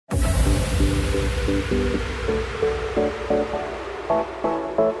Good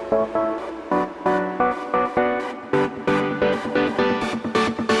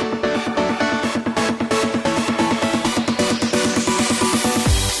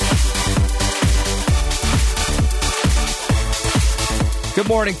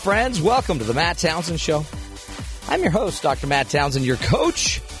morning, friends. Welcome to the Matt Townsend Show. I'm your host, Dr. Matt Townsend, your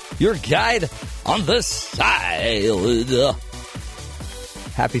coach, your guide on the side.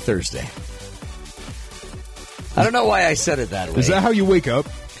 Happy Thursday. I don't know why I said it that way. Is that how you wake up?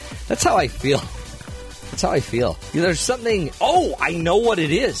 That's how I feel. That's how I feel. There's something. Oh, I know what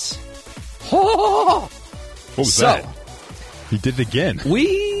it is. Oh! What was that? He did it again.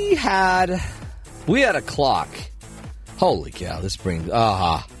 We had a clock. Holy cow! This brings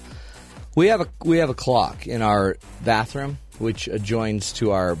We have a clock in our bathroom which adjoins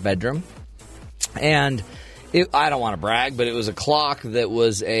to our bedroom, and I don't want to brag, but it was a clock that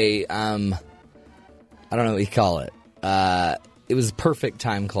was a I don't know what you call it. It was a perfect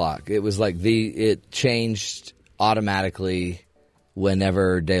time clock. It was like it changed automatically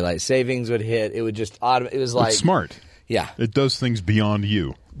whenever daylight savings would hit. It would just it was like it's smart. Yeah, it does things beyond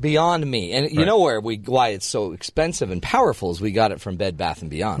you. Beyond me. And you know why it's so expensive and powerful is we got it from Bed Bath &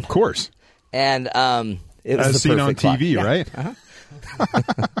 Beyond. Of course. And it was as seen on TV, clock. right? Yeah.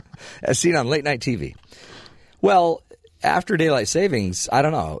 Uh-huh. As seen on late night TV. Well, after daylight savings, I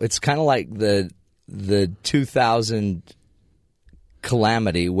don't know. It's kind of like the 2000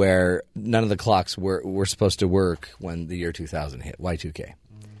 calamity where none of the clocks were supposed to work when the year 2000 hit, Y2K.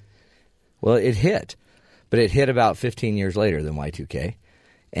 Well, it hit. But it hit about 15 years later than Y2K.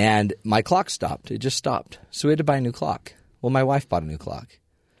 And my clock stopped. It just stopped. So we had to buy a new clock. Well, my wife bought a new clock.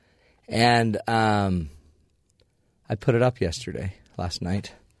 And I put it up last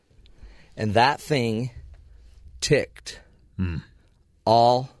night. And that thing ticked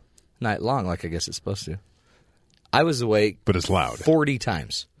all night long, like I guess it's supposed to. I was awake. But it's loud. 40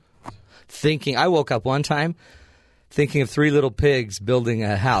 times. I woke up one time thinking of three little pigs building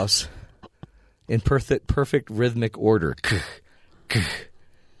a house in perfect rhythmic order.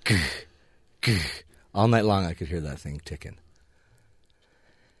 All night long I could hear that thing ticking.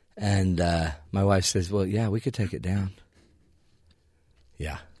 And my wife says, well, yeah, we could take it down.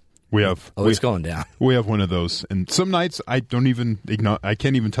 Yeah. It's going down. We have one of those. And some nights I can't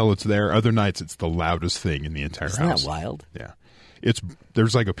even tell it's there. Other nights it's the loudest thing in the entire house. Isn't that wild? Yeah.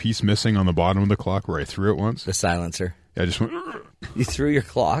 There's like a piece missing on the bottom of the clock where I threw it once. The silencer. I just went. You threw your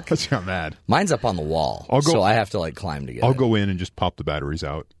clock? That's not mad. Mine's up on the wall, so I have to climb to get it. I'll go in and just pop the batteries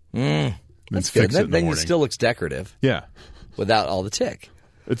out. That's good. That thing still looks decorative. Yeah. Without all the tick.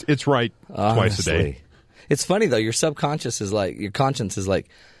 It's right twice a day. It's funny, though. Your subconscious is your conscience is like,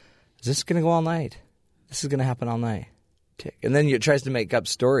 is this going to go all night? This is going to happen all night. Tick. And then it tries to make up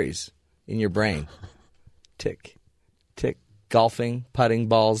stories in your brain. Tick, tick. Golfing, putting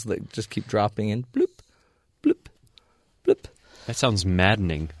balls that just keep dropping in. Bloop, bloop, bloop. That sounds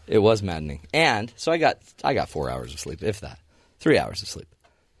maddening. It was maddening. And so I got 4 hours of sleep, if that. 3 hours of sleep.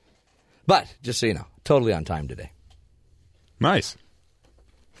 But, just so you know, totally on time today. Nice.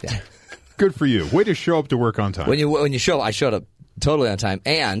 Yeah. Good for you. Way to show up to work on time. When you show up, I showed up totally on time.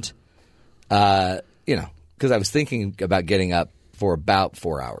 And, because I was thinking about getting up for about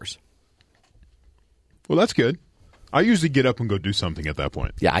 4 hours. Well, that's good. I usually get up and go do something at that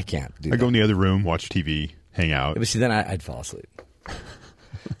point. Yeah, I can't do that. I go in the other room, watch TV, hang out. But see, then I'd fall asleep.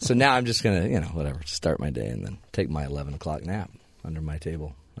 So now I'm just going to, start my day and then take my 11 o'clock nap under my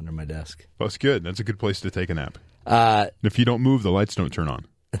table, under my desk. Well, that's good. That's a good place to take a nap. If you don't move, the lights don't turn on.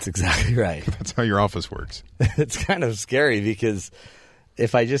 That's exactly right. That's how your office works. It's kind of scary because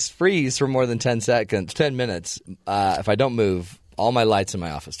if I just freeze for more than 10 minutes, if I don't move, all my lights in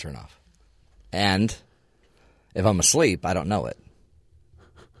my office turn off. And if I'm asleep, I don't know it.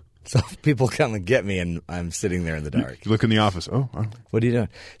 So people come and get me, and I'm sitting there in the dark. You look in the office. Oh. What are you doing?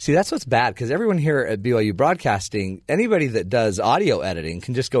 See, that's what's bad, because everyone here at BYU Broadcasting, anybody that does audio editing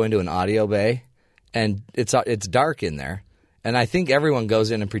can just go into an audio bay, and it's dark in there. And I think everyone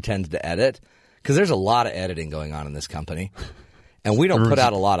goes in and pretends to edit, because there's a lot of editing going on in this company. And we don't put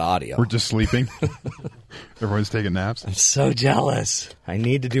out a lot of audio. We're just sleeping. Everyone's taking naps. I'm so jealous. I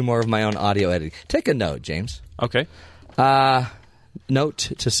need to do more of my own audio editing. Take a note, James. Okay. Note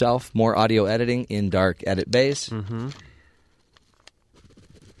to self, more audio editing in dark edit bays. Mm-hmm.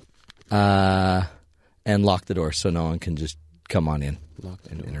 And lock the door so no one can just come on in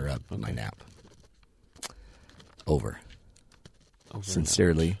and interrupt my nap. Over.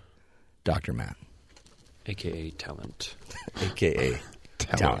 Sincerely, Dr. Matt. A.K.A. Talent. A.K.A.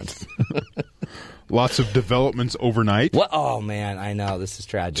 Talent. Lots of developments overnight. What? Oh, man, I know. This is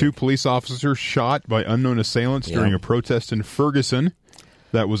tragic. 2 police officers shot by unknown assailants during a protest in Ferguson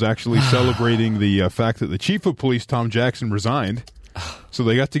that was actually celebrating the fact that the chief of police, Tom Jackson, resigned. So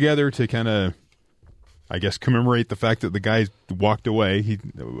they got together to kind of, I guess, commemorate the fact that the guy walked away.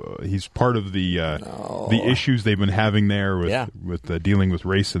 He's part of the issues they've been having there with dealing with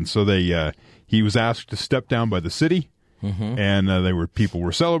race. And so he was asked to step down by the city. Mm-hmm. And people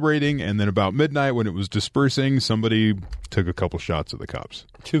were celebrating, and then about midnight when it was dispersing, somebody took a couple shots at the cops.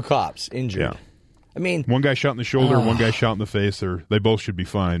 2 cops injured. Yeah. I mean, one guy shot in the shoulder, one guy shot in the face. They both should be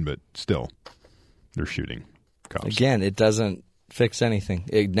fine, but still, they're shooting cops. Again, it doesn't fix anything.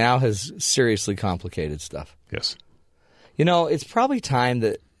 It now has seriously complicated stuff. Yes. You know, it's probably time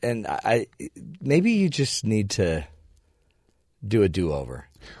that, and maybe you just need to do a do-over.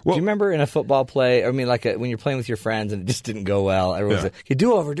 Well, do you remember in a football play? I mean, when you're playing with your friends and it just didn't go well, everyone's like, "Okay,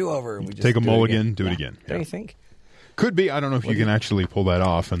 do over," and we just take a mulligan, do it again. Don't you think? Could be. I don't know if you can actually pull that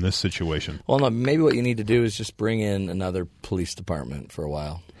off in this situation. Well, no. Maybe what you need to do is just bring in another police department for a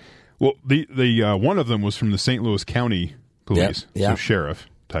while. Well, the one of them was from the St. Louis County Police, so sheriff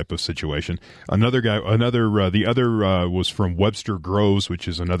type of situation. The other was from Webster Groves, which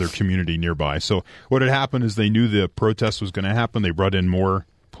is another community nearby. So what had happened is they knew the protest was going to happen. They brought in more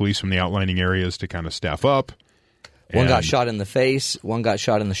police from the outlining areas to kind of staff up. One got shot in the face. One got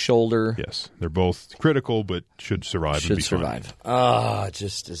shot in the shoulder. Yes, they're both critical, but should survive. Should survive. Oh, it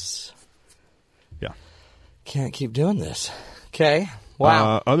just is. Yeah, can't keep doing this. Okay.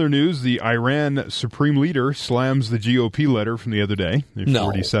 Wow. Other news, the Iran Supreme Leader slams the GOP letter from the other day. The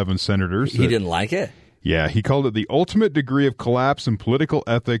 47 senators. He didn't like it? Yeah, he called it the ultimate degree of collapse in political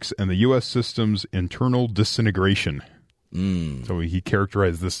ethics and the U.S. system's internal disintegration. So he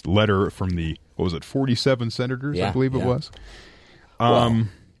characterized this letter from the, 47 senators, I believe it was.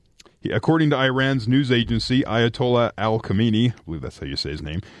 According to Iran's news agency, Ayatollah al-Khamenei, I believe that's how you say his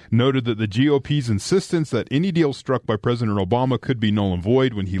name, noted that the GOP's insistence that any deal struck by President Obama could be null and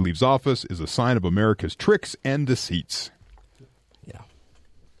void when he leaves office is a sign of America's tricks and deceits. Yeah.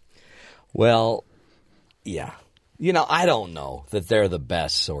 Well, yeah. You know, I don't know that they're the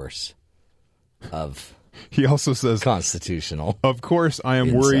best source of he also says, constitutional. Of course, I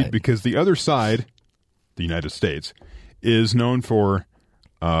am worried because the other side, the United States, is known for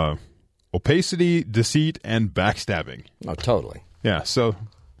opacity, deceit, and backstabbing. Oh, totally. Yeah, so...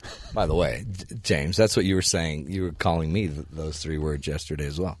 By the way, James, that's what you were saying. You were calling me those 3 words yesterday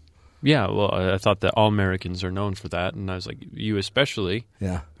as well. Yeah, well, I thought that all Americans are known for that, and I was like, you especially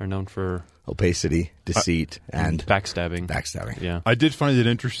are known for... opacity, deceit, and... Backstabbing. Yeah. I did find it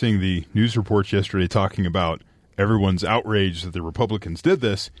interesting, the news reports yesterday talking about everyone's outrage that the Republicans did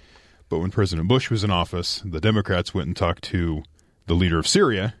this, but when President Bush was in office, the Democrats went and talked to the leader of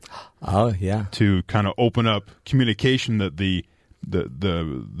Syria. Oh, yeah. To kind of open up communication that the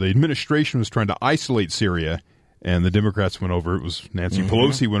administration was trying to isolate Syria, and the Democrats went over. It was Nancy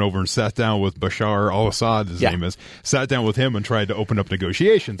Pelosi went over and sat down with Bashar al-Assad, his name is, sat down with him and tried to open up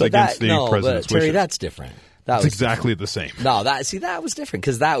negotiations against the president's Terry, wishes. That's different. It's exactly the same. No, that was different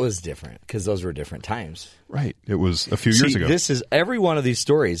because those were different times. Right. It was a few years ago. This is every one of these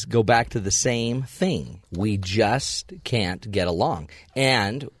stories go back to the same thing. We just can't get along,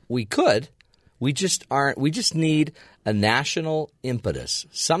 and we could. We just aren't. We just need a national impetus,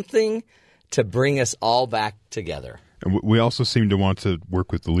 something to bring us all back together. And we also seem to want to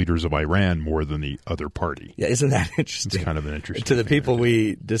work with the leaders of Iran more than the other party. Yeah, isn't that interesting? It's kind of an interesting to the people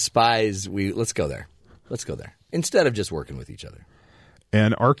we despise. Let's go there. Let's go there instead of just working with each other.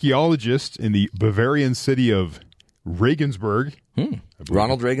 An archaeologist in the Bavarian city of Regensburg.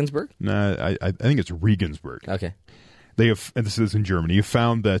 Ronald Regensburg? No, I think it's Regensburg. Okay. And this is in Germany, have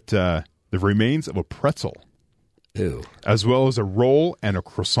found that the remains of a pretzel, Ew. as well as a roll and a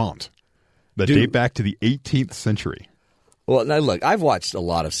croissant that date back to the 18th century. Well, now look, I've watched a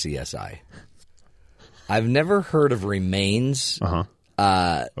lot of CSI. I've never heard of remains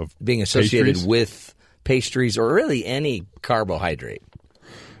of being associated with pastries or really any carbohydrate.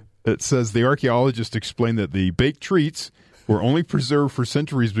 It says the archaeologist explained that the baked treats were only preserved for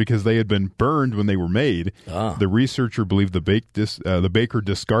centuries because they had been burned when they were made. The researcher believed the baker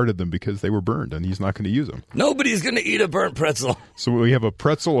discarded them because they were burned, and he's not going to use them. Nobody's going to eat a burnt pretzel. So we have a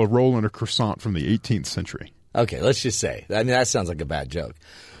pretzel, a roll, and a croissant from the 18th century. Okay, let's just say. I mean, that sounds like a bad joke.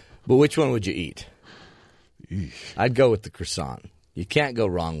 But which one would you eat? Eesh. I'd go with the croissant. You can't go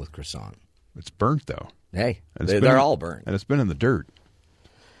wrong with croissant. It's burnt, though. Hey, they're all burnt. And it's been in the dirt.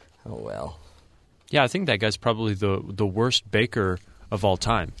 Oh, well. Yeah, I think that guy's probably the worst baker of all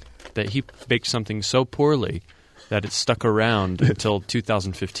time. That he baked something so poorly that it stuck around until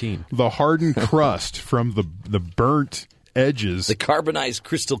 2015. The hardened crust from the burnt edges. The carbonized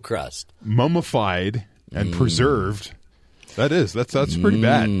crystal crust. Mummified and preserved. That's pretty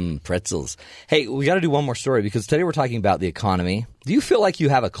bad. Pretzels. Hey, we got to do one more story because today we're talking about the economy. Do you feel like you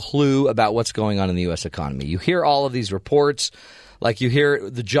have a clue about what's going on in the U.S. economy? You hear all of these reports, like you hear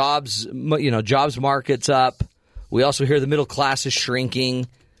the jobs market's up. We also hear the middle class is shrinking.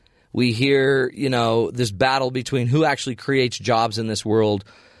 We hear, this battle between who actually creates jobs in this world,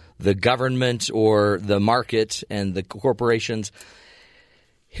 the government or the market and the corporations.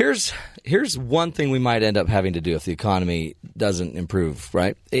 Here's one thing we might end up having to do if the economy doesn't improve,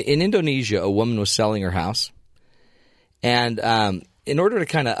 right? In Indonesia, a woman was selling her house. And in order to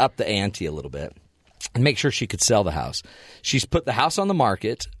kind of up the ante a little bit and make sure she could sell the house, she's put the house on the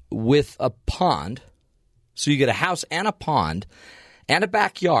market with a pond. So you get a house and a pond and a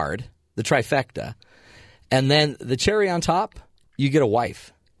backyard, the trifecta. And then the cherry on top, you get a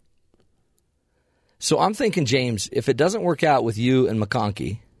wife. So I'm thinking, James, if it doesn't work out with you and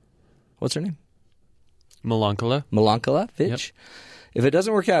McConkey, what's her name? Milankovic. Yep. If it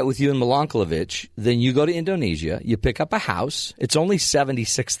doesn't work out with you and Milankovic, then you go to Indonesia, you pick up a house. It's only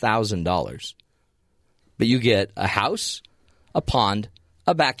 $76,000. But you get a house, a pond,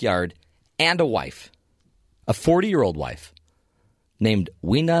 a backyard, and a wife. A 40-year-old wife named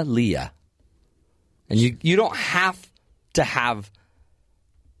Wina Leah. And you don't have to have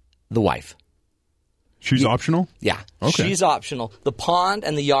the wife. She's optional? Yeah. Okay. She's optional. The pond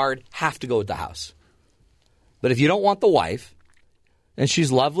and the yard have to go with the house. But if you don't want the wife, and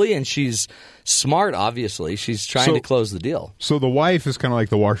she's lovely and she's smart, obviously, she's trying to close the deal. So the wife is kind of like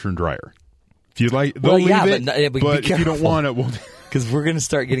the washer and dryer. If you like, they'll leave it, but if you don't want it, well... Because we're going to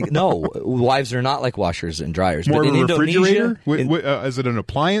start getting... No, wives are not like washers and dryers. More but of in a refrigerator? Indonesia... Is it an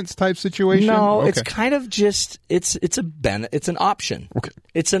appliance type situation? No, okay. It's kind of just... It's an option. Okay.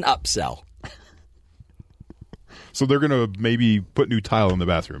 It's an upsell. So they're going to maybe put new tile in the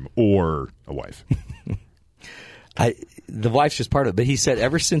bathroom or a wife. The wife's just part of it. But he said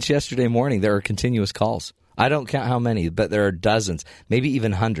ever since yesterday morning, there are continuous calls. I don't count how many, but there are dozens, maybe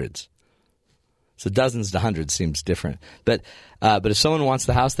even hundreds. So dozens to hundreds seems different. But if someone wants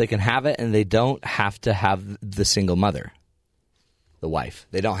the house, they can have it, and they don't have to have the single mother, the wife.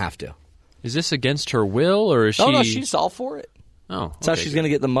 They don't have to. Is this against her will, or is she... Oh, no, she's all for it. Oh, That's how she's going to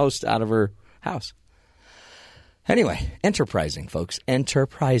get the most out of her house. Anyway, enterprising, folks.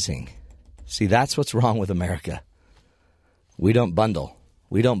 Enterprising. See, that's what's wrong with America. We don't bundle.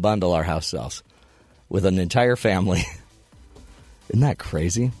 We don't bundle our house sales with an entire family. Isn't that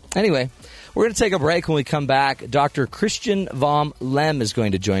crazy? Anyway, we're going to take a break. When we come back, Dr. Christian Vom Lehn is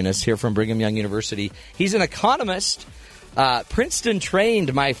going to join us here from Brigham Young University. He's an economist, Princeton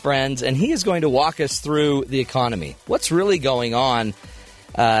trained, my friends, and he is going to walk us through the economy. What's really going on?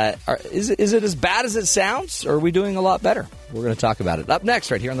 Is it as bad as it sounds, or are we doing a lot better? We're going to talk about it up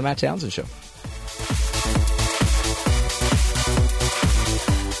next right here on the Matt Townsend Show.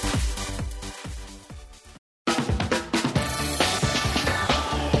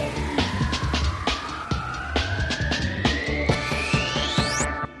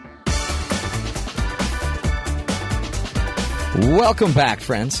 Welcome back,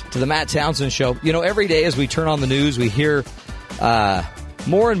 friends, to the Matt Townsend Show. Every day as we turn on the news, we hear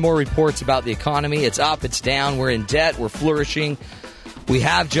more and more reports about the economy. It's up, it's down, we're in debt, we're flourishing. We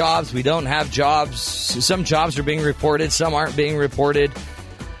have jobs, we don't have jobs. Some jobs are being reported, some aren't being reported.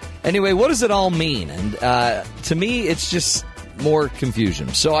 Anyway, what does it all mean? And to me, it's just more confusion.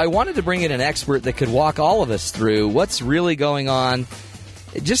 So I wanted to bring in an expert that could walk all of us through what's really going on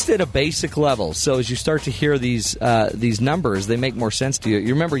just at a basic level. So as you start to hear these numbers, they make more sense to you.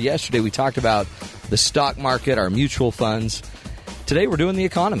 You remember yesterday we talked about the stock market, our mutual funds. Today we're doing the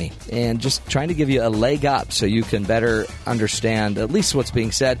economy and just trying to give you a leg up so you can better understand at least what's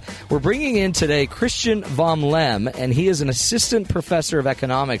being said. We're bringing in today Christian Vom Lehn, and he is an assistant professor of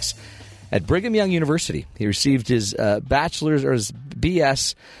economics at Brigham Young University. He received his bachelor's or his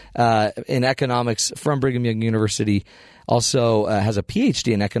BS in economics from Brigham Young University. Also has a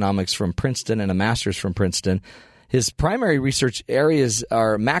PhD in economics from Princeton and a master's from Princeton. His primary research areas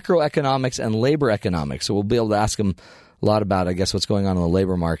are macroeconomics and labor economics. So we'll be able to ask him a lot about, I guess, what's going on in the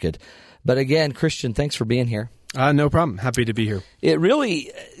labor market. But again, Christian, thanks for being here. No problem. Happy to be here. It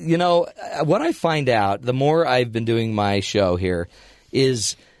really, what I find out, the more I've been doing my show here,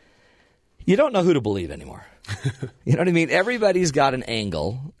 is you don't know who to believe anymore. You know what I mean? Everybody's got an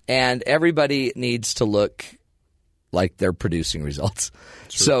angle, and everybody needs to look like they're producing results.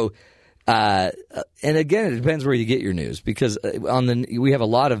 So And again, it depends where you get your news, because we have a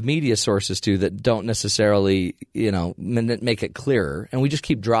lot of media sources too that don't necessarily, make it clearer, and we just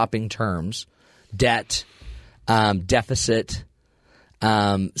keep dropping terms: debt, deficit,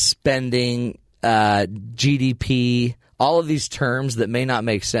 spending, GDP, all of these terms that may not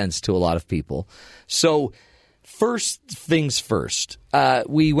make sense to a lot of people. So, first things first,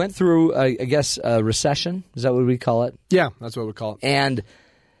 we went through, I guess, a recession. Is that what we call it? Yeah, that's what we call it. And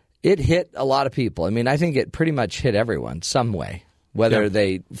it hit a lot of people. I mean, I think it pretty much hit everyone some way, whether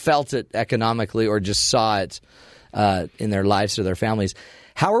they felt it economically or just saw it in their lives or their families.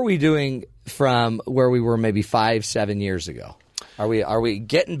 How are we doing from where we were maybe 5-7 years ago? Are we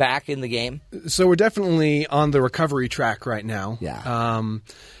getting back in the game? So we're definitely on the recovery track right now. Yeah.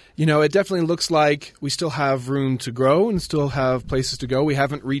 It definitely looks like we still have room to grow and still have places to go. We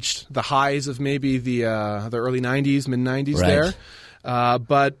haven't reached the highs of maybe the early 90s, mid-90s there.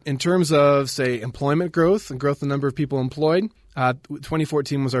 But in terms of, say, employment growth and growth in the number of people employed,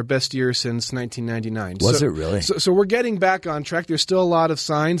 2014 was our best year since 1999. Was it really? So we're getting back on track. There's still a lot of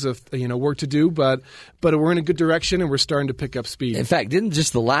signs of work to do, but we're in a good direction and we're starting to pick up speed. In fact, didn't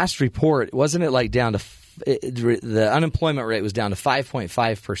just the last report, wasn't it like down to the unemployment rate was down to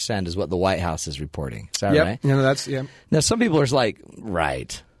 5.5% is what the White House is reporting. Is that right? Now some people are like,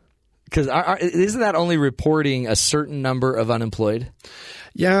 right. Because isn't that only reporting a certain number of unemployed?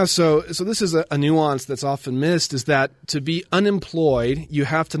 Yeah, so this is a nuance that's often missed, is that to be unemployed, you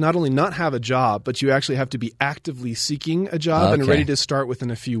have to not only not have a job, but you actually have to be actively seeking a job and ready to start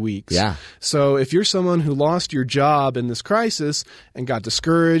within a few weeks. Yeah. So if you're someone who lost your job in this crisis and got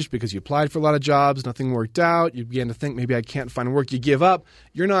discouraged because you applied for a lot of jobs, nothing worked out, you began to think maybe I can't find work, you give up,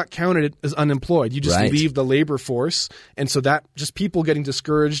 you're not counted as unemployed. You just leave the labor force. And so that just people getting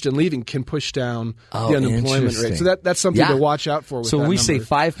discouraged and leaving can push down the unemployment rate. So that's something to watch out for with so that when we number. say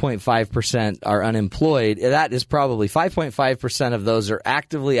 5.5% are unemployed, that is probably 5.5% of those are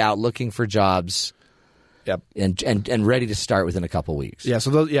actively out looking for jobs. Yep. And ready to start within a couple weeks. Yeah,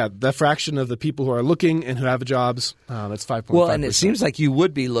 so that fraction of the people who are looking and who have jobs, that's 5.5%. Well, and it seems like you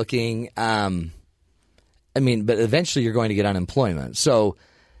would be looking, but eventually you're going to get unemployment. So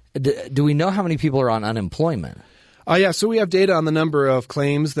do we know how many people are on unemployment? So we have data on the number of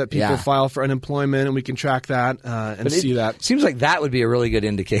claims that people file for unemployment, and we can track that and see that. It seems like that would be a really good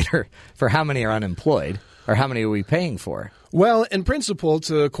indicator for how many are unemployed or how many are we paying for. Well, in principle,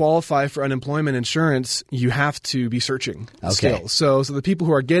 to qualify for unemployment insurance, you have to be searching still. So the people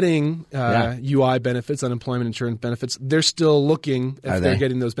who are getting UI benefits, unemployment insurance benefits, they're still looking if they're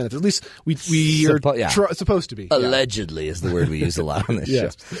getting those benefits. At least we are supposed to be. Allegedly is the word we use a lot on this show.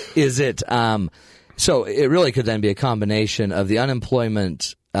 Is it... So it really could then be a combination of the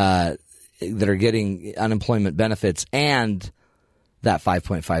unemployment that are getting unemployment benefits and that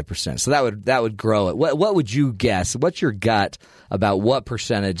 5.5%. So that would grow it. What would you guess? What's your gut about what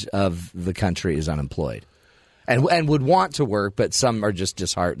percentage of the country is unemployed and would want to work, but some are just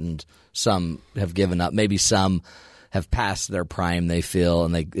disheartened. Some have given up. Maybe some have passed their prime, they feel,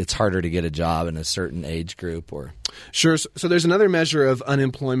 and it's harder to get a job in a certain age group or... Sure. So there's another measure of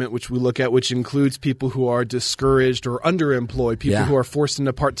unemployment which we look at, which includes people who are discouraged or underemployed, people who are forced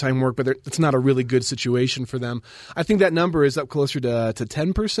into part-time work, but it's not a really good situation for them. I think that number is up closer to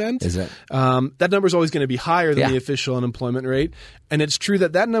 10%. Is it? That number is always going to be higher than the official unemployment rate. And it's true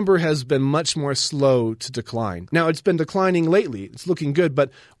that number has been much more slow to decline. Now, it's been declining lately. It's looking good,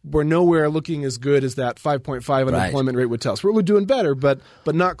 but we're nowhere looking as good as that 5.5 unemployment rate would tell us. We're doing better, but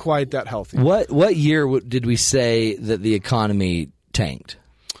not quite that healthy. What year did we say that the economy tanked?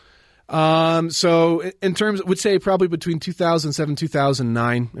 So in terms, I would say probably between 2007 and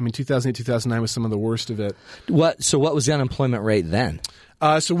 2009. 2008, 2009 was some of the worst of it. So what was the unemployment rate then?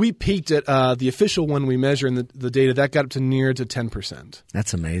 So we peaked at the official one we measure in the data. That got up to near to 10%.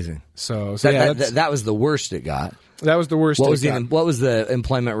 That's amazing. So that was the worst it got. That was the worst. What was the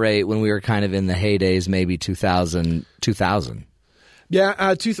employment rate when we were kind of in the heydays, maybe 2000?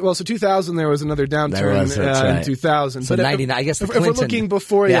 Yeah, so 2000 there was another downturn in 2000. So but 99, I guess. If we're looking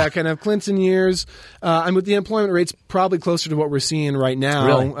before, kind of Clinton years, with the employment rates probably closer to what we're seeing right now,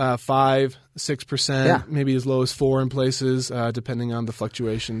 really? 5-6%, maybe as low as 4% in places, depending on the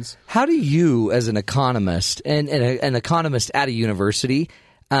fluctuations. How do you, as an economist and an economist at a university,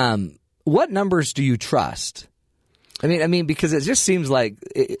 what numbers do you trust? I mean, because it just seems like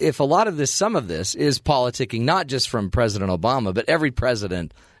if some of this is politicking, not just from President Obama, but every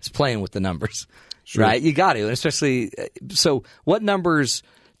president is playing with the numbers, right? You got to, and especially. So, what numbers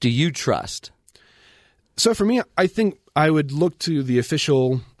do you trust? So for me, I think I would look to the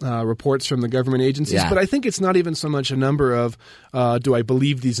official reports from the government agencies, but I think it's not even so much a number of do I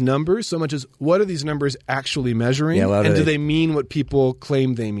believe these numbers, so much as what are these numbers actually measuring, and do they mean what people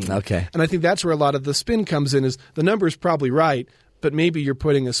claim they mean? Okay. And I think that's where a lot of the spin comes in, is the number's probably right, but maybe you're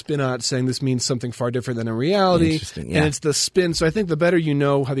putting a spin on it saying this means something far different than in reality. Interesting, yeah. And it's the spin. So I think the better you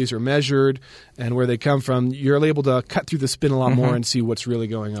know how these are measured and where they come from, you're able to cut through the spin a lot more and see what's really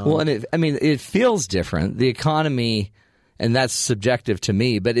going on. Well, and it feels different. The economy, and that's subjective to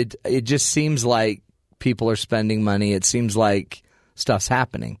me, but it just seems like people are spending money. It seems like stuff's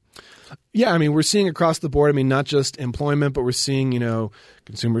happening. Yeah, I mean, we're seeing across the board, I mean, not just employment, but we're seeing,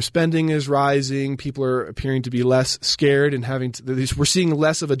 consumer spending is rising. People are appearing to be less scared and we're seeing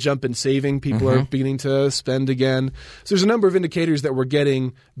less of a jump in saving. People are beginning to spend again. So there's a number of indicators that we're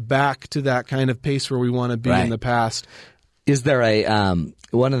getting back to that kind of pace where we want to be in the past. Is there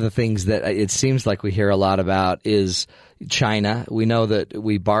one of the things that it seems like we hear a lot about is China. We know that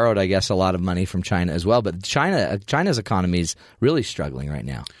we borrowed, I guess, a lot of money from China as well, but China's economy is really struggling right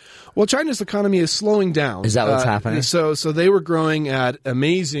now. Well, China's economy is slowing down. Is that what's happening? So they were growing at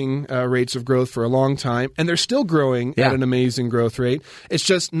amazing rates of growth for a long time, and they're still growing at an amazing growth rate. It's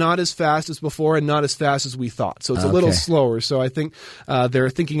just not as fast as before and not as fast as we thought. So it's a little slower. So I think their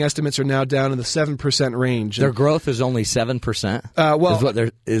thinking estimates are now down in the 7% range. Their growth is only 7%? Well, is what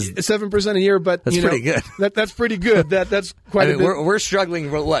there is 7% a year, but that's pretty good. That's pretty good. That's quite a bit. We're struggling,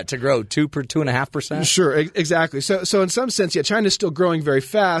 to grow 2.5%? Sure, exactly. So in some sense, China's still growing very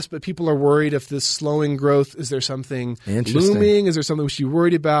fast, but people are worried if this slowing growth, is there something looming? Is there something we should be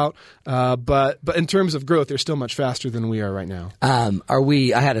worried about? But in terms of growth, they're still much faster than we are right now.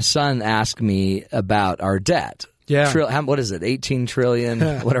 I had a son ask me about our debt. Yeah. What is it? 18 trillion,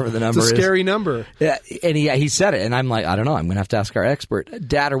 whatever the number is. It's a scary number. Yeah, and he said it, and I'm like, I don't know. I'm going to have to ask our expert.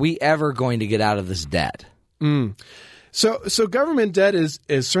 Dad, are we ever going to get out of this debt? So government debt is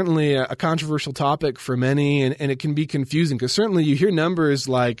certainly a controversial topic for many, and it can be confusing because certainly you hear numbers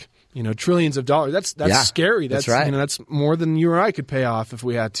like trillions of dollars. That's scary. That's right. That's more than you or I could pay off if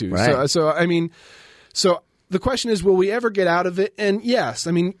we had to. Right. So the question is, will we ever get out of it? And yes,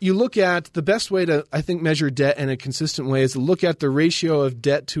 you look at the best way to, I think, measure debt in a consistent way is to look at the ratio of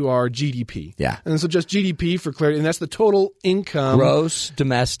debt to our GDP. Yeah. And so just GDP for clarity, and that's the total income. Gross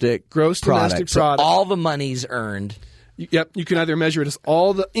domestic product. So all the money's earned. Yep, you can either measure it as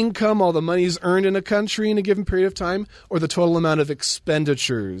all the income, all the money's earned in a country in a given period of time, or the total amount of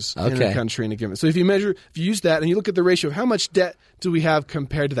expenditures in a country in a given. So if you use that and you look at the ratio of how much debt do we have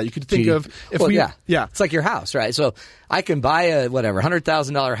compared to that, you could think of it's like your house, right? So I can buy a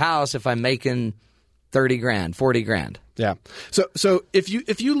 $100,000 house if I'm making $30,000, $40,000. Yeah. So if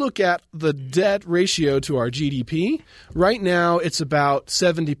you look at the debt ratio to our GDP, right now it's about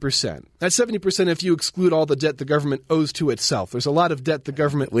 70%. That's 70% if you exclude all the debt the government owes to itself. There's a lot of debt the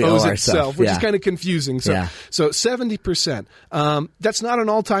government owes itself, which is kind of confusing. So 70%. That's not an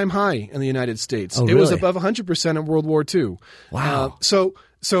all-time high in the United States. Oh, it was above 100% in World War II. Wow. So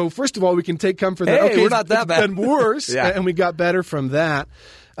first of all, we can take comfort that we're not that bad. It's been worse, and we got better from that.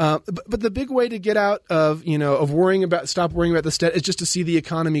 But the big way to get out of stop worrying about this debt is just to see the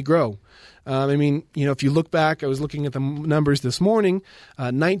economy grow. If you look back, I was looking at the numbers this morning.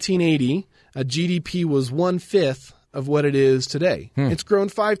 1980, GDP was 1/5 of what it is today. It's grown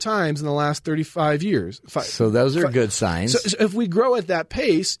 5 times in the last 35 years. So those are good signs. So if we grow at that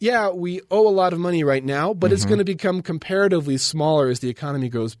pace, we owe a lot of money right now, but it's going to become comparatively smaller as the economy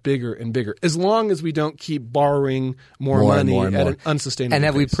grows bigger and bigger, as long as we don't keep borrowing more money at an unsustainable And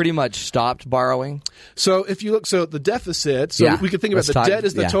have we pace. pretty much stopped borrowing? So if you look, the deficit, we could think about the debt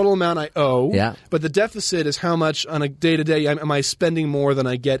is the total amount I owe, but the deficit is how much on a day-to-day am I spending more than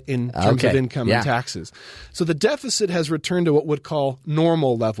I get in terms of income and taxes. So the deficit has returned to what we'd call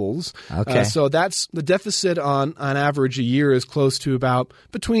normal levels. Okay. So that's the deficit on average a year is close to about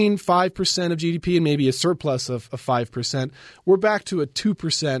between 5% of GDP and maybe a surplus of 5%. We're back to a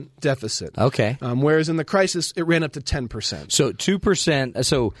 2% deficit. Okay. Whereas in the crisis, it ran up to 10%. So 2%.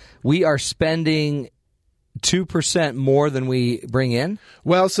 So we are spending 2% more than we bring in?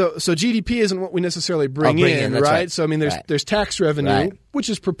 Well, so GDP isn't what we necessarily bring in, right? So there's tax revenue, which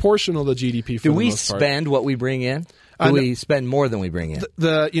is proportional to GDP for the most part. Do we spend what we bring in? Do we spend more than we bring in?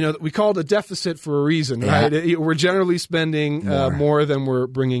 We call it a deficit for a reason, right? We're generally spending more than we're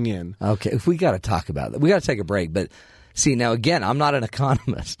bringing in. Okay, if we got to talk about that, we got to take a break. But see, now again, I'm not an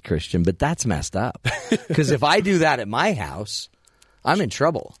economist, Christian, but that's messed up. Because if I do that at my house, I'm in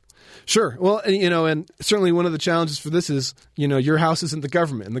trouble. Sure. Well, and certainly one of the challenges for this is, your house isn't the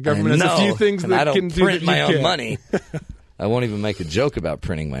government, and the government has a few things that I don't can do print that my you own can. money. I won't even make a joke about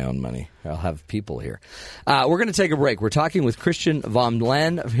printing my own money. I'll have people here. We're going to take a break. We're talking with Christian Vom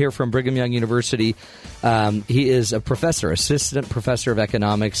Lehn here from Brigham Young University. He is a professor, assistant professor of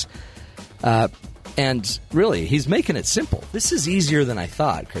economics. And really, he's making it simple. This is easier than I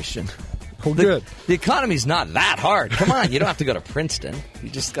thought, Christian. Oh, good. The economy's not that hard. Come on, you don't have to go to Princeton. You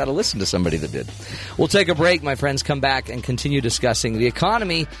just got to listen to somebody that did. We'll take a break, my friends. Come back and continue discussing the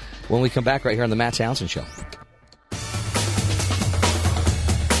economy when we come back right here on the Matt Townsend Show.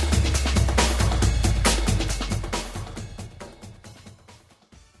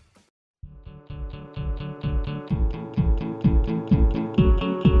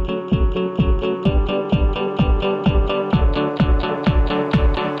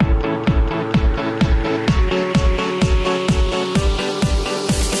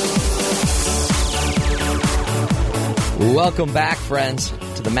 Welcome back, friends,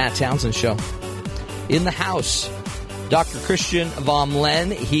 to the Matt Townsend Show. In the house, Dr. Christian Vom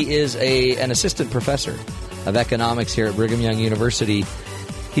Lehn. He is an assistant professor of economics here at Brigham Young University.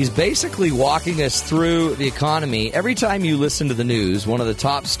 He's basically walking us through the economy. Every time you listen to the news, one of the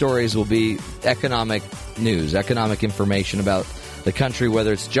top stories will be economic news, economic information about the country,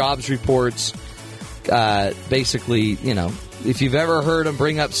 whether it's jobs reports, basically, you know, if you've ever heard them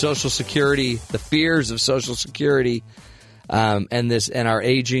bring up Social Security, the fears of Social Security, and our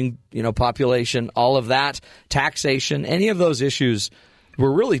aging, population, all of that, taxation, any of those issues,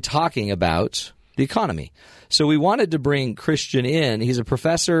 we're really talking about the economy. So we wanted to bring Christian in. He's a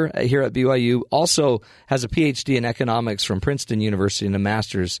professor here at BYU, also has a PhD in economics from Princeton University and a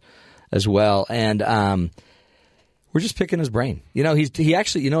master's as well. And we're just picking his brain. He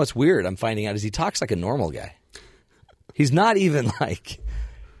actually, what's weird I'm finding out is he talks like a normal guy. He's not even like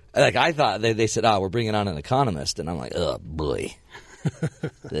I thought they said, we're bringing on an economist. And I'm like, oh, boy,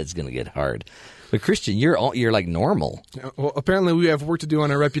 that's going to get hard. But Christian, you're like normal. Well, apparently we have work to do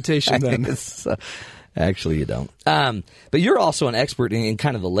on our reputation then. Actually, you don't. But you're also an expert in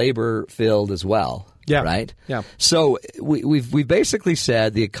kind of the labor field as well. Yeah. Right? Yeah. So we've basically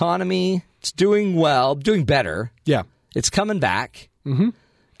said the economy, it's doing well, doing better. Yeah. It's coming back. Mm-hmm.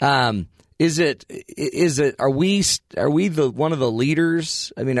 Are we one of the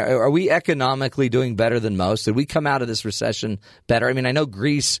leaders? I mean, are we economically doing better than most? Did we come out of this recession better? I mean, I know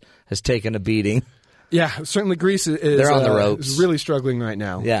Greece has taken a beating. Yeah, certainly Greece they're on the ropes. Is really struggling right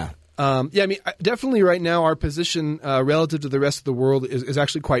now. Yeah. I mean, definitely right now our position relative to the rest of the world is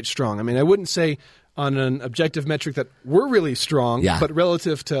actually quite strong. I mean, I wouldn't say on an objective metric that we're really strong, but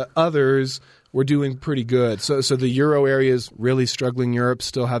relative to others, we're doing pretty good. So the Euro area is really struggling. Europe's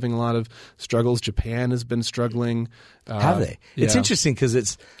still having a lot of struggles. Japan has been struggling. Have they? Yeah. It's interesting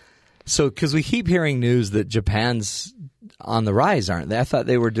because we keep hearing news that Japan's on the rise, aren't they? I thought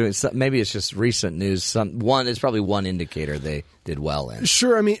they were doing something. Maybe it's just recent news. It's probably one indicator they did well in.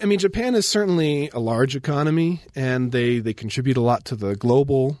 Sure. I mean, Japan is certainly a large economy, and they contribute a lot to the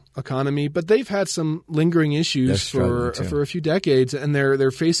global economy. But they've had some lingering issues for a few decades, and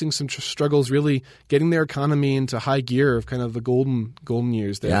they're facing some struggles really getting their economy into high gear of kind of the golden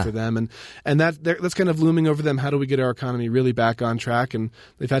years there for them, and that's kind of looming over them. How do we get our economy really back on track? And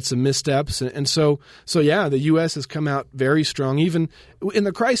they've had some missteps, and so the U.S. has come out very strong. Even in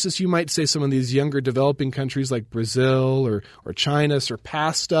the crisis, you might say some of these younger developing countries like Brazil or China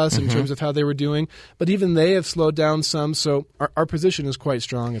surpassed us in terms of how they were doing, but even they have slowed down some. So our position is quite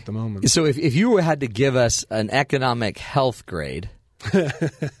strong at the moment. So if you had to give us an economic health grade,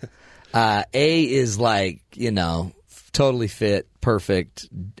 A is like, totally fit, perfect,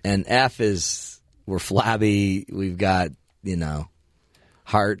 and F is we're flabby, we've got,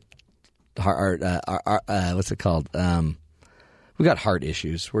 heart what's it called? We got heart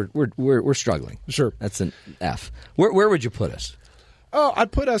issues. We're struggling. Sure. That's an F. Where would you put us? Oh,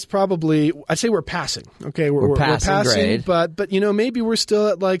 I'd put us I'd say we're passing. Okay, we're passing grade. but maybe we're still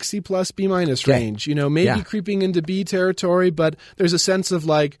at like C+, B- range. Maybe creeping into B territory, but there's a sense of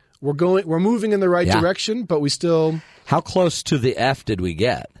like we're moving in the right direction, but we still. How close to the F did we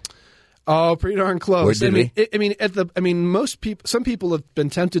get? Oh, pretty darn close. Some people have been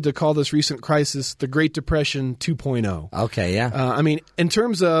tempted to call this recent crisis the Great Depression 2.0. Okay, yeah. In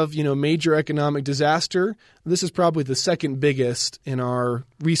terms of, major economic disaster, this is probably the second biggest in our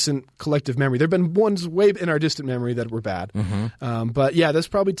recent collective memory. There have been ones way in our distant memory that were bad. But this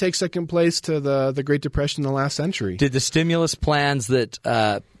probably takes second place to the Great Depression in the last century. Did the stimulus plans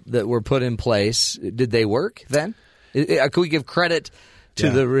that were put in place, did they work then? Could we give credit to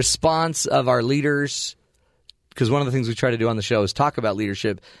the response of our leaders? Because one of the things we try to do on the show is talk about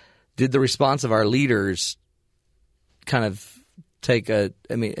leadership. Did the response of our leaders kind of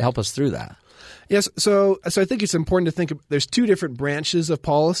help us through that? Yes, so I think it's important to think there's two different branches of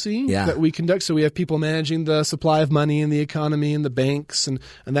policy that we conduct. So we have people managing the supply of money in the economy and the banks, and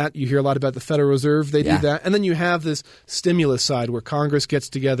that you hear a lot about the Federal Reserve. They do that. And then you have this stimulus side where Congress gets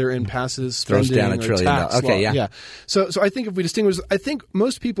together and passes spending throws down $1 trillion. Okay, law. So I think if we distinguish, I think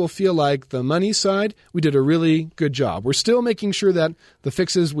most people feel like the money side, we did a really good job. We're still making sure that the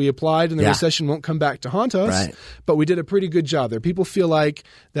fixes we applied in the recession won't come back to haunt us, but we did a pretty good job there. People feel like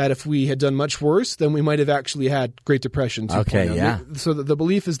that if we had done much worse, then we might have actually had Great Depression 2.0. Okay, So the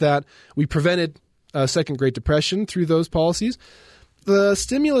belief is that we prevented a second Great Depression through those policies. The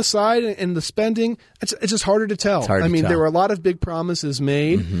stimulus side and the spending, it's just harder to tell. There were a lot of big promises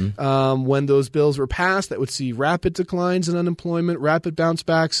made when those bills were passed that would see rapid declines in unemployment, rapid bounce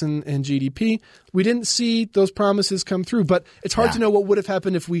backs in GDP. We didn't see those promises come through, but it's hard to know what would have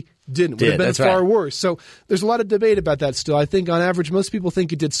happened if we didn't. It would have been far worse. So there's a lot of debate about that still. I think on average, most people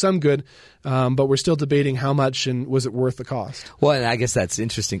think it did some good, but we're still debating how much and was it worth the cost. Well, and I guess that's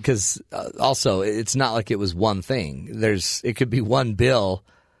interesting because also it's not like it was one thing. It could be one bill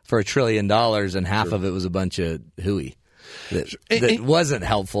for $1 trillion and half of it was a bunch of hooey. That wasn't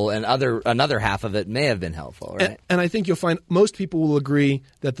helpful, and another half of it may have been helpful, right? And I think you'll find most people will agree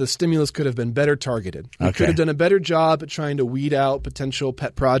that the stimulus could have been better targeted. We could have done a better job at trying to weed out potential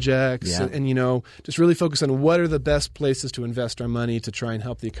pet projects and just really focus on what are the best places to invest our money to try and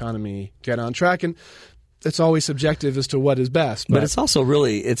help the economy get on track. And it's always subjective as to what is best. But it's also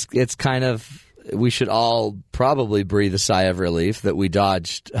really, it's kind of, we should all probably breathe a sigh of relief that we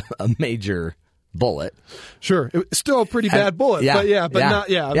dodged a major bullet. Sure. It was still a pretty bad bullet.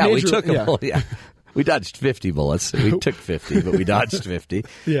 We took a bullet. We dodged 50 bullets. We took 50, but we dodged 50.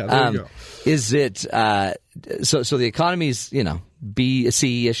 There you go. Is it so the economy's, B,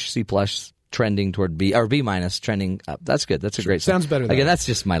 C-ish, C plus, trending toward B, or B minus, trending up. That's good. That's a great sounds better. Again, that's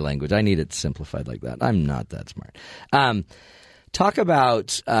just my language. I need it simplified like that. I'm not that smart. Talk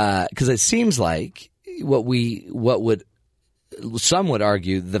about, because it seems like some would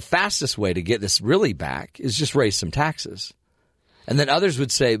argue the fastest way to get this really back is just raise some taxes. And then others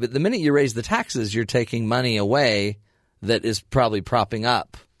would say, but the minute you raise the taxes, you're taking money away that is probably propping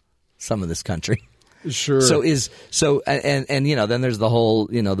up some of this country. Sure. And then there's the whole,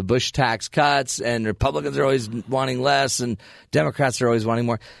 the Bush tax cuts, and Republicans are always wanting less and Democrats are always wanting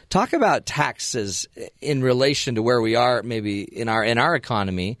more. Talk about taxes in relation to where we are maybe in our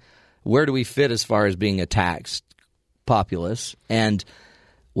economy. Where do we fit as far as being a taxed populace, and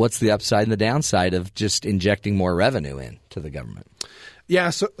what's the upside and the downside of just injecting more revenue into the government?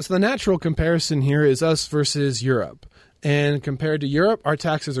 Yeah, so the natural comparison here is us versus Europe. And compared to Europe, our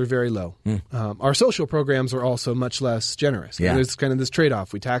taxes are very low. Our social programs are also much less generous. Yeah. There's kind of this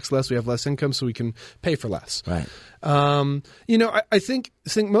trade-off. We tax less, we have less income, so we can pay for less. Right. I think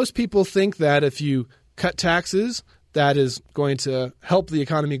most people think that if you cut taxes, that is going to help the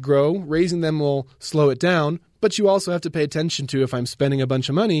economy grow. Raising them will slow it down. But you also have to pay attention to, if I'm spending a bunch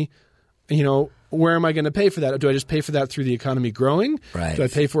of money, where am I going to pay for that? Do I just pay for that through the economy growing? Right. Do I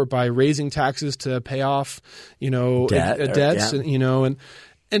pay for it by raising taxes to pay off, debts?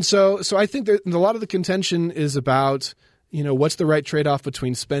 And so I think that a lot of the contention is about, what's the right trade-off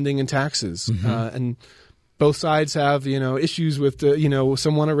between spending and taxes, and both sides have, issues with,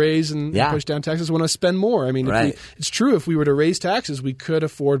 some want to raise and push down taxes, want to spend more. I mean, it's true. If we were to raise taxes, we could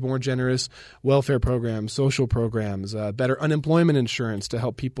afford more generous welfare programs, social programs, better unemployment insurance to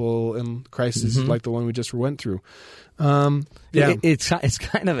help people in crises like the one we just went through.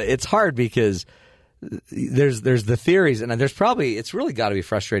 It's hard because there's the theories, and it's really got to be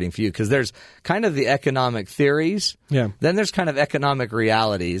frustrating for you because there's kind of the economic theories, then there's kind of economic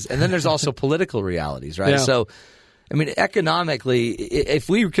realities, and then there's also political realities, right? So, I mean, economically, if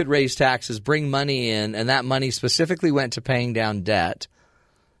we could raise taxes, bring money in, and that money specifically went to paying down debt,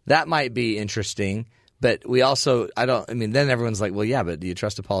 that might be interesting. But we also, then everyone's like, well, yeah, but do you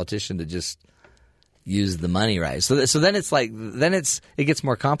trust a politician to just use the money right? So then it gets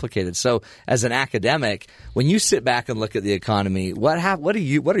more complicated. So as an academic, when you sit back and look at the economy, what are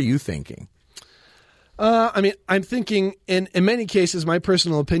you thinking? I'm thinking in many cases, my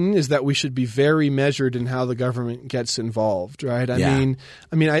personal opinion is that we should be very measured in how the government gets involved, right?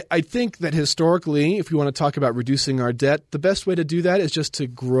 I think that historically, if we want to talk about reducing our debt, the best way to do that is just to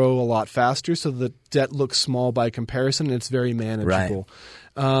grow a lot faster so the debt looks small by comparison and it's very manageable.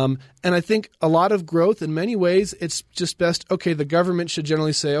 Right. And I think a lot of growth, in many ways, it's just best, the government should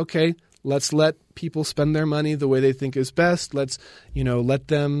generally say, okay, Let's let people spend their money the way they think is best. Let's, let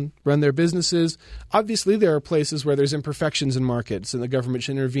them run their businesses. Obviously, there are places where there's imperfections in markets and the government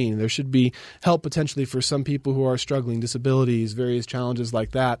should intervene. There should be help potentially for some people who are struggling, disabilities, various challenges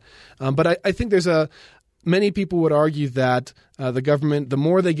like that. But I think many people would argue that the government, the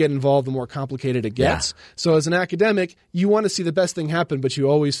more they get involved, the more complicated it gets. Yeah. So as an academic, you want to see the best thing happen, but you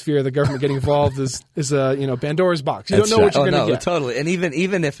always fear the government getting involved is Pandora's box. You don't know what you're going to get. Totally. And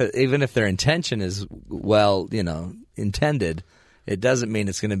even if their intention is well, intended, it doesn't mean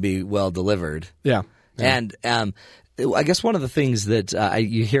it's going to be well delivered. Yeah. And I guess one of the things that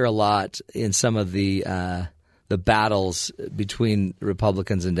you hear a lot in some of the battles between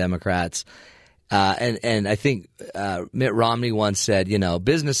Republicans and Democrats. And I think Mitt Romney once said,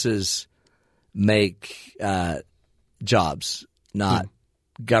 businesses make jobs, not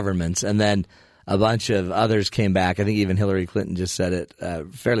governments. And then a bunch of others came back. I think even Hillary Clinton just said it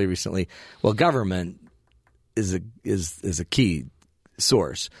fairly recently. Well, government is a key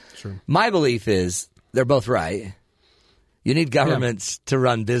source. Sure. My belief is they're both right. You need governments to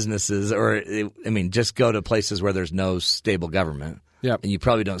run businesses, or just go to places where there's no stable government. Yeah, and you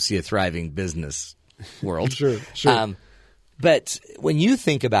probably don't see a thriving business world. Sure. But when you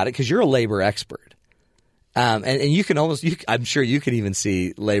think about it, because you're a labor expert, and you can I'm sure you could even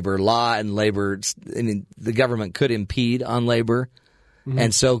see labor law and labor. The government could impede on labor,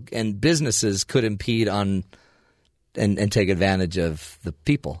 and businesses could impede on and take advantage of the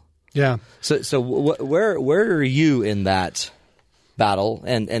people. Yeah. So where are you in that battle,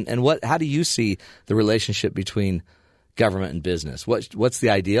 and how do you see the relationship between government and business? What's the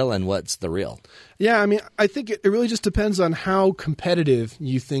ideal and what's the real? Yeah, I think it really just depends on how competitive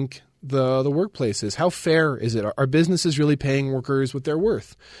you think the workplace is. How fair is it? Are businesses really paying workers what they're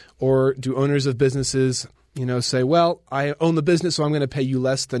worth? Or do owners of businesses say, well, I own the business, so I'm going to pay you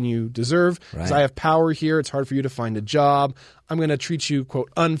less than you deserve because I have power here. It's hard for you to find a job. I'm going to treat you, quote,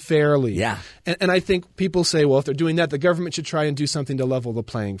 unfairly. Yeah. And I think people say, well, if they're doing that, the government should try and do something to level the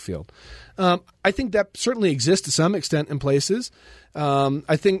playing field. I think that certainly exists to some extent in places.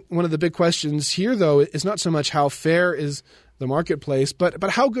 I think one of the big questions here, though, is not so much how fair is the marketplace,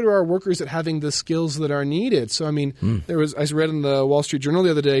 but how good are our workers at having the skills that are needed? So, I read in the Wall Street Journal the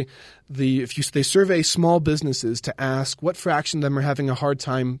other day, they survey small businesses to ask what fraction of them are having a hard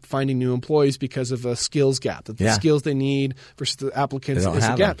time finding new employees because of a skills gap, that the skills they need versus the applicants is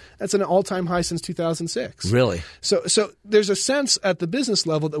a gap. That's an all-time high since 2006. Really? So there's a sense at the business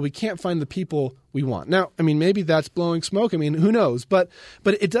level that we can't find the people we want. Now, maybe that's blowing smoke. Who knows? But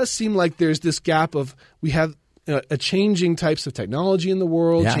it does seem like there's this gap of we have a changing types of technology in the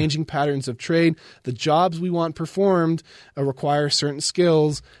world, changing patterns of trade. The jobs we want performed require certain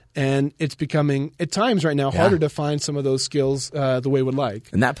skills, and it's becoming, at times right now, harder to find some of those skills the way we would like.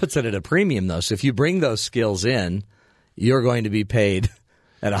 And that puts it at a premium, though. So if you bring those skills in, you're going to be paid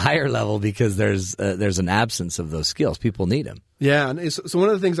at a higher level because there's an absence of those skills. People need them. Yeah, and so one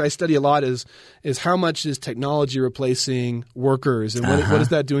of the things I study a lot is how much is technology replacing workers, and what is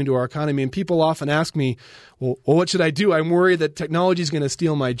that doing to our economy? And people often ask me, well, what should I do? I'm worried that technology is going to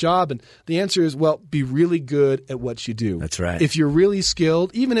steal my job. And the answer is, well, be really good at what you do. That's right. If you're really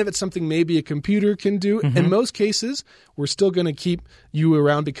skilled, even if it's something maybe a computer can do, in most cases, we're still going to keep you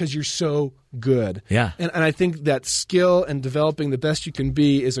around because you're so good. Yeah. And I think that skill and developing the best you can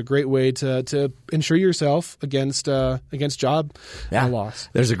be is a great way to insure yourself against job loss.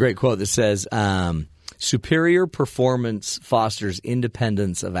 There's a great quote that says, superior performance fosters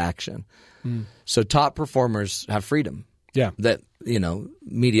independence of action. So top performers have freedom. Yeah. That,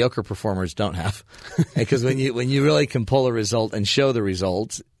 mediocre performers don't have. Because when you really can pull a result and show the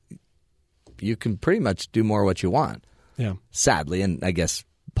results, you can pretty much do more what you want. Yeah. Sadly, and I guess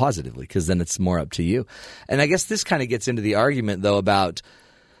positively, because then it's more up to you. And I guess this kind of gets into the argument, though, about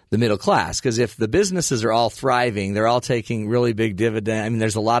the middle class, because if the businesses are all thriving, they're all taking really big dividends.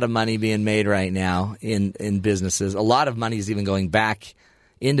 There's a lot of money being made right now in businesses. A lot of money is even going back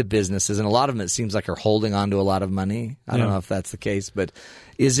into businesses, and a lot of them, it seems like, are holding on to a lot of money. I don't know if that's the case, but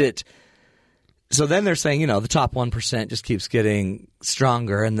is it? So then they're saying, the top 1% just keeps getting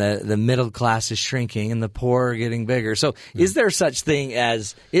stronger, and the middle class is shrinking, and the poor are getting bigger. So is there such thing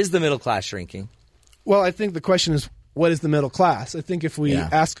as, is the middle class shrinking? Well, I think the question is, what is the middle class? I think if we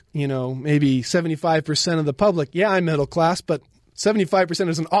ask, maybe 75% of the public, I'm middle class, but 75%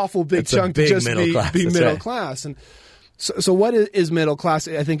 is an awful big chunk to just be middle class. And so what is middle class,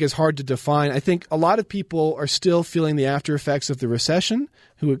 I think, is hard to define. I think a lot of people are still feeling the after effects of the recession,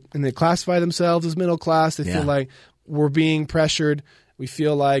 and they classify themselves as middle class. They feel like we're being pressured. We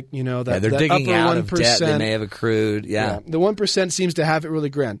feel like, that they're that digging upper out 1%, of debt they may have accrued. Yeah. The 1% seems to have it really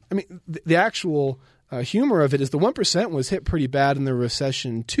grand. I mean, the actual humor of it is the 1% was hit pretty bad in the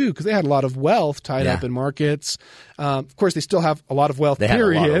recession too, because they had a lot of wealth tied up in markets. Of course, they still have a lot of wealth. They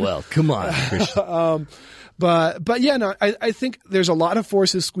period. had a lot of wealth. Come on, Christian. But yeah, no, I think there's a lot of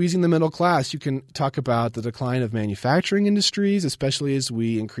forces squeezing the middle class. You can talk about the decline of manufacturing industries, especially as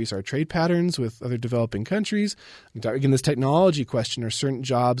we increase our trade patterns with other developing countries. Again, this technology question: are certain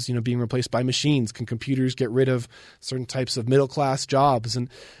jobs, being replaced by machines? Can computers get rid of certain types of middle class jobs? And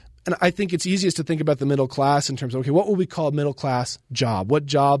I think it's easiest to think about the middle class in terms of, okay, what will we call a middle class job? What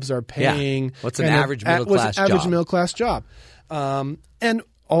jobs are paying? Yeah. What's an average middle class job? Average middle class job. And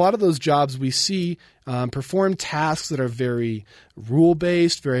a lot of those jobs we see perform tasks that are very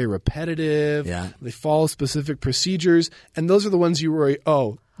rule-based, very repetitive. Yeah. They follow specific procedures. And those are the ones you worry,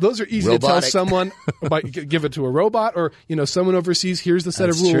 those are easy Robotic. to tell someone, give it to a robot, or someone overseas, here's the set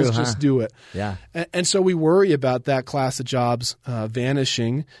That's of rules, true, huh? just do it. Yeah. And so we worry about that class of jobs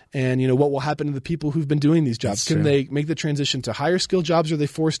vanishing, and what will happen to the people who've been doing these jobs. That's Can true. they make the transition to higher skill jobs, or are they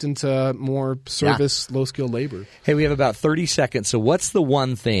forced into more service, low skill labor? Hey, we have about 30 seconds. So what's the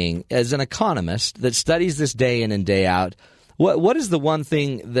one thing, as an economist that studies this day in and day out, what is the one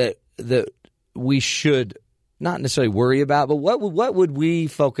thing that we should not necessarily worry about, but what would we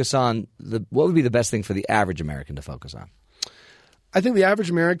focus on? What would be the best thing for the average American to focus on? I think the average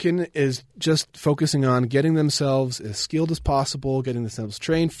American is just focusing on getting themselves as skilled as possible, getting themselves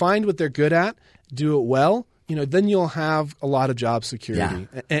trained, find what they're good at, do it well. Then you'll have a lot of job security.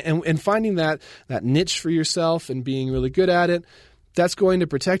 Yeah. And finding that niche for yourself and being really good at it, that's going to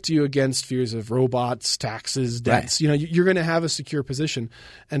protect you against fears of robots, taxes, debts. Right. You're going to have a secure position.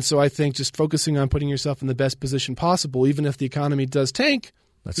 And so I think just focusing on putting yourself in the best position possible, even if the economy does tank,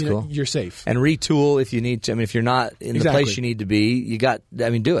 That's cool. You're safe. And retool if you need to. I mean, if you're not in the place you need to be,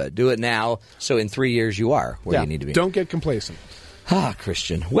 do it. Do it now, so in 3 years you are where you need to be. Don't get complacent.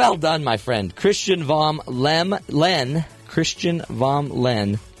 Christian. Well done, my friend. Christian Vom Lehn. Christian Vom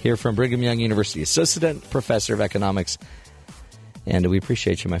Lehn, here from Brigham Young University, Assistant Professor of Economics. And we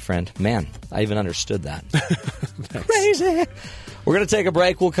appreciate you, my friend. Man, I even understood that. Crazy. We're going to take a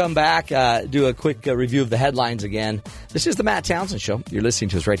break. We'll come back, do a quick review of the headlines again. This is the Matt Townsend Show. You're listening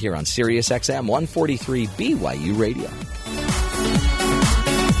to us right here on Sirius XM 143 BYU Radio.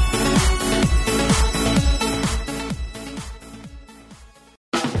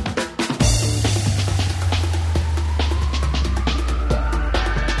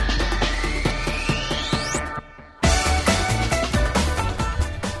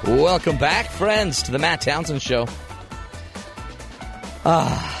 Welcome back, friends, to the Matt Townsend Show.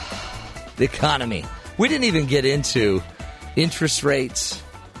 The economy. We didn't even get into interest rates,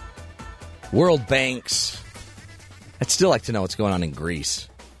 world banks. I'd still like to know what's going on in Greece.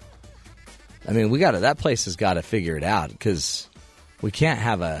 I mean, that place has got to figure it out, because we can't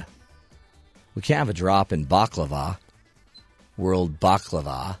have a drop in baklava, world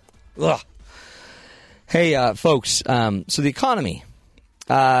baklava. Ugh. Hey, folks. So the economy.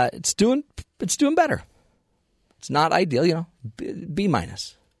 It's doing better. It's not ideal, B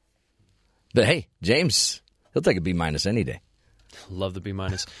minus. But hey, James, he'll take a B minus any day. Love the B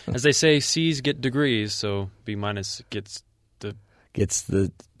minus. As they say, C's get degrees, so B minus gets the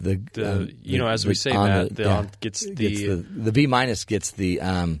as we say, Matt, the B minus gets the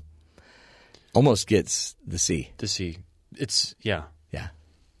almost gets the C. The C. It's yeah.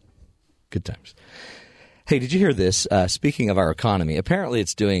 Good times. Hey, did you hear this? Speaking of our economy, apparently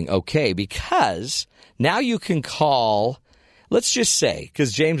it's doing okay, because now you can call, let's just say,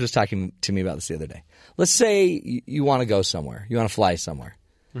 because James was talking to me about this the other day. Let's say you want to go somewhere. You want to fly somewhere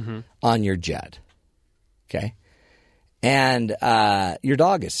on your jet, okay? And your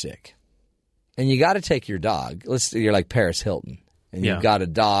dog is sick. And you got to take your dog. You're like Paris Hilton. And you've got a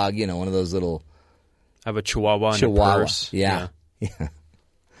dog, one of those little... I have a Chihuahua in a purse. Yeah.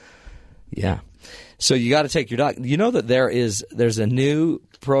 So you got to take your dog. You know that there's a new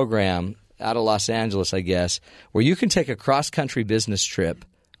program out of Los Angeles, I guess, where you can take a cross-country business trip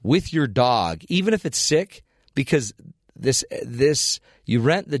with your dog, even if it's sick, because this you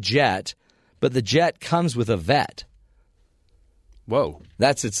rent the jet, but the jet comes with a vet. Whoa.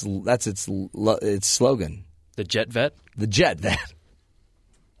 That's its slogan. The jet vet? The jet vet.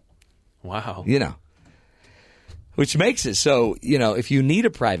 Wow. Which makes it so, if you need a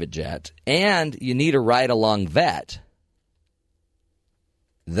private jet and you need a ride-along vet,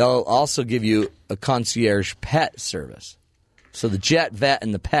 they'll also give you a concierge pet service. So the jet, vet,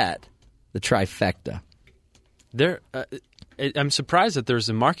 and the pet, the trifecta. I'm surprised that there's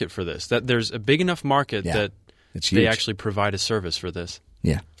a market for this, that there's a big enough market that It's huge. They actually provide a service for this.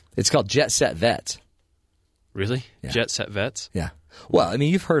 Yeah. It's called Jet Set Vets. Really? Yeah. Jet Set Vets? Yeah. Well, I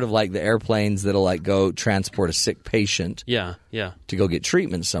mean, you've heard of like the airplanes that'll like go transport a sick patient Yeah. to go get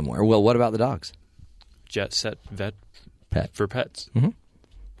treatment somewhere. Well, what about the dogs? Jet Set Vet Pet. for pets. Mm-hmm.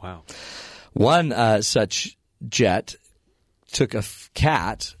 Wow. One such jet took a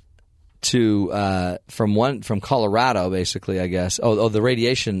cat to from Colorado, basically, I guess. The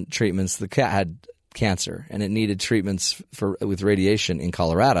radiation treatments. The cat had cancer, and it needed treatments with radiation in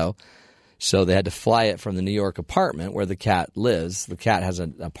Colorado. So they had to fly it from the New York apartment where the cat lives. The cat has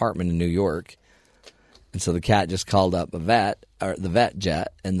an apartment in New York, and so the cat just called up the vet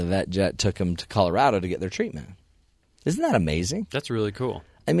jet, and the vet jet took him to Colorado to get their treatment. Isn't that amazing? That's really cool.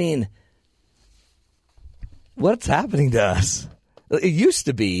 I mean, what's happening to us? It used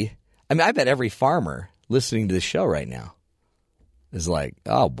to be. I mean, I bet every farmer listening to the show right now is like,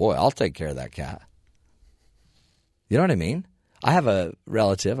 "Oh boy, I'll take care of that cat." You know what I mean? I have a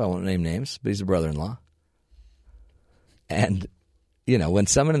relative, I won't name names, but he's a brother-in-law. And, you know, when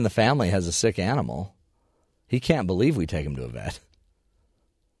someone in the family has a sick animal, he can't believe we take him to a vet.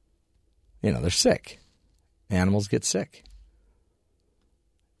 You know, they're sick. Animals get sick.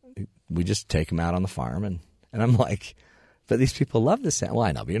 We just take them out on the farm, and I'm like, but these people love this animal. Well,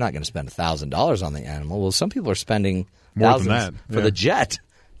 I know, but you're not going to spend $1,000 on the animal. Well, some people are spending thousands for the jet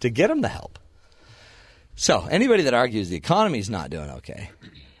to get them the help. So anybody that argues the economy's not doing okay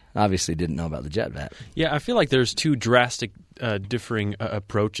obviously didn't know about the jet vet. Yeah, I feel like there's two drastic differing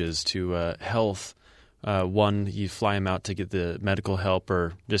approaches to health. One, you fly them out to get the medical help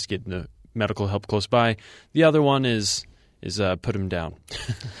or just get the medical help close by. The other one is put them down.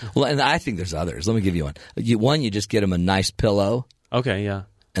 Well, and I think there's others. Let me give you one. You just get him a nice pillow. Okay, yeah.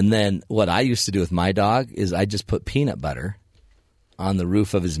 And then what I used to do with my dog is I just put peanut butter on the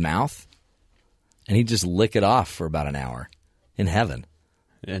roof of his mouth, and he'd just lick it off for about an hour in heaven.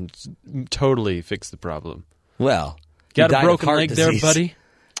 And totally fix the problem. Well, got a broken leg there, buddy?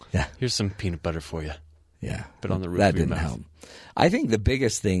 Yeah. Here's some peanut butter for you. Yeah. Put on the roof that of your didn't mouth. help. I think the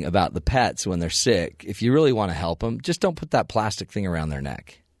biggest thing about the pets when they're sick, if you really want to help them, just don't put that plastic thing around their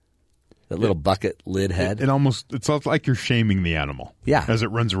neck. That little bucket lid head. It's like you're shaming the animal. Yeah. As it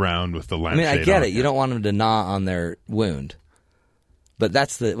runs around with the lampshade I get on. it. You don't want them to gnaw on their wound. But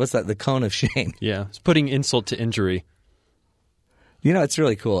that's the cone of shame. Yeah. It's putting insult to injury. You know, it's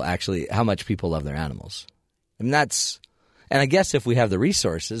really cool, actually, how much people love their animals. I mean, and I guess if we have the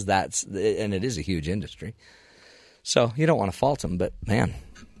resources, and it is a huge industry. So you don't want to fault them, but man,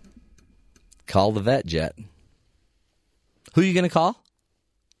 call the vet jet. Who are you going to call?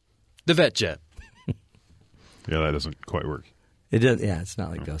 The vet jet. Yeah, that doesn't quite work. It does. Yeah, it's not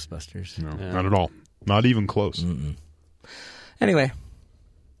like Ghostbusters. No, not at all. Not even close. Mm-mm. Anyway,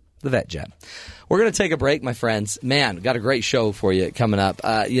 the vet jet. We're going to take a break, my friends. Man, got a great show for you coming up.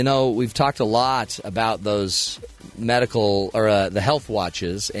 We've talked a lot about those medical or the health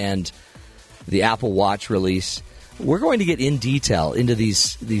watches and the Apple Watch release. We're going to get in detail into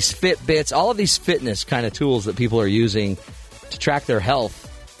these Fitbits, all of these fitness kind of tools that people are using to track their health.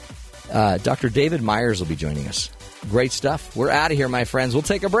 Dr. David Myers will be joining us. Great stuff. We're out of here, my friends. We'll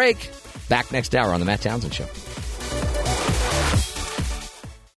take a break. Back next hour on The Matt Townsend Show.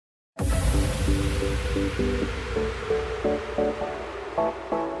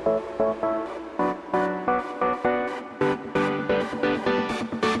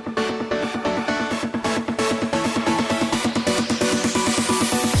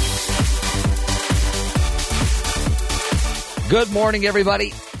 Good morning,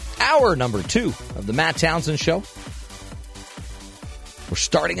 everybody. Hour number 2 of the Matt Townsend Show. We're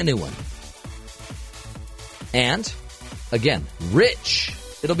starting a new one. And, again, rich.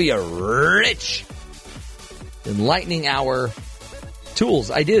 It'll be a rich, enlightening hour.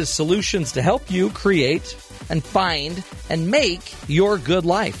 Tools, ideas, solutions to help you create and find and make your good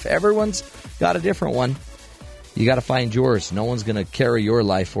life. Everyone's got a different one. You got to find yours. No one's going to carry your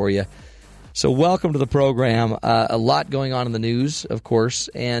life for you. So welcome to the program. A lot going on in the news, of course.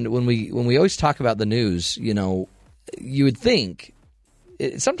 And when we always talk about the news, you know, you would think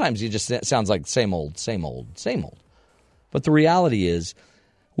sometimes it just sounds like same old. But the reality is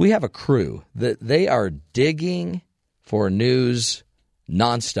we have a crew that they are digging for news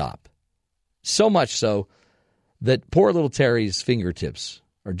nonstop. So much so that poor little Terry's fingertips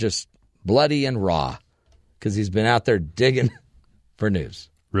are just bloody and raw because he's been out there digging for news.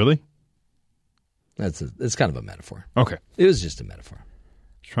 Really? It's kind of a metaphor. Okay. It was just a metaphor. I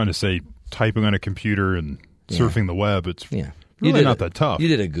was trying to say typing on a computer and surfing the web. It's really not that tough. You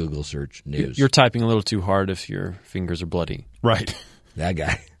did a Google search, news. You're typing a little too hard if your fingers are bloody. Right. That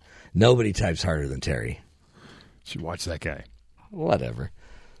guy. Nobody types harder than Terry. Should watch that guy. Whatever.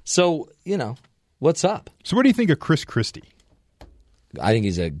 So, what's up? So what do you think of Chris Christie? I think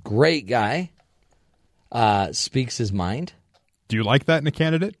he's a great guy. Speaks his mind. Do you like that in a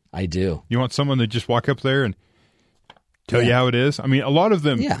candidate? I do. You want someone to just walk up there and tell you how it is? I mean, a lot of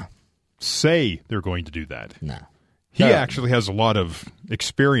them say they're going to do that. No. He actually has a lot of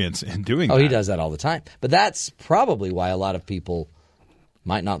experience in doing that. Oh, he does that all the time. But that's probably why a lot of people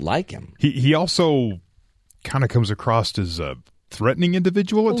might not like him. He also kind of comes across as a threatening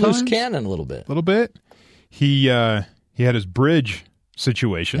individual at times. Loose cannon a little bit. A little bit. He had his bridge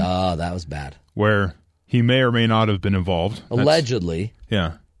situation. Oh, that was bad. Where he may or may not have been involved. Allegedly.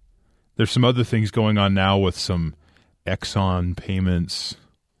 Yeah. There's some other things going on now with some Exxon payments.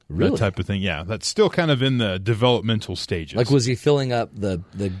 Really? That type of thing. Yeah, that's still kind of in the developmental stages. Like, was he filling up the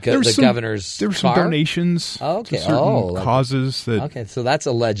governor's There were some car? donations to certain causes. Okay, so that's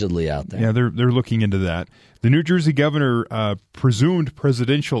allegedly out there. Yeah, they're looking into that. The New Jersey governor presumed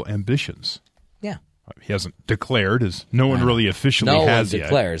presidential ambitions. Yeah. He hasn't declared, as no one really officially has yet. No one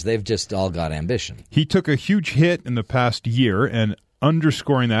declares. They've just all got ambition. He took a huge hit in the past year, and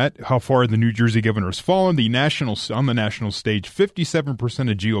underscoring that, how far the New Jersey governor has fallen, on the national stage, 57%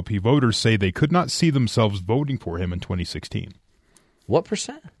 of GOP voters say they could not see themselves voting for him in 2016. What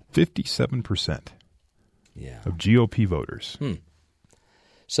percent? 57% of GOP voters.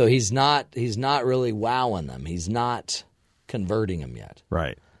 So he's not really wowing them. He's not converting them yet.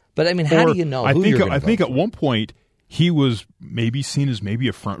 Right. But I mean, how do you know who you're going to vote I think for? at one point he was maybe seen as maybe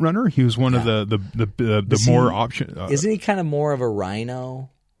a front runner. He was one of the more option. Isn't he kind of more of a rhino?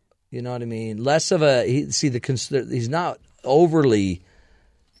 You know what I mean? Less of a he's not overly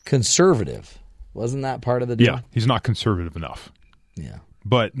conservative. Wasn't that part of the deal? Yeah, he's not conservative enough. Yeah.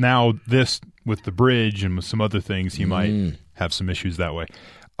 But now this with the bridge and with some other things, he might have some issues that way.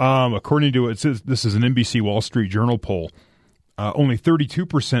 According to this is an NBC Wall Street Journal poll. Only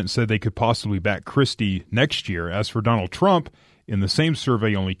 32% said they could possibly back Christie next year. As for Donald Trump, in the same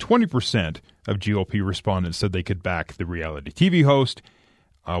survey, only 20% of GOP respondents said they could back the reality TV host,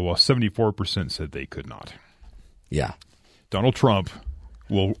 while 74% said they could not. Yeah. Donald Trump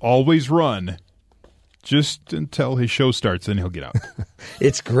will always run just until his show starts, then he'll get out.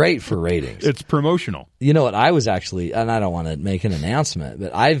 It's great for ratings. It's promotional. You know what? I was actually, and I don't want to make an announcement,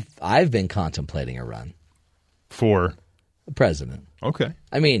 but I've been contemplating a run for president. Okay.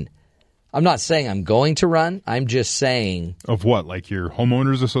 I mean, I'm not saying I'm going to run. I'm just saying. Of what? Like your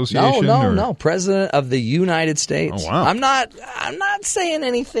homeowners association? No. President of the United States. Oh, wow. I'm not saying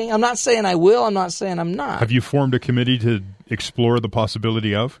anything. I'm not saying I will. I'm not saying I'm not. Have you formed a committee to explore the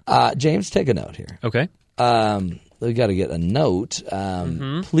possibility of? James, take a note here. Okay. We got to get a note.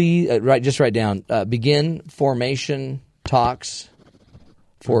 Please, just write down. Begin formation talks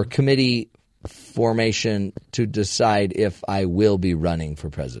for committee formation to decide if I will be running for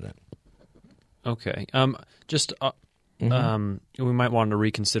president. Okay. We might want to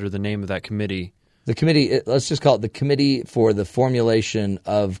reconsider the name of that committee. The committee, let's just call it the Committee for the Formulation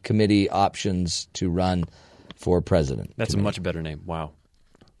of Committee Options to Run for President. That's a much better name. Wow.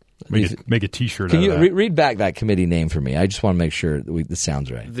 Make a T-shirt Can out you of that. read back that committee name for me? I just want to make sure that this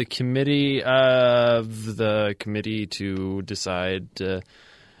sounds right. The committee of the committee to decide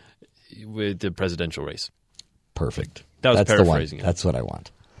with the presidential race. Perfect. That was That's paraphrasing the it. one. That's what I want.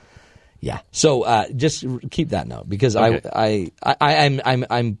 Yeah. So just keep that note because Okay.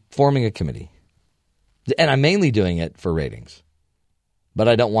 I'm forming a committee, and I'm mainly doing it for ratings, but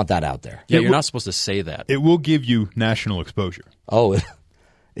I don't want that out there. Yeah, you're not supposed to say that. It will give you national exposure. Oh,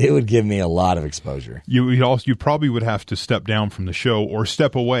 it would give me a lot of exposure. You probably would have to step down from the show or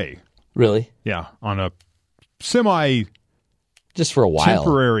step away. Really? Yeah, on a semi Just for a while.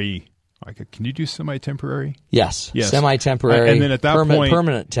 temporary. Can you do semi-temporary? Yes. Yes. Semi-temporary. And then at that point,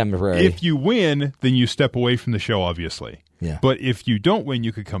 permanent temporary. If you win, then you step away from the show, obviously. Yeah. But if you don't win,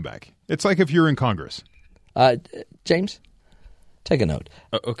 you could come back. It's like if you're in Congress. James, take a note.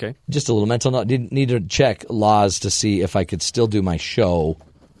 Okay. Just a little mental note. Need to check laws to see if I could still do my show.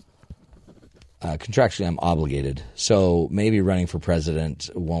 Contractually, I'm obligated. So maybe running for president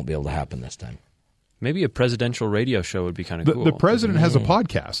won't be able to happen this time. Maybe a presidential radio show would be kind of cool. The president has a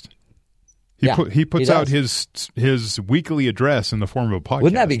podcast. He puts out his weekly address in the form of a podcast.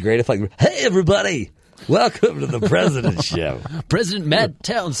 Wouldn't that be great if, like, hey, everybody, welcome to the President's Show. President Matt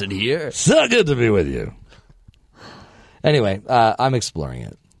Townsend here. So good to be with you. Anyway, I'm exploring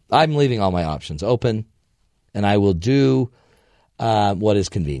it. I'm leaving all my options open, and I will do what is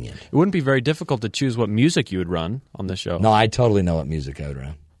convenient. It wouldn't be very difficult to choose what music you would run on this show. No, I totally know what music I would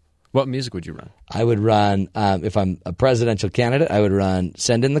run. What music would you run? I would run, if I'm a presidential candidate, I would run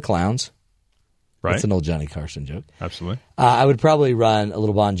Send in the Clowns. Right. That's an old Johnny Carson joke. Absolutely. I would probably run a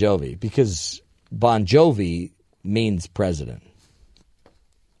little Bon Jovi because Bon Jovi means president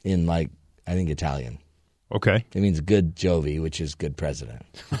in, I think Italian. Okay. It means good Jovi, which is good president.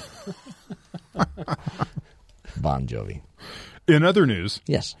 Bon Jovi. In other news,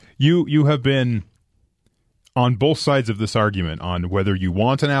 yes, you have been on both sides of this argument on whether you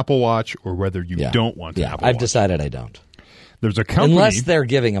want an Apple Watch or whether you don't want an Apple Watch. I've decided I don't. There's a company, unless they're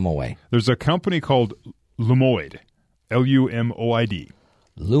giving them away. There's a company called Lumoid, Lumoid.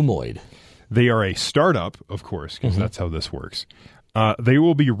 Lumoid. They are a startup, of course, because that's how this works. They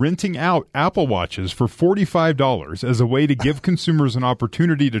will be renting out Apple Watches for $45 as a way to give consumers an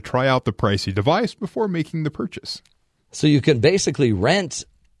opportunity to try out the pricey device before making the purchase. So you can basically rent.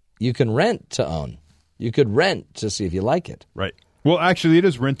 You can rent to own. You could rent to see if you like it. Right. Well, actually, it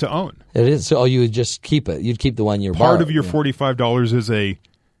is rent to own. It is. So you would just keep it. You'd keep the one you're Part of your $45 is a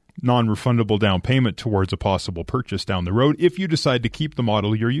non-refundable down payment towards a possible purchase down the road if you decide to keep the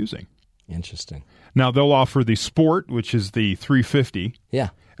model you're using. Interesting. Now, they'll offer the Sport, which is the $350. Yeah.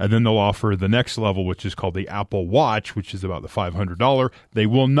 And then they'll offer the next level, which is called the Apple Watch, which is about the $500. They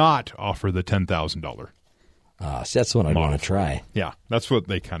will not offer the $10,000. See, that's the one I'd want to try. Yeah, that's what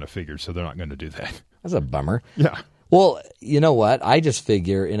they kind of figured, so they're not going to do that. That's a bummer. Yeah. Well, you know what? I just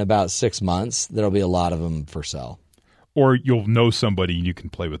figure in about 6 months, there'll be a lot of them for sale. Or you'll know somebody and you can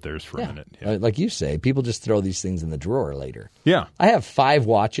play with theirs for a minute. Yeah. Like you say, people just throw these things in the drawer later. Yeah. I have 5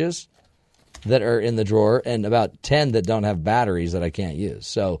 watches that are in the drawer and about 10 that don't have batteries that I can't use.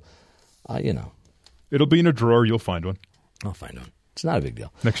 So, It'll be in a drawer. You'll find one. I'll find one. It's not a big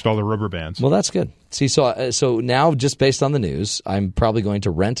deal. Next to all the rubber bands. Well, that's good. See, so now just based on the news, I'm probably going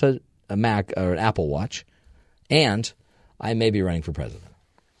to rent a Mac or an Apple Watch, and I may be running for president.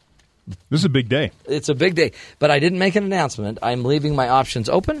 This is a big day. It's a big day, but I didn't make an announcement. I'm leaving my options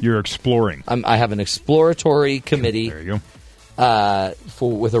open. You're exploring. I have an exploratory committee. There you go.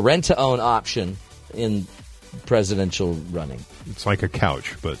 With a rent-to-own option in presidential running. It's like a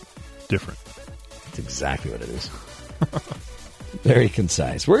couch, but different. That's exactly what it is. Very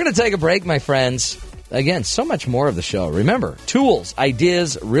concise. We're going to take a break, my friends. Again, so much more of the show. Remember, tools,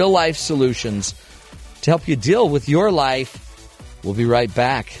 ideas, real-life solutions to help you deal with your life. We'll be right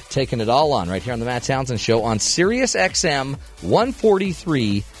back, taking it all on right here on the Matt Townsend Show on Sirius XM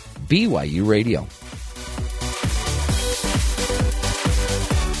 143 BYU Radio.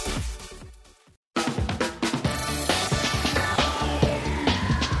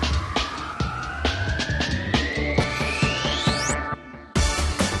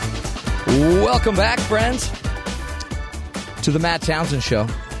 Welcome back, friends, to the Matt Townsend Show.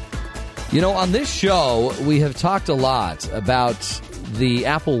 You know, on this show, we have talked a lot about the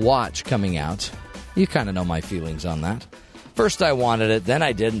Apple Watch coming out. You kind of know my feelings on that. First I wanted it, then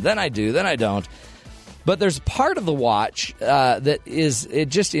I didn't, then I do, then I don't. But there's part of the watch it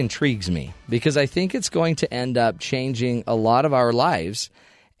just intrigues me because I think it's going to end up changing a lot of our lives.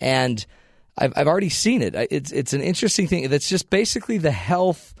 And I've already seen it. It's an interesting thing. That's just basically the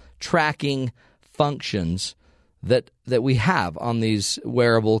health tracking functions that we have on these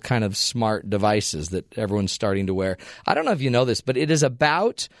wearable kind of smart devices that everyone's starting to wear. I don't know if you know this, but it is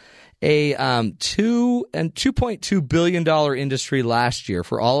about a $2.2 billion industry last year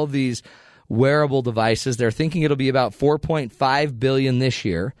for all of these wearable devices. They're thinking it'll be about $4.5 billion this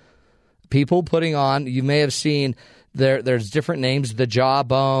year. People putting on, you may have seen there's different names, the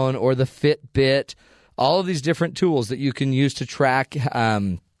Jawbone or the Fitbit, all of these different tools that you can use to track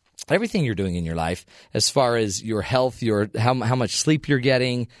everything you're doing in your life as far as your health, how much sleep you're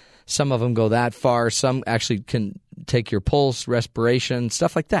getting. Some of them go that far. Some actually can take your pulse, respiration,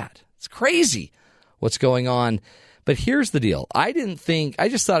 stuff like that. It's crazy what's going on. But here's the deal. I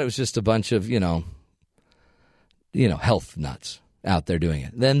just thought it was just a bunch of, health nuts out there doing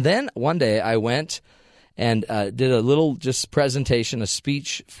it. Then one day I went and did a little just presentation, a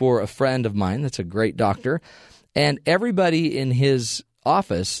speech for a friend of mine that's a great doctor. And everybody in his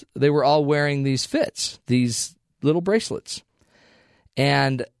office, they were all wearing these Fits, these little bracelets.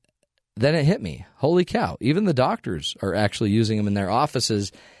 And then it hit me. Holy cow. Even the doctors are actually using them in their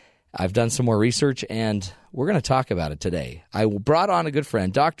offices. I've done some more research, and we're going to talk about it today. I brought on a good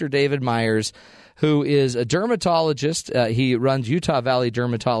friend, Dr. David Myers, who is a dermatologist. He runs Utah Valley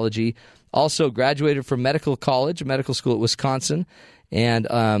Dermatology, also graduated from medical school at Wisconsin,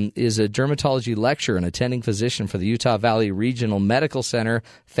 and is a dermatology lecturer and attending physician for the Utah Valley Regional Medical Center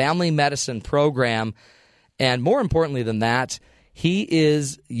Family Medicine Program. And more importantly than that, he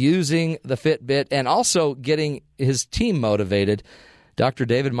is using the Fitbit and also getting his team motivated. Dr.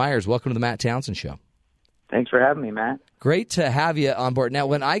 David Myers, welcome to the Matt Townsend Show. Thanks for having me, Matt. Great to have you on board. Now,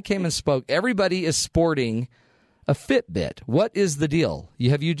 when I came and spoke, everybody is sporting a Fitbit. What is the deal?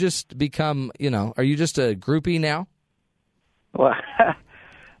 Have you just become, are you just a groupie now? Well,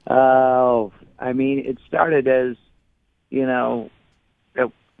 I mean, it started as,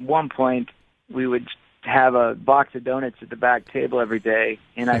 at one point we would have a box of donuts at the back table every day,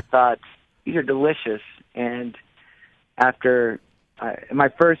 and I thought, these are delicious. And after my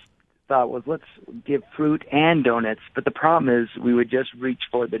first thought was, let's give fruit and donuts, but the problem is we would just reach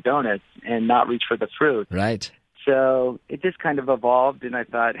for the donuts and not reach for the fruit. Right. So it just kind of evolved, and I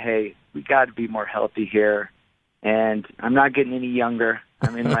thought, hey, we got to be more healthy here. And I'm not getting any younger.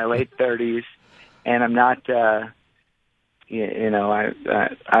 I'm in my late 30s, and I'm not,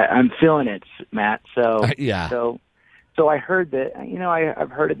 I'm feeling it, Matt. So yeah. So I heard that,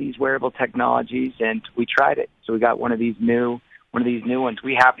 I've heard of these wearable technologies, and we tried it. So we got one of these new ones.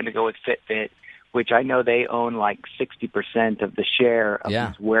 We happen to go with Fitbit, which I know they own like 60% of the share of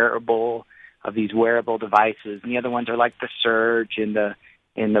these wearable devices. And the other ones are like the Surge and the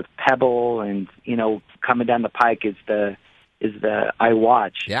Pebble, and coming down the pike is the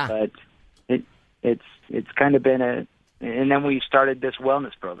iWatch. Yeah. But it's kind of been and then we started this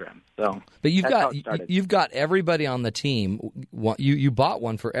wellness program. So, but you've got everybody on the team. You bought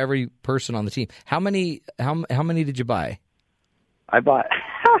one for every person on the team. How many did you buy? I bought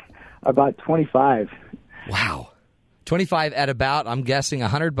 25. Wow, 25 at about, I'm guessing,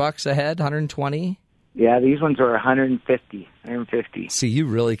 $100 a head, 120. Yeah, these ones are 150. See, you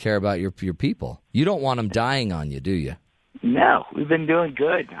really care about your people. You don't want them dying on you, do you? No, we've been doing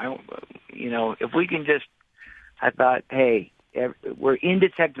good. If we can just, I thought, hey, we're into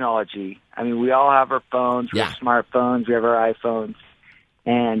technology. I mean, we all have our phones, we have smartphones, we have our iPhones,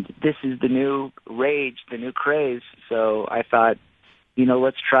 and this is the new rage, the new craze. So I thought,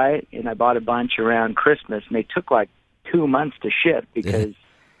 let's try it, and I bought a bunch around Christmas, and they took like 2 months to ship because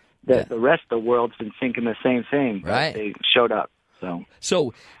the rest of the world's been thinking the same thing. Right. They showed up.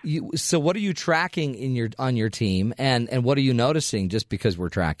 So what are you tracking on your team, and what are you noticing just because we're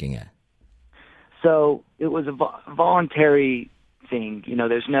tracking it? So it was a voluntary thing.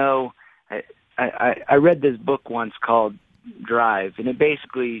 There's no. I read this book once called Drive, and it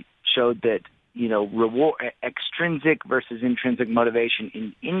basically showed that reward, extrinsic versus intrinsic motivation.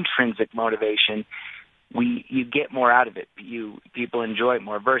 In intrinsic motivation, you get more out of it. People enjoy it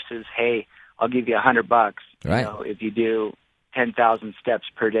more versus, hey, I'll give you $100. Right. If you do 10,000 steps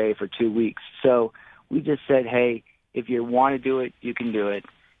per day for 2 weeks. So we just said, hey, if you want to do it, you can do it.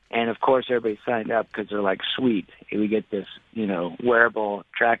 And of course, everybody signed up because they're like, sweet, we get this, wearable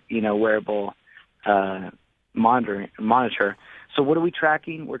monitor. So what are we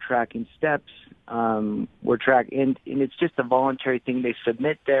tracking? We're tracking steps. And it's just a voluntary thing. They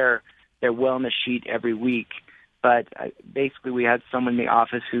submit their wellness sheet every week. But basically, we had someone in the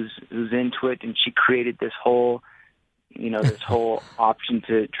office who's into it, and she created this whole option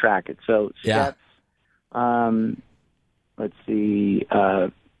to track it. So steps. Let's see.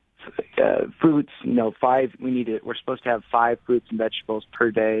 Fruits, 5. We're supposed to have 5 fruits and vegetables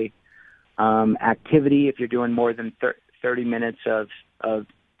per day. Activity, if you're doing more than 30 minutes of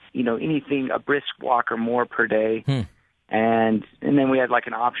anything, a brisk walk or more per day. And then we had like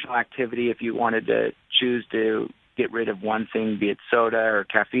an optional activity if you wanted to choose to get rid of one thing, be it soda or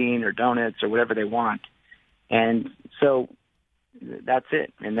caffeine or donuts or whatever they want. And so that's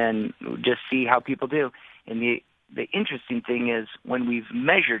it. And then just see how people do. And the interesting thing is when we've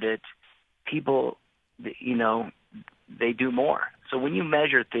measured it, people, they do more. So when you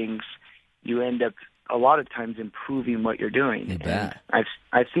measure things, you end up a lot of times improving what you're doing. You bet. And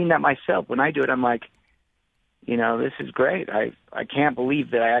I've seen that myself. When I do it, I'm like, this is great. I can't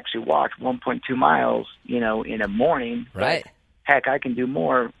believe that I actually walked 1.2 miles, in a morning. Right. But heck, I can do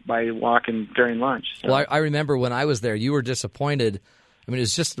more by walking during lunch. So. Well, I remember when I was there, you were disappointed. I mean, it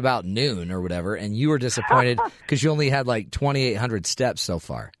was just about noon or whatever, and you were disappointed because you only had like 2,800 steps so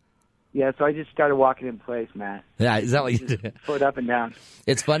far. Yeah, so I just started walking in place, Matt. Yeah, is that what you did? Foot up and down.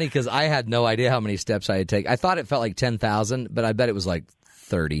 It's funny because I had no idea how many steps I had taken. I thought it felt like 10,000, but I bet it was like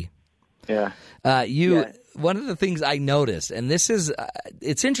 30. Yeah. One of the things I noticed, and this is,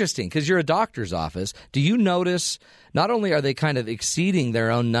 it's interesting because you're a doctor's office. Do you notice not only are they kind of exceeding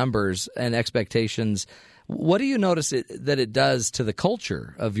their own numbers and expectations, what do you notice that it does to the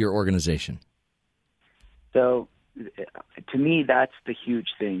culture of your organization? So, to me, that's the huge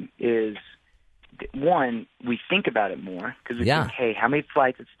thing is, one, we think about it more because we think, hey, how many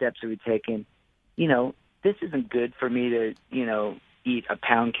flights of steps are we taking? This isn't good for me to, eat a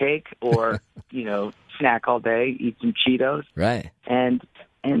pound cake or, snack all day, eat some Cheetos. Right. And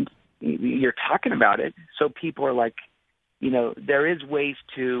you're talking about it. So people are like, there is ways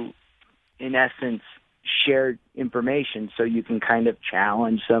to, in essence, share information so you can kind of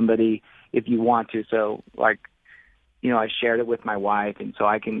challenge somebody if you want to. So like, I shared it with my wife, and so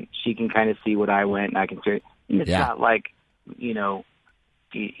she can kind of see what I went, and I can say, it's not like,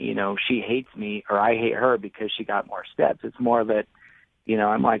 she hates me or I hate her because she got more steps. It's more that,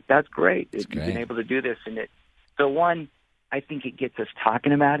 I'm like, that's great. You've been able to do this. And so one, I think it gets us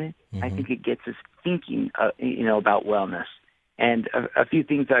talking about it. Mm-hmm. I think it gets us thinking, about wellness. And a few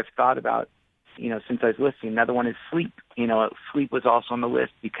things I've thought about, since I was listening. Another one is sleep. Sleep was also on the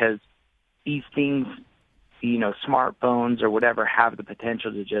list because these things, smartphones or whatever, have the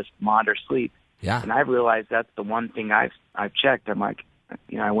potential to just monitor sleep. Yeah. And I've realized that's the one thing I've checked. I'm like,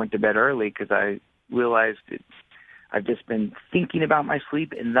 I went to bed early because I realized I've just been thinking about my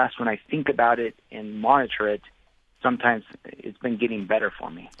sleep, and thus when I think about it and monitor it, sometimes it's been getting better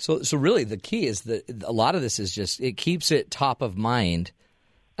for me. So really the key is that a lot of this is just, it keeps it top of mind.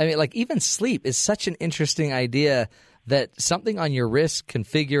 I mean, like even sleep is such an interesting idea that something on your wrist can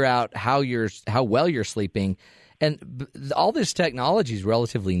figure out how well you're sleeping. And all this technology is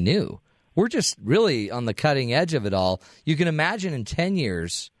relatively new. We're just really on the cutting edge of it all. You can imagine in 10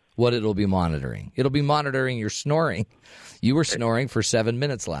 years what it'll be monitoring. It'll be monitoring your snoring. You were snoring for 7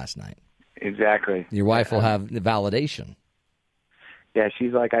 minutes last night. Exactly. Your wife will have the validation. Yeah,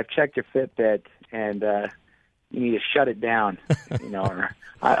 she's like, I've checked your Fitbit, and you need to shut it down. Or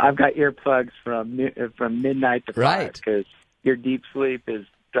I've got earplugs from midnight to 5 because your deep sleep is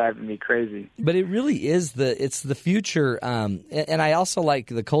driving me crazy. But it really is it's the future, and I also like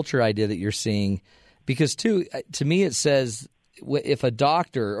the culture idea that you're seeing, because to me it says if a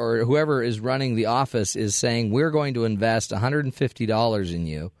doctor or whoever is running the office is saying we're going to invest $150 in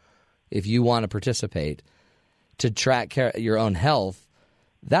you if you want to participate to track your own health,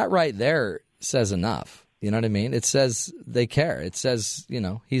 that right there says enough. You know what I mean? It says they care. It says,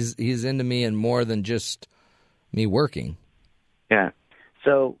 he's into me and more than just me working. Yeah.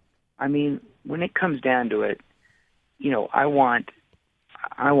 So, I mean, when it comes down to it, I want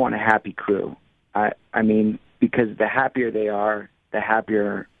a happy crew. I mean, because the happier they are, the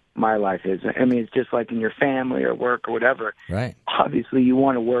happier my life is. I mean, it's just like in your family or work or whatever. Right. Obviously, you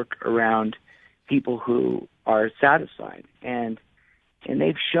want to work around people who are satisfied. And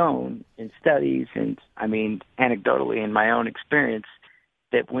they've shown in studies and, I mean, anecdotally in my own experience,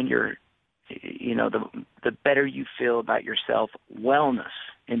 that when you're, the better you feel about yourself, wellness,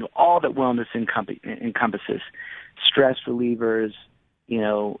 and all that wellness encompasses, stress relievers,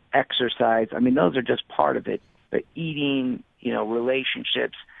 exercise. I mean, those are just part of it. But eating,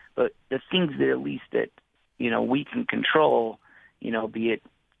 relationships, but the things that at least that, we can control, be it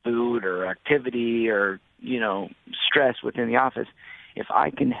food or activity or, stress within the office, if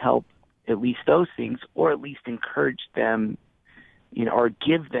I can help at least those things or at least encourage them, or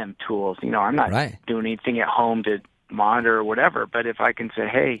give them tools. I'm not doing anything at home to monitor or whatever, but if I can say,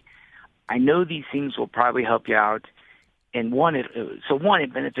 hey, I know these things will probably help you out. And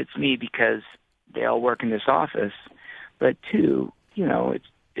it benefits me because they all work in this office. But two,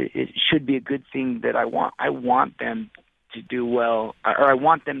 it should be a good thing that I want them to do well, or I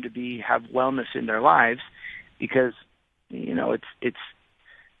want them to have wellness in their lives because, it's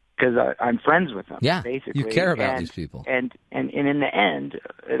because I'm friends with them. Yeah, basically. You care about these people. And in the end,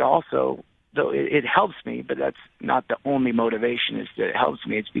 it also, though it helps me, but that's not the only motivation is that it helps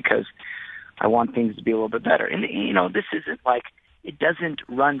me. It's because I want things to be a little bit better. And, this isn't like, it doesn't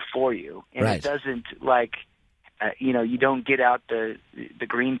run for you. And it doesn't like, you don't get out the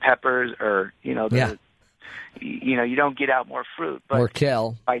green peppers or, you don't get out more fruit. But more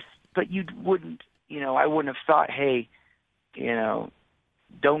kale. But you wouldn't, I wouldn't have thought, hey,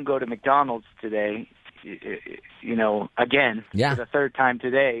 don't go to McDonald's today, again, for the third time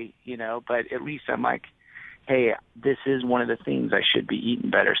today, but at least I'm like, hey, this is one of the things I should be eating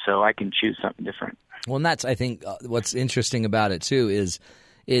better, so I can choose something different. Well, and that's, I think, what's interesting about it, too, is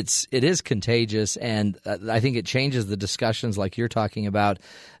it is contagious, and I think it changes the discussions like you're talking about.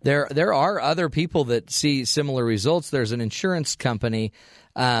 There are other people that see similar results. There's an insurance company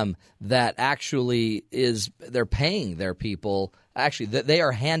that actually they're paying their people. Actually, they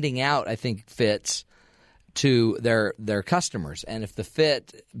are handing out, I think, fits to their customers, and if the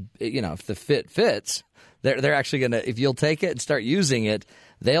fit fits, they're actually going to, if you'll take it and start using it,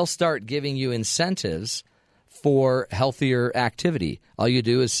 they'll start giving you incentives for healthier activity. All you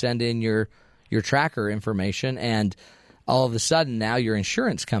do is send in your tracker information, and all of a sudden now your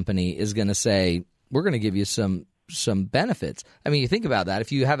insurance company is going to say, we're going to give you some benefits. I mean, you think about that.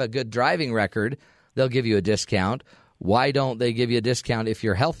 If you have a good driving record, they'll give you a discount. why don't they give you a discount if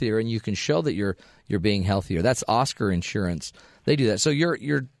you're healthier and you can show that you're being healthier? That's Oscar Insurance. They do that. So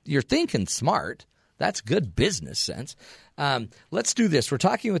you're thinking smart. That's good business sense. Let's do this. We're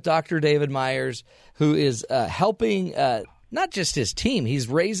talking with Dr. David Myers, who is helping not just his team. He's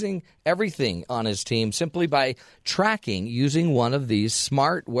raising everything on his team simply by tracking using one of these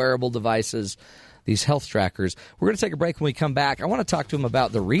smart wearable devices, these health trackers. We're going to take a break. When we come back, I want to talk to him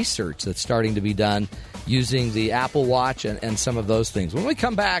about the research that's starting to be done using the Apple Watch and some of those things. When we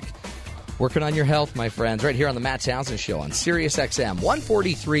come back, working on your health, my friends, right here on the Matt Townsend Show on Sirius XM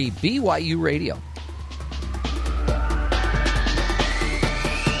 143 BYU Radio.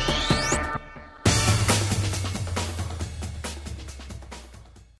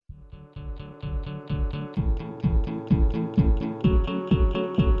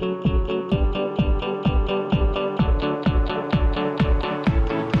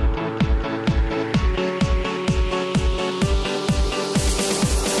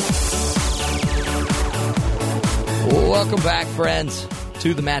 Welcome back, friends,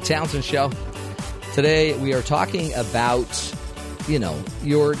 to the Matt Townsend Show. Today we are talking about,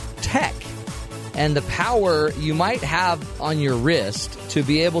 your tech and the power you might have on your wrist to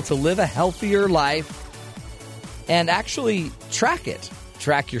be able to live a healthier life and actually track it.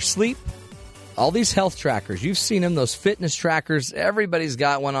 Track your sleep. All these health trackers. You've seen them, those fitness trackers. Everybody's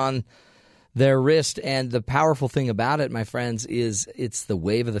got one on their wrist. And the powerful thing about it, my friends, is it's the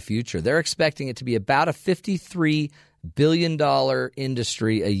wave of the future. They're expecting it to be about a $53 billion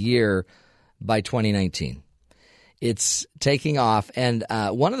industry a year by 2019. It's taking off. And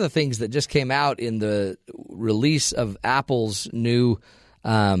one of the things that just came out in the release of Apple's new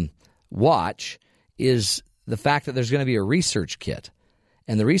watch is the fact that there's going to be a research kit.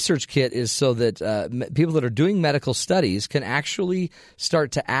 And the research kit is so that people that are doing medical studies can actually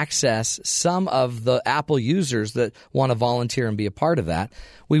start to access some of the Apple users that want to volunteer and be a part of that.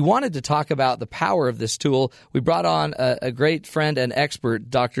 We wanted to talk about the power of this tool. We brought on a great friend and expert,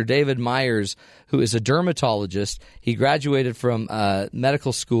 Dr. David Myers, who is a dermatologist. He graduated from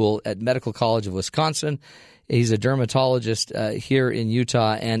medical school at Medical College of Wisconsin. He's a dermatologist here in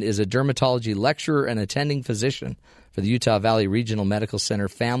Utah and is a dermatology lecturer and attending physician for the Utah Valley Regional Medical Center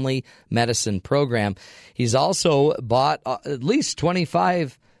Family Medicine Program. He's also bought at least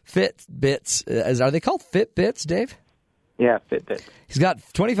 25 Fitbits. Are they called Fitbits, Dave? Yeah, Fitbit. He's got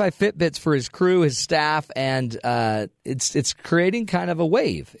 25 Fitbits for his crew, his staff, and it's creating kind of a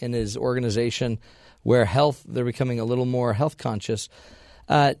wave in his organization where they're becoming a little more health conscious.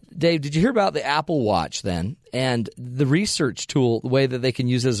 Dave, did you hear about the Apple Watch then and the research tool, the way that they can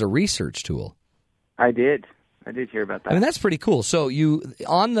use it as a research tool? I did hear about that. I mean, that's pretty cool. So you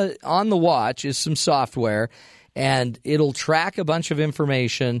on the watch is some software, and it'll track a bunch of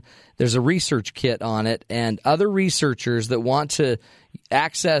information. There's a research kit on it, and other researchers that want to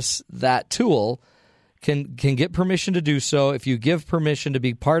access that tool can get permission to do so. If you give permission to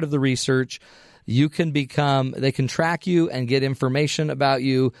be part of the research, they can track you and get information about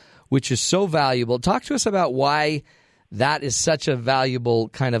you, which is so valuable. Talk to us about why that is such a valuable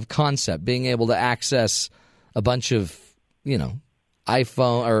kind of concept, being able to access a bunch of,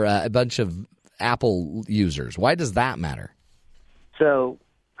 iPhone or a bunch of Apple users. Why does that matter? So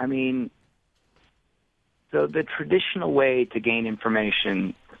the traditional way to gain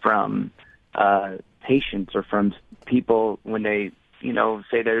information from patients or from people when they,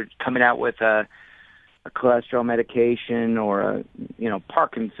 say they're coming out with a cholesterol medication or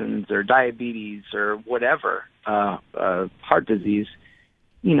Parkinson's or diabetes or whatever, heart disease,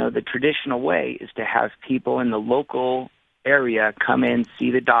 the traditional way is to have people in the local area come in, see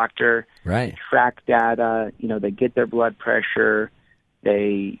the doctor, right? Track data, they get their blood pressure,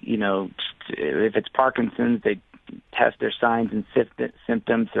 they, if it's Parkinson's, they test their signs and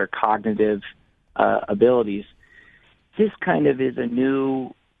symptoms, their cognitive abilities. This kind of is a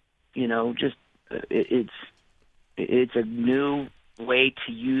new, it's a new way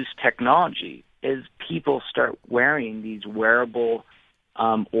to use technology as people start wearing these wearable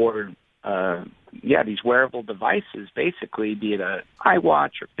these wearable devices, basically, be it a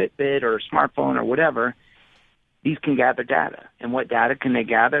iWatch or Fitbit or a smartphone or whatever. These can gather data. And what data can they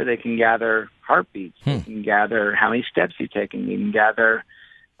gather? They can gather heartbeats. They can gather how many steps you've taken. They can gather,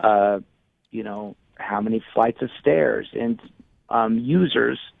 how many flights of stairs. And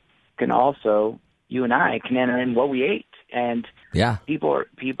users can also, you and I, can enter in what we ate. And people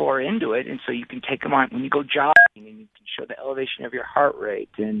are into it. And so you can take them on when you go jogging, and you can show the elevation of your heart rate.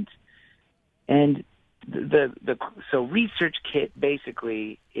 And so Research Kit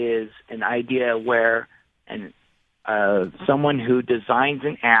basically is an idea where someone who designs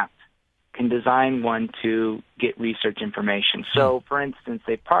an app can design one to get research information. So, for instance,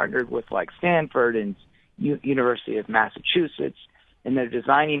 they partnered with like Stanford and University of Massachusetts, and they're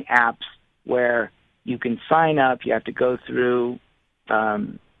designing apps where you can sign up. You have to go through,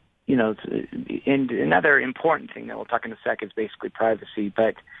 and another important thing that we'll talk in a sec is basically privacy,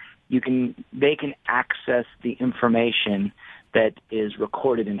 but they can access the information that is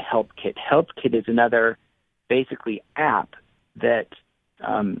recorded in HealthKit. HealthKit is another basically app that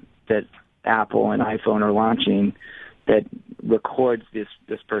Apple and iPhone are launching that records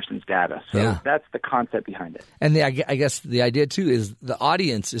this person's data. So that's the concept behind it. And I guess the idea, too, is the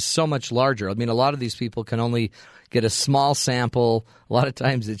audience is so much larger. I mean, a lot of these people can only get a small sample. A lot of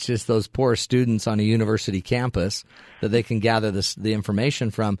times it's just those poor students on a university campus that they can gather the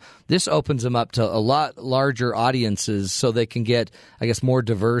information from. This opens them up to a lot larger audiences so they can get, I guess, more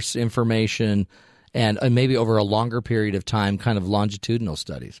diverse information and maybe over a longer period of time, kind of longitudinal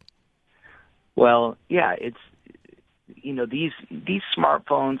studies. Well, yeah, it's, these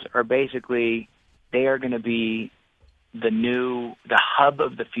smartphones are basically, they are going to be the hub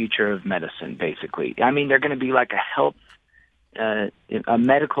of the future of medicine, basically. I mean, they're going to be like a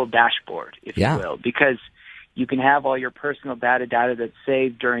medical dashboard, if you will, because you can have all your personal data that's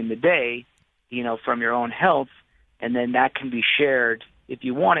saved during the day, from your own health, and then that can be shared if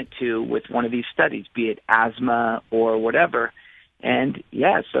you wanted to with one of these studies, be it asthma or whatever. And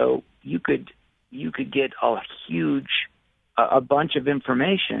so you could get a bunch of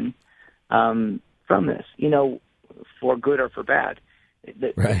information from this, for good or for bad.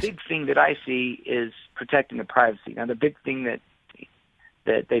 The big thing that I see is protecting the privacy. Now, the big thing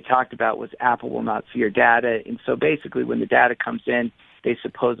that they talked about was Apple will not see your data, and so basically when the data comes in, they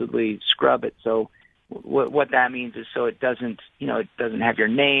supposedly scrub it. So what that means is so it doesn't have your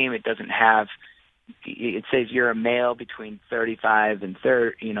name, it says you're a male between 35 and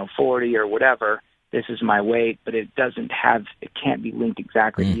 40 or whatever. This is my weight, but it can't be linked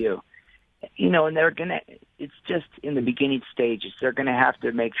exactly to you. And it's just in the beginning stages. They're going to have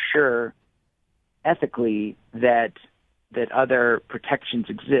to make sure ethically that other protections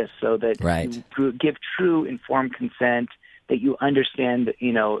exist so that you give true informed consent, that you understand,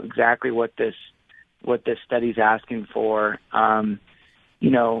 exactly what this study's asking for, but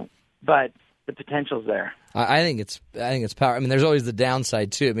the potential's there. I think it's power. I mean, there's always the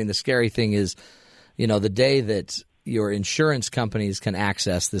downside too. I mean, the scary thing is, the day that your insurance companies can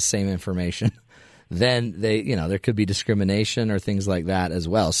access this same information, then there could be discrimination or things like that as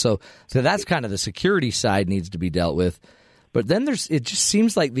well. So that's kind of the security side needs to be dealt with. But then it just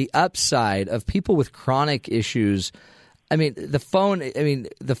seems like the upside of people with chronic issues. I mean, the phone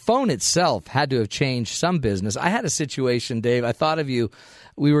itself had to have changed some business. I had a situation, Dave, I thought of you.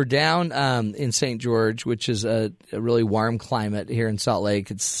 We were down in St. George, which is a really warm climate here in Salt Lake.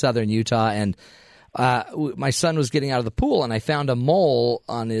 It's southern Utah, and my son was getting out of the pool, and I found a mole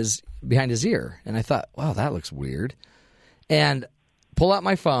behind his ear, and I thought, wow, that looks weird. And pull out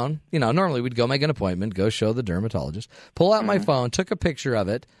my phone. Normally we'd go make an appointment, go show the dermatologist. Pull out my phone, took a picture of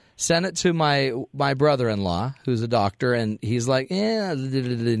it, sent it to my brother-in-law, who's a doctor, and he's like,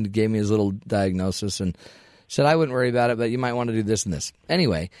 gave me his little diagnosis and said, I wouldn't worry about it, but you might want to do this and this.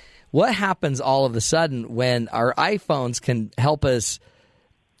 Anyway, what happens all of a sudden when our iPhones can help us,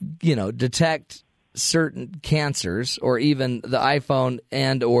 detect certain cancers, or even the iPhone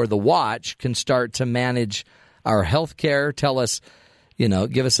and or the watch can start to manage our health care, tell us,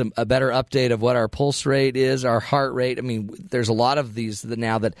 give us a better update of what our pulse rate is, our heart rate. I mean, there's a lot of these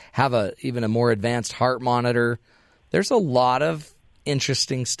now that have even a more advanced heart monitor. There's a lot of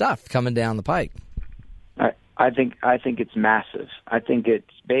interesting stuff coming down the pike. I think it's massive. I think it's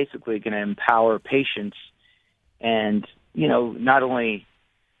basically going to empower patients, and not only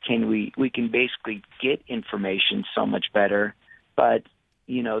can we can basically get information so much better, but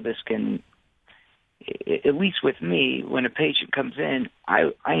this can, at least with me, when a patient comes in,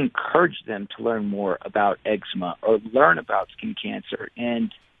 I encourage them to learn more about eczema or learn about skin cancer.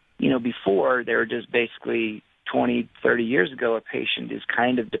 And before, they were just basically 20, 30 years ago, a patient is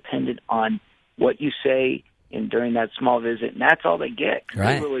kind of dependent on what you say during that small visit, and that's all they get.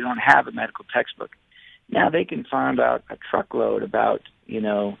 Right. They really don't have a medical textbook. Now they can find out a truckload about,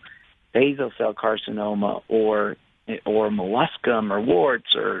 basal cell carcinoma or molluscum or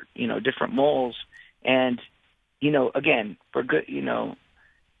warts or, different moles. And, again, for good,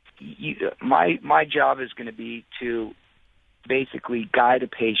 my job is going to be to basically guide a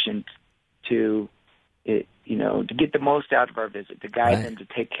patient to get the most out of our visit, to guide them to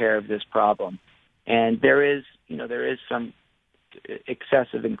take care of this problem. And there is some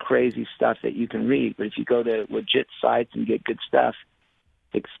excessive and crazy stuff that you can read, but if you go to legit sites and get good stuff,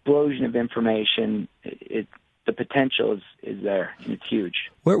 explosion of information. The potential is there, and it's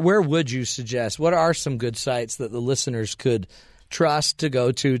huge. Where would you suggest? What are some good sites that the listeners could trust to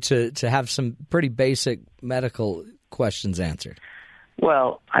go to have some pretty basic medical questions answered?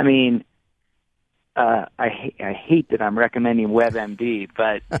 Well, I mean, I hate that I'm recommending WebMD,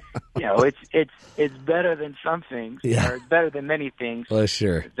 but it's better than some things, or it's better than many things. Well,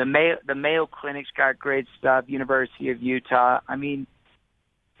 sure. The Mayo Clinic's got great stuff. University of Utah. I mean,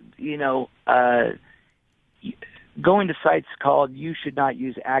 going to sites called "You should not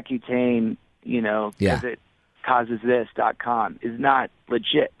use Accutane," because it causes this.com is not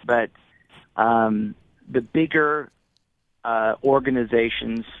legit. But the bigger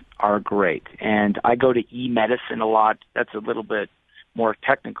organizations are great, and I go to eMedicine a lot. That's a little bit more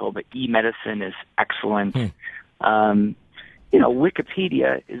technical, but eMedicine is excellent.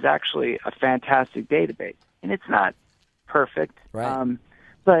 Wikipedia is actually a fantastic database, and it's not perfect, right.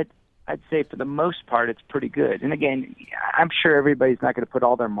 But I'd say for the most part, it's pretty good. And again, I'm sure everybody's not going to put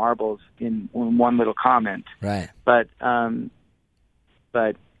all their marbles in one little comment. Right. But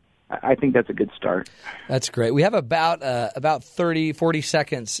I think that's a good start. That's great. We have about 30, 40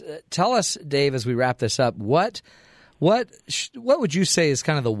 seconds. Tell us, Dave, as we wrap this up, what would you say is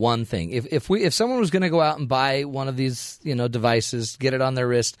kind of the one thing? If someone was going to go out and buy one of these, devices, get it on their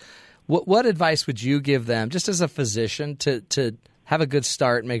wrist, what advice would you give them, just as a physician, to have a good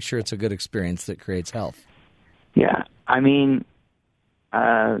start and make sure it's a good experience that creates health? Yeah, I mean,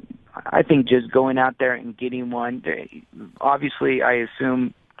 I think just going out there and getting one. Obviously, I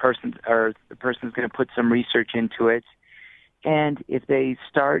assume the person's going to put some research into it, and if they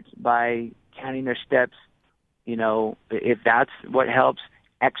start by counting their steps, if that's what helps,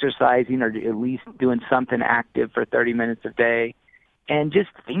 exercising or at least doing something active for 30 minutes a day, and just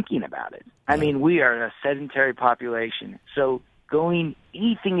thinking about it. I mean, we are a sedentary population, so going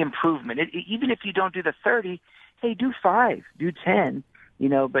anything improvement, even if you don't do the 30, hey, do 5, do 10,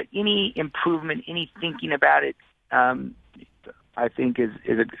 but any improvement, any thinking about it, I think is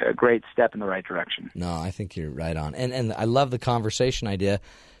a great step in the right direction. No, I think you're right on. And I love the conversation idea,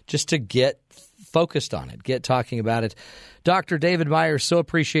 just to get focused on it, get talking about it. Dr. David Myers, so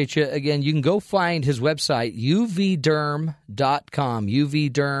appreciate you. Again, you can go find his website, uvderm.com,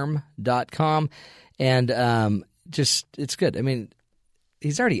 uvderm.com, and it's good. I mean,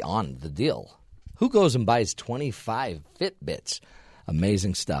 he's already on the deal. Who goes and buys 25 Fitbits?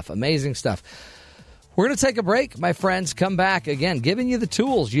 Amazing stuff. Amazing stuff. We're going to take a break, my friends. Come back again, giving you the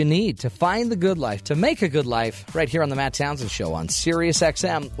tools you need to find the good life, to make a good life, right here on the Matt Townsend Show on Sirius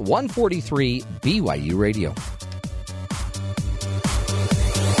XM 143 BYU Radio.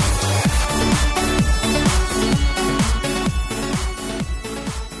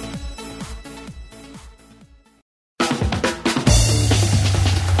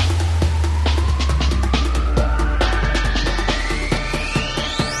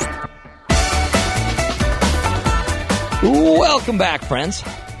 Welcome back, friends,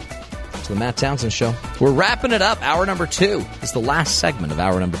 to the Matt Townsend Show. We're wrapping it up. Hour number 2. It's the last segment of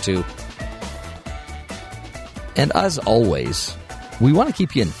hour number 2. And as always, we want to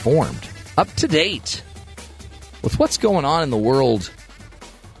keep you informed, up to date with what's going on in the world.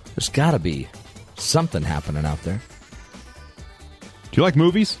 There's got to be something happening out there. Do you like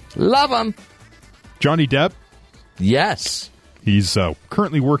movies? Love them. Johnny Depp? Yes. He's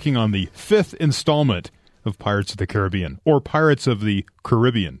currently working on the 5th installment of Pirates of the Caribbean, or Pirates of the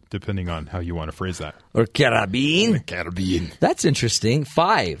Caribbean, depending on how you want to phrase that. Or Caribbean. That's interesting.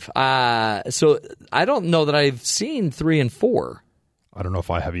 5. So I don't know that I've seen 3 and 4. I don't know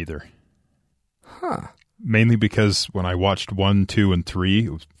if I have either. Huh. Mainly because when I watched 1, 2, and 3, it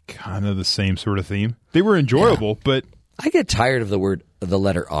was kind of the same sort of theme. They were enjoyable, but I get tired of the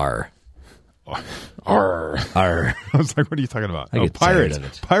letter R. R. I was like, what are you talking about? I get pirates. tired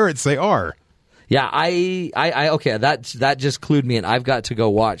of it. Pirates say R. Yeah, I okay, that just clued me in. I've got to go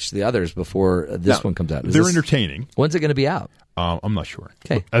watch the others before this one comes out. They're entertaining. When's it going to be out? I'm not sure.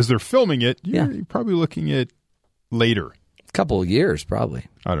 Okay. As they're filming it, you're probably looking at later. A couple of years, probably.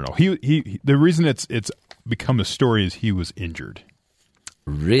 I don't know. He the reason it's become a story is he was injured.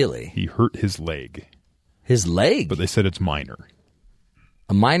 Really? He hurt his leg. His leg? But they said it's minor.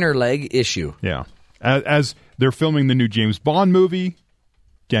 A minor leg issue. Yeah. As they're filming the new James Bond movie,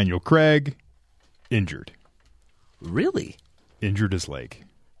 Daniel Craig, injured. Really? Injured his leg.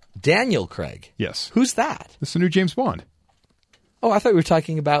 Daniel Craig? Yes. Who's that? It's the new James Bond. Oh, I thought we were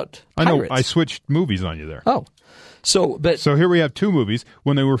talking about Pirates. I know. I switched movies on you there. Oh. So here we have 2 movies.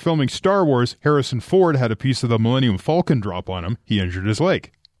 When they were filming Star Wars, Harrison Ford had a piece of the Millennium Falcon drop on him. He injured his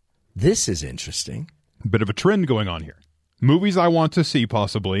leg. This is interesting. A bit of a trend going on here. Movies I want to see,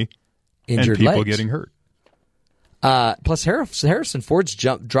 possibly, Injured and people legs. getting hurt. Plus, Harrison Ford's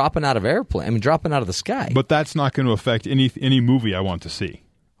dropping out of dropping out of the sky. But that's not going to affect any movie I want to see.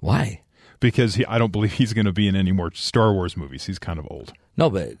 Why? Because I don't believe he's going to be in any more Star Wars movies. He's kind of old. No,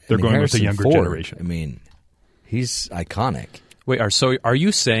 but They're going with the Harrison younger Ford, generation. I mean, he's iconic. Wait, are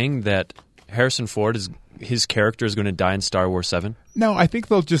you saying that Harrison Ford his character is going to die in Star Wars 7? No, I think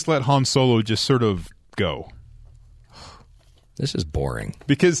they'll just let Han Solo just sort of go. This is boring.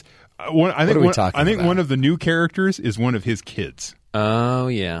 Because I think about? one of the new characters is one of his kids. Oh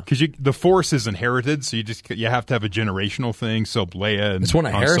yeah, Because the Force is inherited, so you have to have a generational thing. So Leia and It's one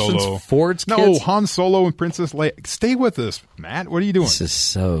of Han Harrison Solo. Ford's No, kids? Han Solo and Princess Leia. Stay with us, Matt. What are you doing? This is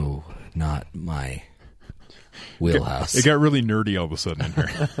so not my wheelhouse. It got really nerdy all of a sudden in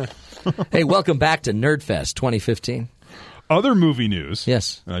here. Hey, welcome back to Nerdfest 2015. Other movie news.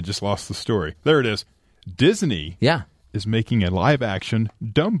 Yes. I just lost the story. There it is. Disney Yeah. is making a live-action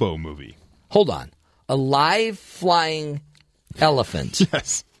Dumbo movie. Hold on. A live flying elephant.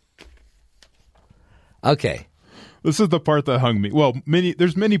 Yes. Okay. This is the part that hung me. Well,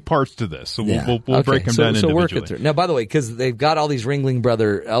 there's many parts to this, so Yeah. we'll Okay, break them down so individually. work it through. Now, by the way, because they've got all these Ringling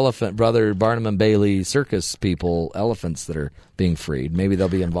Brother Barnum and Bailey circus people, elephants that are being freed. Maybe they'll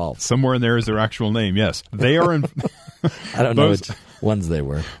be involved. Somewhere in there is their actual name. Yes, they are. I don't know Those- which ones they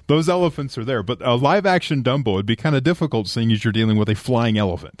were. Those elephants are there, but a live-action Dumbo would be kind of difficult, seeing as you're dealing with a flying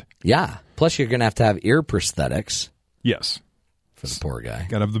elephant. Yeah. Plus, you're going to have ear prosthetics Yes, for the poor guy.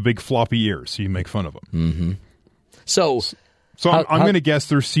 got to have the big floppy ears, so you make fun of them. So, So How- I'm going to guess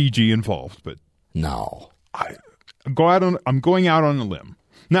there's CG involved, but no. I'm going out on a limb.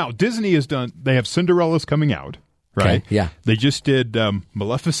 Now, Disney has done. They have Cinderella's coming out, right? Okay, yeah. They just did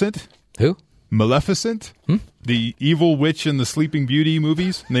Maleficent. Who? Maleficent, the evil witch and the Sleeping Beauty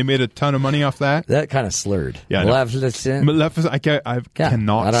movies, and they made a ton of money off that. That kind of slurred. Yeah, I know. Maleficent. Maleficent, I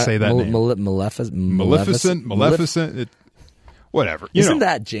cannot say that name. Maleficent, whatever. Isn't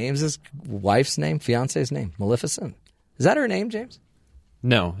that James's wife's name, fiance's name? Maleficent. Is that her name, James?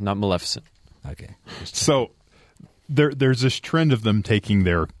 no, not Maleficent. Okay. So there's this trend of them taking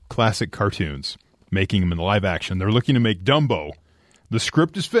their classic cartoons, making them in live action. They're looking to make Dumbo. The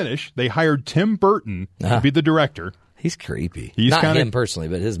script is finished. They hired Tim Burton to be the director. He's creepy. He's Not kinda- him personally,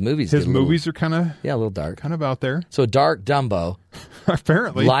 but his movies. His get a little- movies are kind of yeah, a little dark. out there. So dark Dumbo,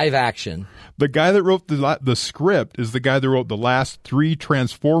 Apparently, live action. the guy that wrote the script is the guy that wrote the last 3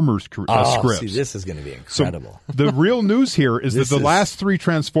 Transformers scripts. See, this is going to be So incredible. the real news here is that This the is- last 3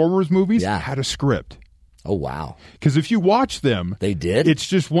 Transformers movies Yeah. had a script. Oh wow, Because if you watch them, they did. it's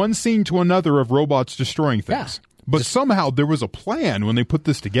just one scene to another of robots destroying things. Yeah. But somehow there was a plan when they put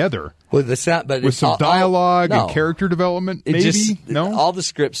this together with the sound, but with it's some all- dialogue no. and character development. It Maybe just no. All the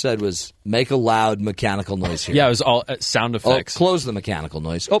script said was make a loud mechanical noise here. Yeah, it was all sound Oh, effects, close the mechanical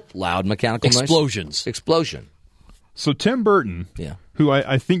noise. Oh, loud mechanical explosions. noise. Explosion. So Tim Burton, Yeah. who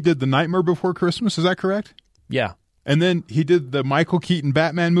I think did The Nightmare Before Christmas, is that correct? Yeah, And then he did the Michael Keaton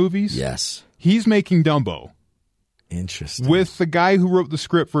Batman movies. Yes. He's making Dumbo Interesting. with the guy who wrote the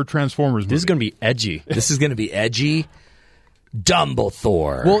script for a Transformers movie. this is going to be edgy. This is going to be edgy.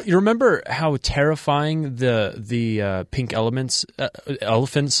 Dumbledore. Well, you remember how terrifying the pink elephants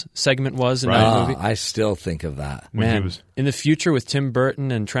segment was in that movie? I still think of that. when he Man, was in the future with Tim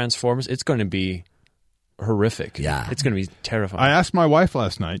Burton and Transformers, it's going to be horrific. Yeah. It's going to be terrifying. I asked my wife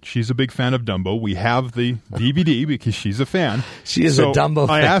last night. She's a big fan of Dumbo. We have the DVD because she's a fan. She is a Dumbo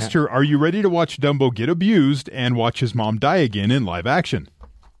I fan. asked her, "Are you ready to watch Dumbo get abused and watch his mom die again in live action?"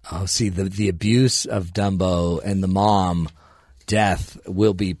 Oh, see, the abuse of Dumbo and the mom death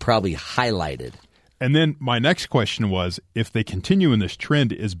will be probably highlighted. And then my next question was, if they continue in this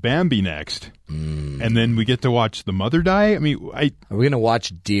trend, is Bambi next? And then we get to watch the mother die? I mean, Are we going to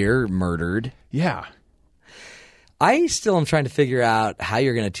watch deer murdered? yeah. I still am trying to figure out how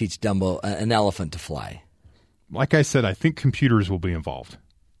you're going to teach Dumbo an elephant to fly. Like I said, I think computers will be involved.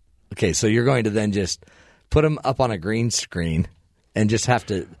 Okay, so you're going to then just put him up on a green screen and just have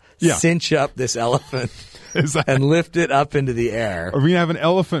to Yeah. cinch up this elephant Is that- and lift it up into the air. Are we going to have an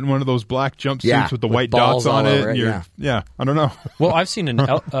elephant in one of those black jumpsuits Yeah, with the with white balls dots on all it? over it, And yeah, I don't know. well, I've seen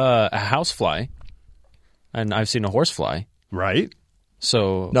a housefly, and I've seen a horsefly. Right?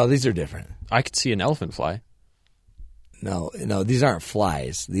 So No, these are different. I could see an elephant fly. No, these aren't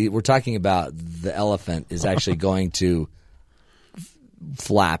flies. We're talking about the elephant is actually going to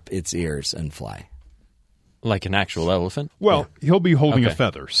flap its ears and fly. Like an actual elephant. Well, he'll be holding a Okay.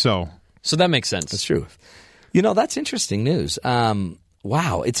 feather, so So that makes sense. That's true. You know, that's interesting news.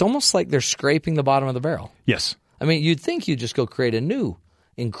 Wow, it's almost like they're scraping the bottom of the barrel. yes. I mean, you'd think you'd just go create a new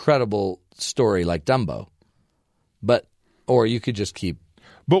incredible story like Dumbo. But Or you could just keep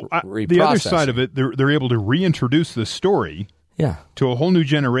But the other side of it, they're able to reintroduce the story to a whole new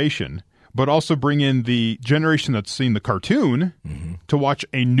generation, but also bring in the generation that's seen the cartoon to watch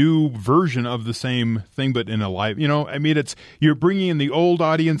a new version of the same thing, but in a live. I mean, you're bringing in the old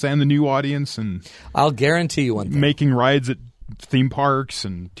audience and the new audience, and I'll guarantee you one thing: making rides at theme parks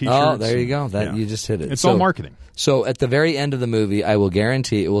and T-shirts. Oh, there you go. You just hit it. It's all marketing. So at the very end of the movie, I will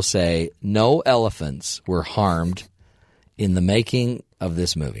guarantee it will say no elephants were harmed in the making of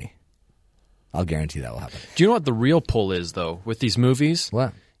this movie. I'll guarantee that will happen. Do you know what the real pull is, though, with these movies?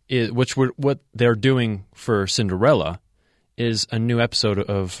 What? What they're doing for Cinderella is a new episode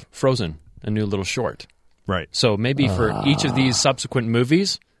of Frozen, a new little short. Right. So maybe for each of these subsequent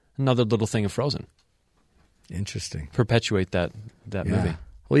movies, another little thing of Frozen. Interesting. Perpetuate that movie.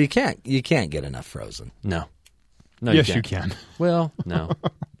 Well, you can't get enough Frozen. No, yes, you you can. Well, no.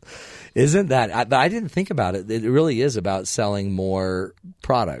 Isn't that? I didn't think about it. It really is about selling more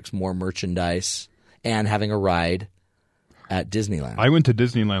products, more merchandise, and having a ride at Disneyland. I went to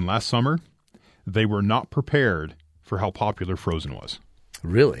Disneyland last summer. They were not prepared for how popular Frozen was.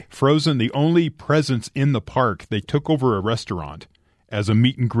 Really? Frozen, the only presence in the park, they took over a restaurant as a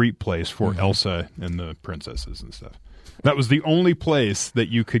meet and greet place for Elsa and the princesses and stuff. That was the only place that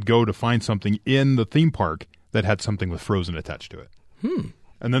you could go to find something in the theme park that had something with Frozen attached to it.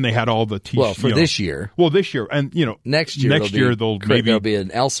 And then they had all the T-shirts. Well, for this year. Well, this year. And, next year there'll be an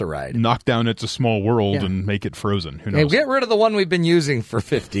Elsa ride. Knock down It's a Small World and make it Frozen. Who knows? Hey, get rid of the one we've been using for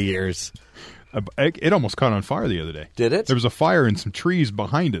 50 years. It almost caught on fire the other day. Did it? There was a fire and some trees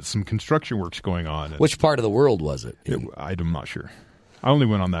behind it, some construction works going on. Which part of the world was it? I'm not sure. I only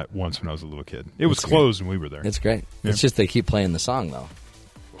went on that once when I was a little kid. It was closed when we were there. It's great. Yeah. It's just they keep playing the song, though.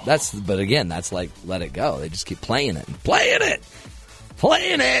 But again, that's like Let It Go. They just keep playing it and playing it.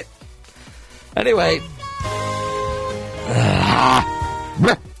 Playing it. Anyway.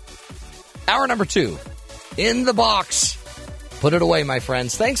 Hour number 2. In the box. Put it away, my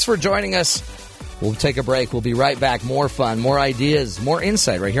friends. Thanks for joining us. We'll take a break. We'll be right back. More fun, more ideas, more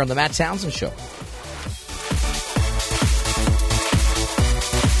insight right here on the Matt Townsend Show.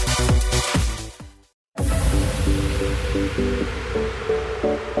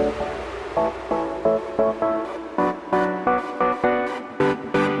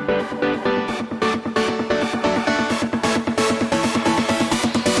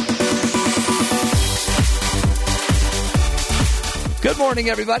 Good morning,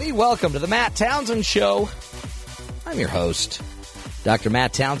 everybody. Welcome to the Matt Townsend Show. I'm your host, Dr.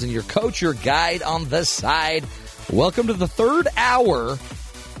 Matt Townsend, your coach, your guide on the side. Welcome to the third hour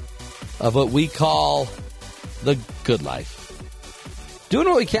of what we call the good life. Doing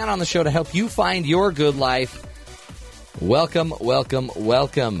what we can on the show to help you find your good life. Welcome, welcome,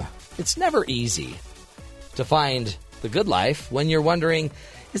 welcome. It's never easy to find the good life when you're wondering,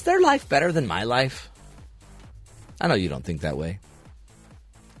 is their life better than my life? I know you don't think that way.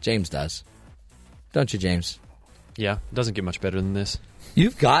 James does. Don't you, James? Yeah, it doesn't get much better than this.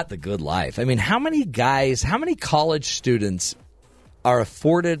 You've got the good life. I mean, how many college students are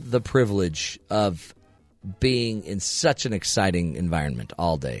afforded the privilege of being in such an exciting environment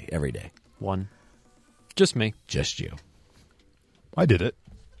all day, every day? One. Just me. Just you. I did it.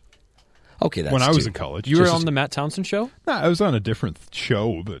 Okay, that's when I was two. in college. You were on the Matt Townsend Show? No, I was on a different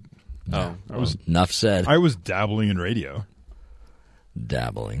show, but enough said. I was dabbling in radio.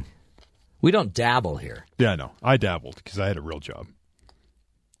 Dabbling. We don't dabble here. Yeah, no. I dabbled because I had a real job.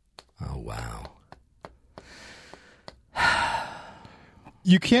 Oh, wow.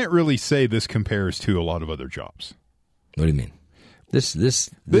 You can't really say this compares to a lot of other jobs. What do you mean? This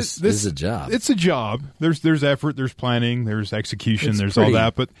is a job. It's a job. There's effort, there's planning, there's execution, there's all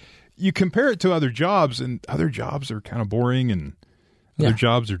that. But you compare it to other jobs, and other jobs are kind of boring, and other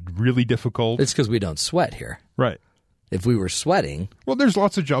jobs are really difficult. It's because we don't sweat here. Right. If we were sweating... Well, there's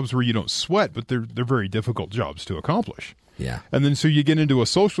lots of jobs where you don't sweat, but they're very difficult jobs to accomplish. Yeah. And then so you get into a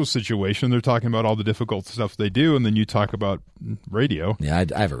social situation, they're talking about all the difficult stuff they do, and then you talk about radio. Yeah,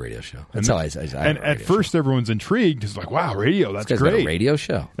 I have a radio show. That's how I and at first, everyone's intrigued. It's like, wow, radio, that's great. Got a radio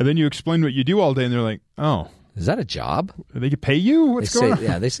show. And then you explain what you do all day, and they're like, oh... Is that a job? They could pay you? What's going on?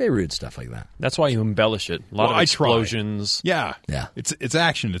 Yeah, they say rude stuff like that. That's why you embellish it. A lot of explosions. Yeah. Yeah. It's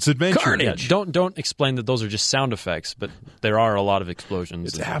action. It's adventure. Carnage. Yeah, don't explain that those are just sound effects, but there are a lot of explosions.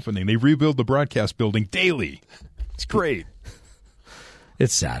 It's happening. They rebuild the broadcast building daily. It's great.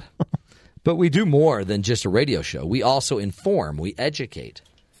 It's sad. But we do more than just a radio show. We also inform. We educate.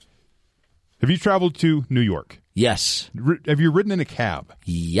 Have you traveled to New York? Yes. Have you ridden in a cab?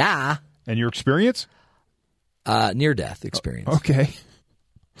 Yeah. And your experience? Near-death experience. Okay.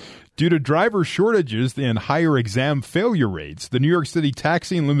 Due to driver shortages and higher exam failure rates, the New York City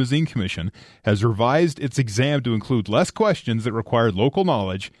Taxi and Limousine Commission has revised its exam to include less questions that required local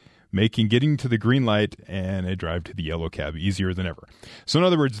knowledge, making getting to the green light and a drive to the yellow cab easier than ever. So in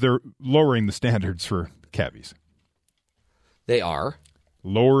other words, they're lowering the standards for cabbies. They are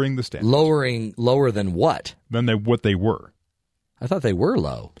lowering the standards. Lower than what? Than what they were. I thought they were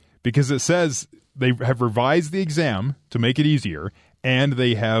low. Because it says they have revised the exam to make it easier, and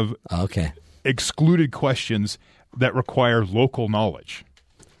they have excluded questions that require local knowledge.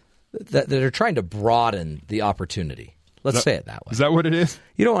 That they're trying to broaden the opportunity. Let's say it that way. Is that what it is?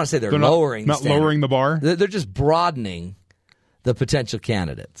 You don't want to say they're lowering not lowering the bar? They're just broadening the potential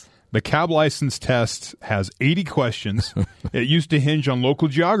candidates. The cab license test has 80 questions. It used to hinge on local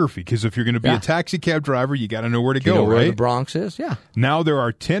geography, because if you're going to be a taxi cab driver, you got to know where to go, know right? Where the Bronx is? Yeah. Now there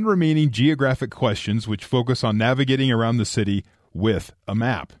are 10 remaining geographic questions which focus on navigating around the city with a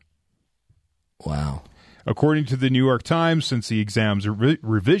map. Wow. According to the New York Times, since the exam's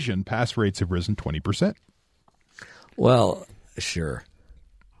revision, pass rates have risen 20%. Well, sure.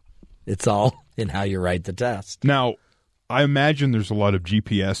 It's all in how you write the test. Now, I imagine there's a lot of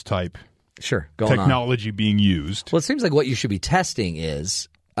GPS type technology being used. Well, it seems like what you should be testing is,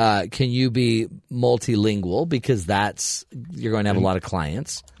 can you be multilingual? Because you're going to have a lot of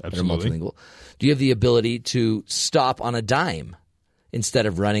clients that are multilingual. Do you have the ability to stop on a dime instead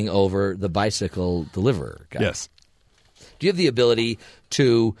of running over the bicycle deliverer guy? Yes. Do you have the ability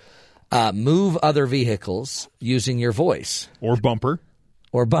to move other vehicles using your voice? Or bumper.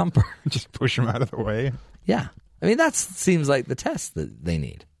 Just push them out of the way. Yeah. I mean, that seems like the test that they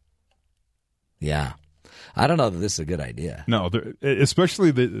need. Yeah. I don't know that this is a good idea. No,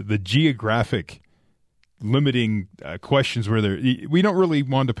 especially the geographic limiting questions where we don't really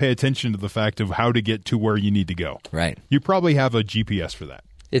want to pay attention to the fact of how to get to where you need to go. Right. You probably have a GPS for that.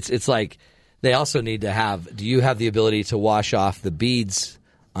 It's like they also need to have, do you have the ability to wash off the beads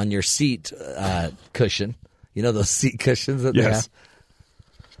on your seat cushion? You know those seat cushions that they have?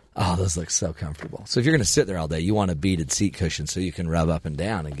 Oh, those look so comfortable. So if you're going to sit there all day, you want a beaded seat cushion so you can rub up and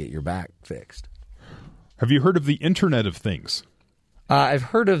down and get your back fixed. Have you heard of the Internet of Things? I've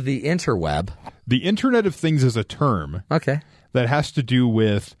heard of the interweb. The Internet of Things is a term that has to do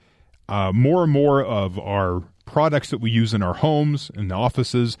with more and more of our products that we use in our homes and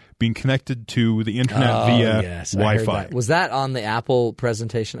offices being connected to the Internet via Wi-Fi. Was that on the Apple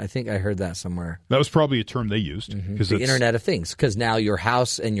presentation? I think I heard that somewhere. That was probably a term they used. The Internet of Things, because now your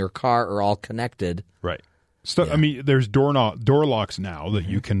house and your car are all connected. Right. So, I mean, there's door locks now that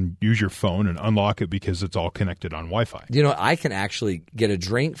you can use your phone and unlock it because it's all connected on Wi-Fi. You know, I can actually get a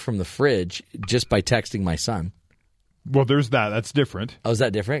drink from the fridge just by texting my son. Well, there's that. That's different. Oh, is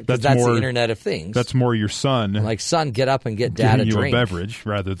that different? Because that's the Internet of Things. That's more your son. Like, son, get up and get dad a drink. Giving you a beverage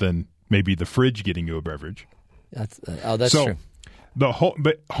rather than maybe the fridge getting you a beverage. That's true. But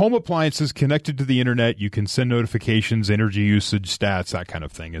home appliances connected to the Internet, you can send notifications, energy usage, stats, that kind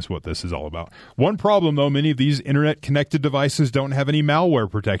of thing is what this is all about. One problem, though, many of these Internet-connected devices don't have any malware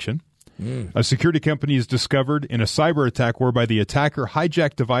protection. A security company is discovered in a cyber attack whereby the attacker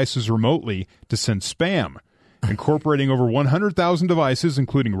hijacked devices remotely to send spam, incorporating over 100,000 devices,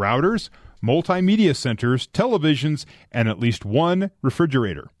 including routers, multimedia centers, televisions, and at least one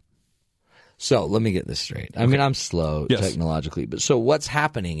refrigerator. So let me get this straight. I mean, I'm slow technologically, but so what's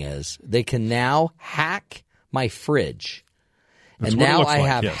happening is they can now hack my fridge. That's and what it now looks I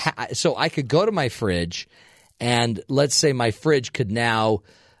like, have so I could go to my fridge and let's say my fridge could now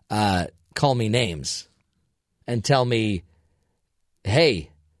call me names and tell me,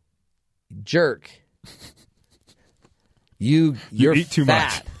 "Hey, jerk. You're eat too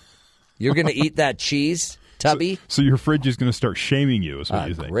fat. much. You're going to eat that cheese, tubby." So your fridge is going to start shaming you, is what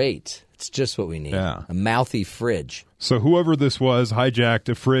you think. Great. It's just what we need. Yeah. A mouthy fridge. So whoever this was hijacked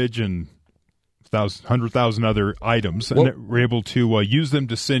a fridge and 100,000 other items, and were able to use them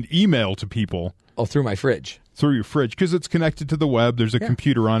to send email to people. Oh, through my fridge. Through your fridge, because it's connected to the web. There's a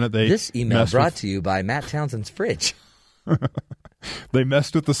computer on it. This email brought to you by Matt Townsend's fridge. They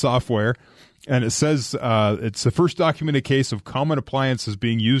messed with the software, and it says it's the first documented case of common appliances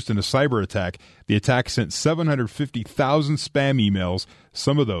being used in a cyber attack. The attack sent 750,000 spam emails,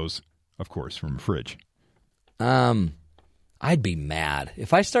 some of those, of course, from a fridge. I'd be mad.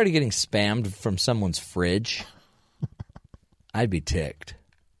 If I started getting spammed from someone's fridge, I'd be ticked.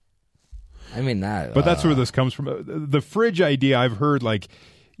 I mean, that. But that's where this comes from. The fridge idea, I've heard, like,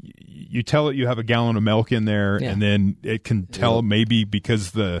 you tell it you have a gallon of milk in there, and then it can tell maybe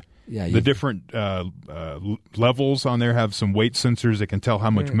because the different levels on there have some weight sensors that can tell how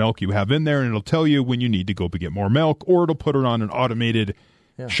much milk you have in there, and it'll tell you when you need to go get more milk, or it'll put it on an automated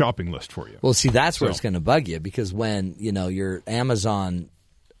shopping list for you. Well, see, that's where it's going to bug you, because when, your Amazon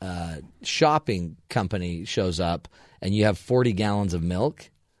shopping company shows up and you have 40 gallons of milk.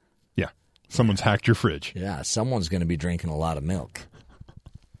 Yeah. Someone's hacked your fridge. Yeah, someone's going to be drinking a lot of milk.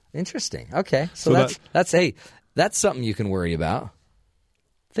 Interesting. Okay. So that's something you can worry about.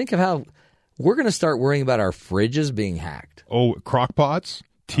 Think of how we're going to start worrying about our fridges being hacked. Oh, crock pots,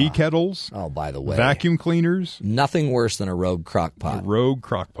 tea kettles. Oh, by the way. Vacuum cleaners. Nothing worse than a rogue crock pot. A rogue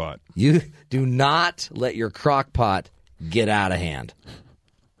crock pot. You do not let your crock pot get out of hand.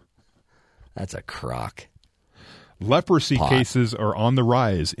 That's a crock. Leprosy cases are on the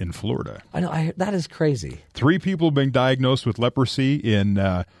rise in Florida. I know. That is crazy. 3 people have been diagnosed with leprosy in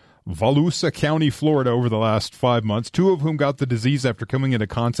Volusia County, Florida, over the last 5 months, 2 of whom got the disease after coming into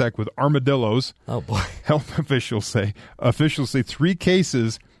contact with armadillos. Oh, boy. Health officials say 3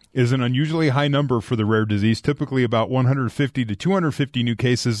 cases is an unusually high number for the rare disease. Typically about 150 to 250 new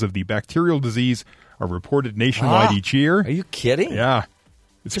cases of the bacterial disease are reported nationwide each year. Are you kidding? Yeah.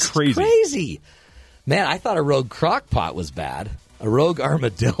 It's crazy. Crazy. Man, I thought a rogue crock pot was bad. A rogue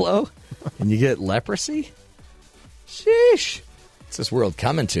armadillo? And you get leprosy? Sheesh. What's this world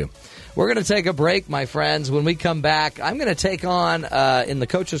coming to? We're going to take a break, my friends. When we come back, I'm going to take on, in the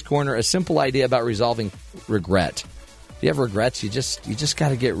Coach's Corner, a simple idea about resolving regret. If you have regrets, you just got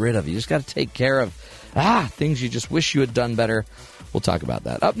to get rid of. You just got to take care of things you just wish you had done better. We'll talk about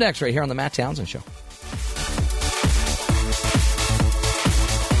that. Up next, right here on the Matt Townsend Show.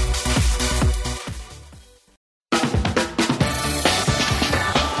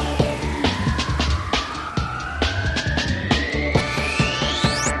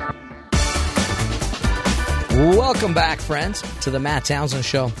 Welcome back, friends, to the Matt Townsend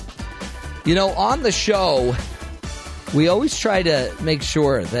Show. On the show, we always try to make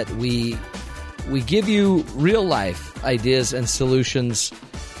sure that we give you real-life ideas and solutions.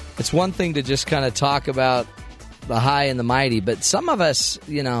 It's one thing to just kind of talk about the high and the mighty, but some of us,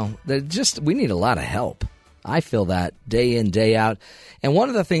 we need a lot of help. I feel that day in, day out. And one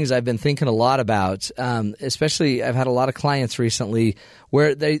of the things I've been thinking a lot about, especially I've had a lot of clients recently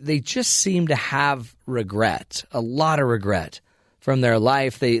where they just seem to have regret, a lot of regret from their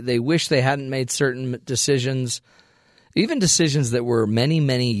life. They wish they hadn't made certain decisions, even decisions that were many,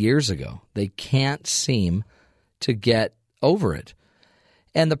 many years ago. They can't seem to get over it.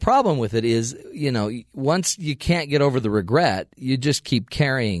 And the problem with it is, once you can't get over the regret, you just keep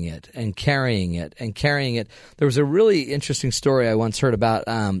carrying it and carrying it and carrying it. There was a really interesting story I once heard about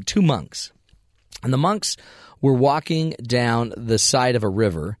 2 monks. And the monks were walking down the side of a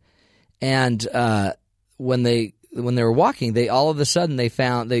river. And when they were walking, they all of a sudden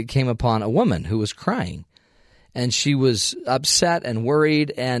they came upon a woman who was crying. And she was upset and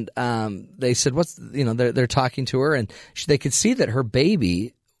worried, and they said, they're talking to her, and they could see that her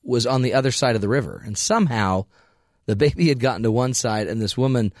baby was on the other side of the river. And somehow the baby had gotten to one side, and this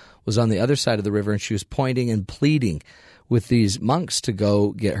woman was on the other side of the river, and she was pointing and pleading with these monks to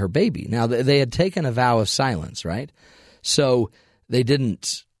go get her baby. Now, they had taken a vow of silence, right? So they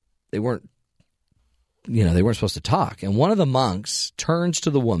weren't supposed to talk. And one of the monks turns to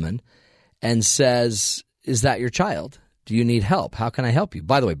the woman and says, "Is that your child? Do you need help? How can I help you?"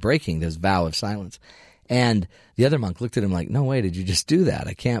 By the way, breaking this vow of silence. And the other monk looked at him like, "No way, did you just do that?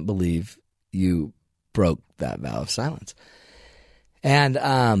 I can't believe you broke that vow of silence."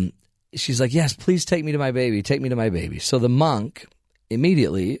 And she's like, "Yes, please take me to my baby. Take me to my baby." So the monk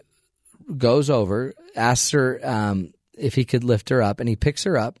immediately goes over, asks her if he could lift her up, and he picks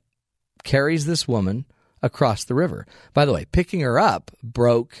her up, carries this woman across the river. By the way, picking her up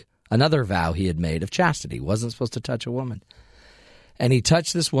broke another vow he had made of chastity. He wasn't supposed to touch a woman. And he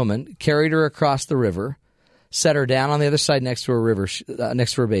touched this woman, carried her across the river, set her down on the other side next to her river,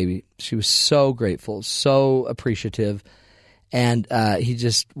 next to her baby. She was so grateful, so appreciative. And he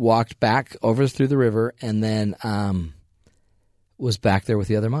just walked back over through the river and then was back there with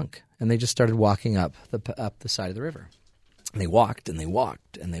the other monk. And they just started walking up the side of the river. And they walked and they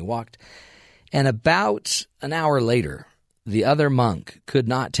walked and they walked. And about an hour later, the other monk could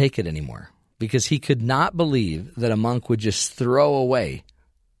not take it anymore because he could not believe that a monk would just throw away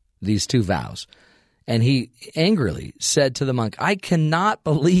these 2 vows. And he angrily said to the monk, "I cannot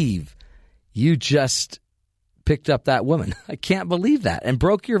believe you just picked up that woman. I can't believe that, and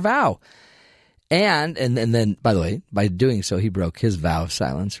broke your vow." And then, by the way, by doing so, he broke his vow of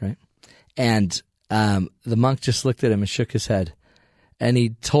silence, right? And the monk just looked at him and shook his head. And he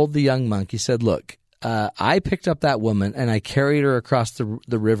told the young monk, he said, "Look, I picked up that woman and I carried her across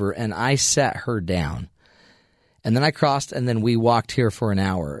the river and I sat her down. And then I crossed and then we walked here for an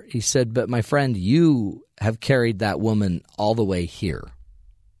hour." He said, "But my friend, you have carried that woman all the way here.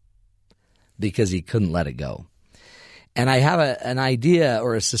 because he couldn't let it go. And I have an idea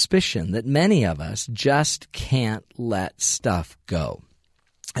or a suspicion that many of us just can't let stuff go.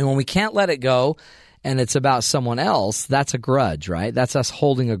 And when we can't let it go and it's about someone else, that's a grudge, right? That's us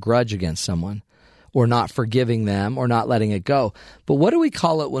holding a grudge against someone or not forgiving them or not letting it go. But what do we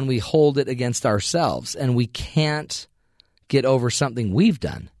call it when we hold it against ourselves and we can't get over something we've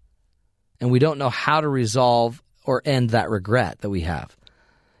done and we don't know how to resolve or end that regret that we have?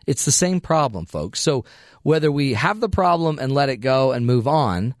 It's the same problem, folks. So whether we have the problem and let it go and move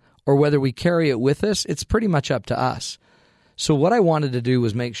on, or whether we carry it with us, it's pretty much up to us. So what I wanted to do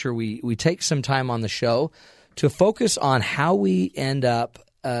was make sure we take some time on the show to focus on how we end up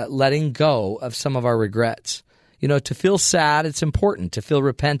letting go of some of our regrets. You know, to feel sad, it's important. To feel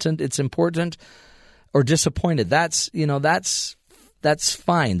repentant, it's important. Or disappointed, that's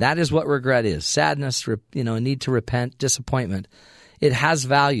fine. That is what regret is. Sadness, a need to repent, disappointment. It has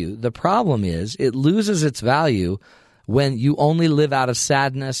value. The problem is it loses its value when you only live out of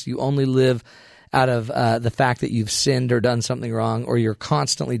sadness, you only live out of the fact that you've sinned or done something wrong, or you're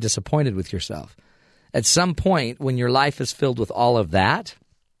constantly disappointed with yourself. At some point, when your life is filled with all of that,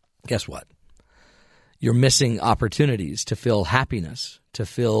 guess what? You're missing opportunities to feel happiness, to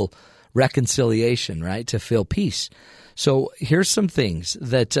feel reconciliation, right? To feel peace. So here's some things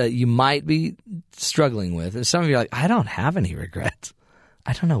that you might be struggling with. And some of you are like, I don't have any regrets.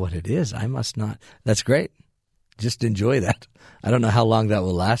 I don't know what it is. I must not. That's great. Just enjoy that. I don't know how long that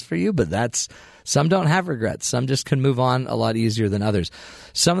will last for you, but some don't have regrets. Some just can move on a lot easier than others.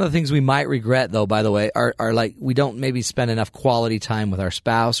 Some of the things we might regret, though, by the way, are like we don't maybe spend enough quality time with our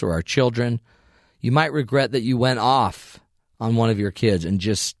spouse or our children. You might regret that you went off on one of your kids and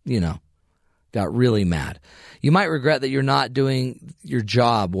just, got really mad. You might regret that you're not doing your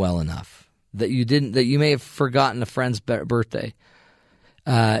job well enough, that you may have forgotten a friend's birthday.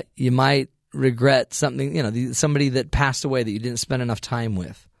 You might regret something, somebody that passed away that you didn't spend enough time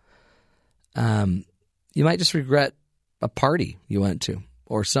with. You might just regret a party you went to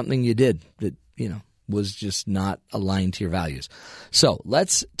or something you did that, was just not aligned to your values. So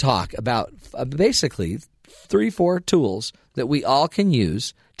let's talk about basically 3-4 tools that we all can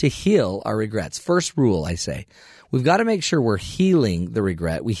use to heal our regrets. First rule, I say, we've got to make sure we're healing the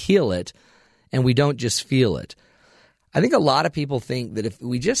regret. We heal it, and we don't just feel it. I think a lot of people think that if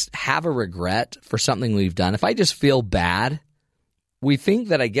we just have a regret for something we've done, if I just feel bad, we think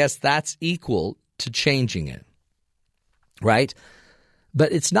that I guess that's equal to changing it, right?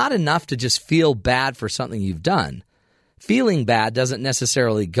 But it's not enough to just feel bad for something you've done. Feeling bad doesn't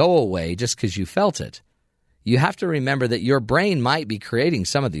necessarily go away just because you felt it. You have to remember that your brain might be creating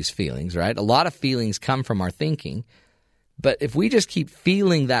some of these feelings, right? A lot of feelings come from our thinking. But if we just keep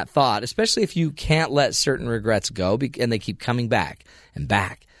feeling that thought, especially if you can't let certain regrets go and they keep coming back and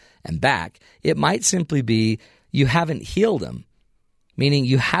back and back, it might simply be you haven't healed them, meaning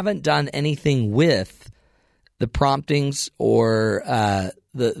you haven't done anything with the promptings or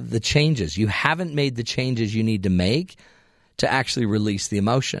the changes. You haven't made the changes you need to make to actually release the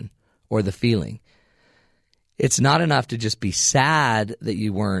emotion or the feeling. It's not enough to just be sad that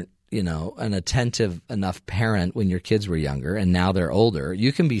you weren't, an attentive enough parent when your kids were younger and now they're older.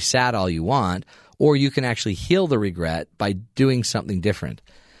 You can be sad all you want, or you can actually heal the regret by doing something different.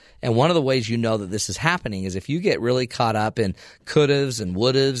 And one of the ways you know that this is happening is if you get really caught up in could'ves and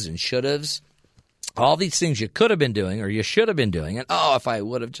would'ves and should'ves, all these things you could have been doing or you should have been doing, and if I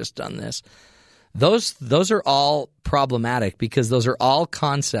would have just done this. Those are all problematic because those are all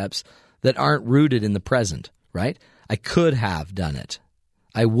concepts that aren't rooted in the present, right? I could have done it.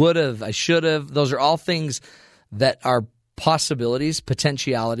 I would have, I should have. Those are all things that are possibilities,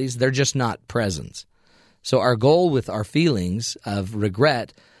 potentialities. They're just not presents. So our goal with our feelings of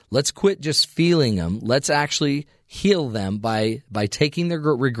regret, let's quit just feeling them. Let's actually heal them by taking the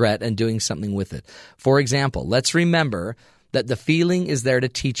regret and doing something with it. For example, let's remember that the feeling is there to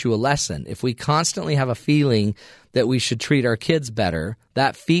teach you a lesson. If we constantly have a feeling that we should treat our kids better,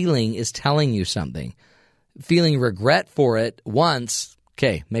 that feeling is telling you something. Feeling regret for it once,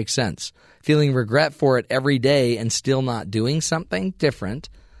 okay, makes sense. Feeling regret for it every day and still not doing something different,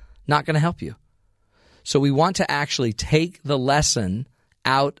 not going to help you. So we want to actually take the lesson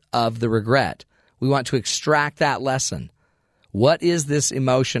out of the regret. We want to extract that lesson. What is this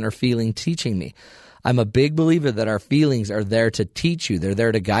emotion or feeling teaching me? I'm a big believer that our feelings are there to teach you. They're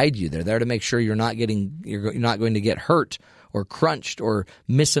there to guide you. They're there to make sure you're not going to get hurt or crunched or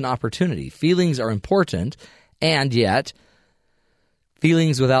miss an opportunity. Feelings are important, and yet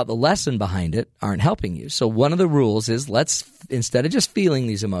feelings without the lesson behind it aren't helping you. So one of the rules is instead of just feeling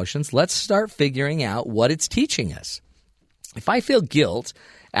these emotions, let's start figuring out what it's teaching us. If I feel guilt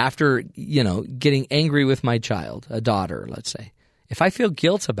after, getting angry with my child, a daughter, let's say, if I feel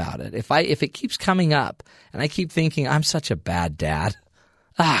guilt about it, if it keeps coming up and I keep thinking I'm such a bad dad,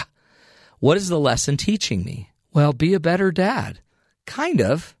 what is the lesson teaching me? Well, be a better dad. Kind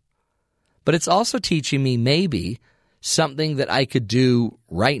of. But it's also teaching me maybe something that I could do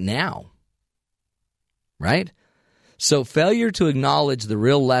right now. Right? So failure to acknowledge the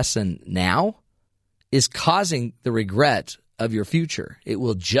real lesson now is causing the regret of your future. It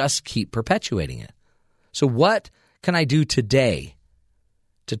will just keep perpetuating it. So what can I do today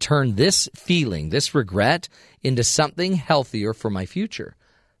to turn this feeling, this regret, into something healthier for my future?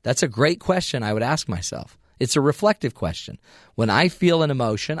 That's a great question I would ask myself. It's a reflective question. When I feel an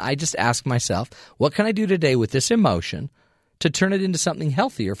emotion, I just ask myself, what can I do today with this emotion to turn it into something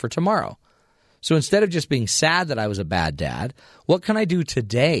healthier for tomorrow? So instead of just being sad that I was a bad dad, what can I do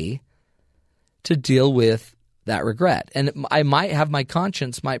today to deal with that regret? And I might have my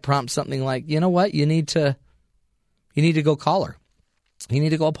conscience might prompt something like, you know what, you need to go call her. You need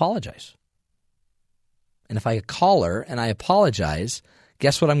to go apologize. And if I call her and I apologize,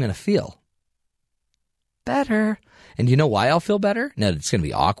 guess what I'm going to feel? Better. And you know why I'll feel better? No, it's going to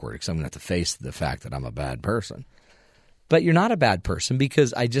be awkward because I'm going to have to face the fact that I'm a bad person. But you're not a bad person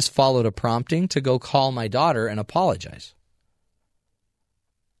because I just followed a prompting to go call my daughter and apologize.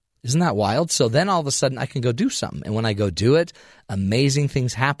 Isn't that wild? So then all of a sudden I can go do something. And when I go do it, amazing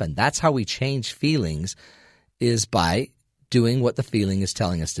things happen. That's how we change feelings, is by doing what the feeling is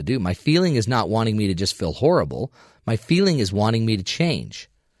telling us to do. My feeling is not wanting me to just feel horrible. My feeling is wanting me to change.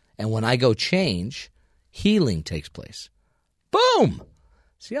 And when I go change, healing takes place. Boom!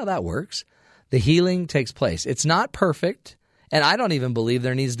 See how that works? The healing takes place. It's not perfect, and I don't even believe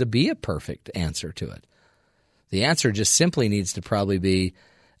there needs to be a perfect answer to it. The answer just simply needs to probably be,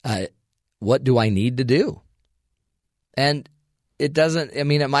 what do I need to do? And it doesn't,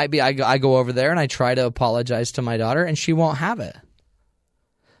 it might be I go over there and I try to apologize to my daughter, and she won't have it.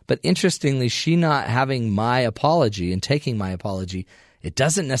 But interestingly, she not having my apology and taking my apology, it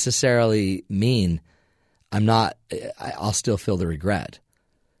doesn't necessarily mean I'll still feel the regret.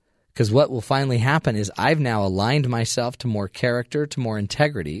 Because what will finally happen is I've now aligned myself to more character, to more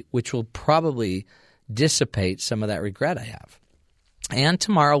integrity, which will probably dissipate some of that regret I have. And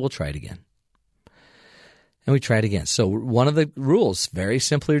tomorrow we'll try it again. And we try it again. So one of the rules, very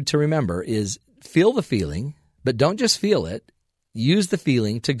simply to remember, is feel the feeling, but don't just feel it. Use the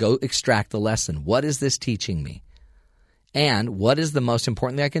feeling to go extract the lesson. What is this teaching me? And what is the most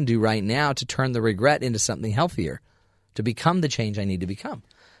important thing I can do right now to turn the regret into something healthier, to become the change I need to become?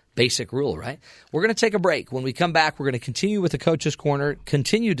 Basic rule, right? We're going to take a break. When we come back, we're going to continue with the Coach's Corner,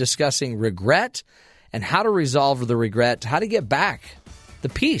 continue discussing regret and how to resolve the regret, how to get back the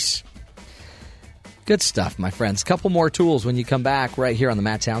peace. Good stuff, my friends. Couple more tools when you come back right here on the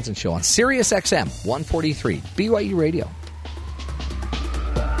Matt Townsend Show on Sirius XM 143, BYU Radio.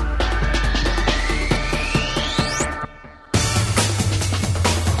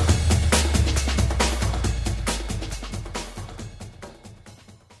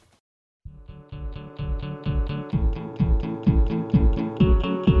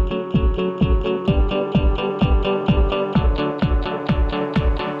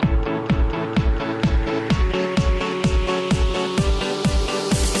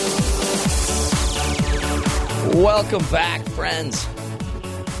 Welcome back, friends,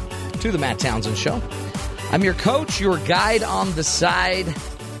 to the Matt Townsend Show. I'm your coach, your guide on the side.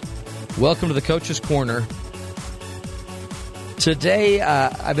 Welcome to the Coach's Corner. Today,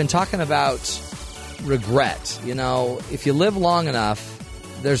 I've been talking about regret. You know, if you live long enough,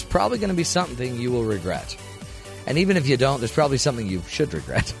 there's probably going to be something you will regret. And even if you don't, there's probably something you should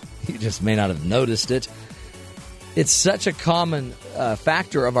regret. You just may not have noticed it. It's such a common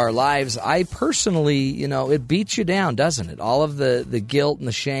factor of our lives. I personally, it beats you down, doesn't it? All of the guilt and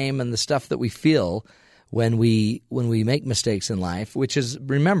the shame and the stuff that we feel when we make mistakes in life, which is,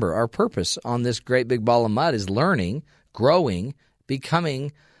 remember, our purpose on this great big ball of mud is learning, growing,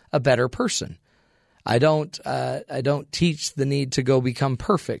 becoming a better person. I don't teach the need to go become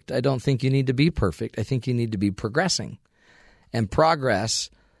perfect. I don't think you need to be perfect. I think you need to be progressing. And progress,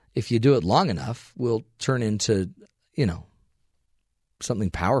 if you do it long enough, will turn into, something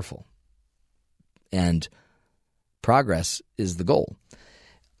powerful. And progress is the goal.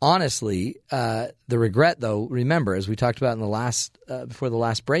 Honestly, the regret, though, remember, as we talked about in the last before the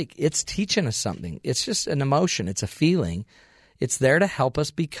last break, it's teaching us something. It's just an emotion. It's a feeling. It's there to help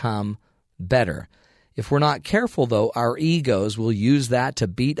us become better. If we're not careful, though, our egos will use that to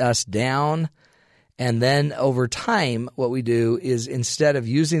beat us down. And then over time, what we do is instead of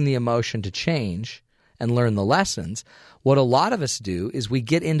using the emotion to change and learn the lessons. What a lot of us do is we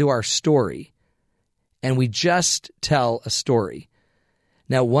get into our story and we just tell a story.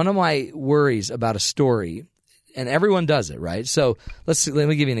 Now, one of my worries about a story, and everyone does it, right? So let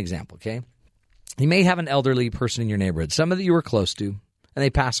me give you an example, okay? You may have an elderly person in your neighborhood, somebody that you were close to, and they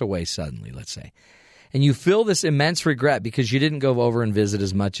pass away suddenly, let's say. And you feel this immense regret because you didn't go over and visit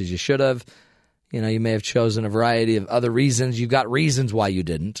as much as you should have. You know, you may have chosen a variety of other reasons. You've got reasons why you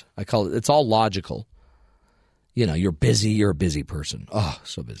didn't. I call it, it's all logical. You know, you're busy, you're a busy person. Oh,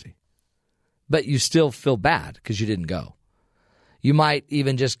 so busy. But you still feel bad because you didn't go. You might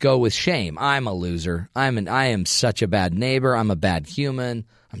even just go with shame. I'm a loser. I am such a bad neighbor. I'm a bad human.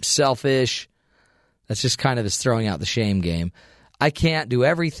 I'm selfish. That's just kind of is throwing out the shame game. I can't do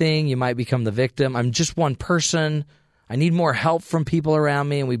everything. You might become the victim. I'm just one person. I need more help from people around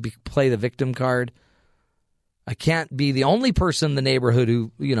me, and we play the victim card. I can't be the only person in the neighborhood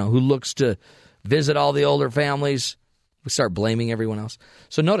who looks to visit all the older families. We start blaming everyone else.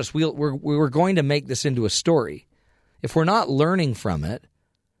 So notice we're going to make this into a story. If we're not learning from it,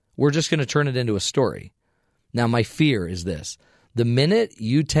 we're just going to turn it into a story. Now, my fear is this. The minute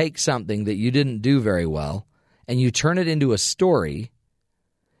you take something that you didn't do very well and you turn it into a story,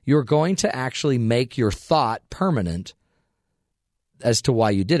 you're going to actually make your thought permanent as to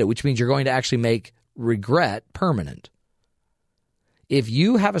why you did it, which means you're going to actually make regret permanent. If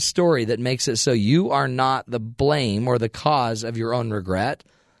you have a story that makes it so you are not the blame or the cause of your own regret,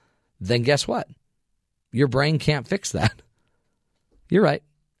 then guess what? Your brain can't fix that. You're right.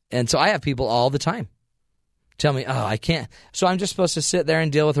 And so I have people all the time tell me, oh, I can't. So I'm just supposed to sit there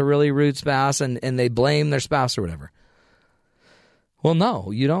and deal with a really rude spouse and they blame their spouse or whatever. Well,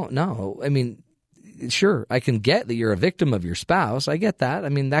 no, you don't know. I mean, sure, I can get that you're a victim of your spouse. I get that. I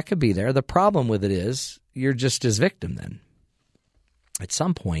mean, that could be there. The problem with it is you're just his victim then. At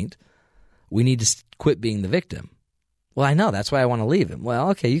some point, we need to quit being the victim. Well, I know. That's why I want to leave him.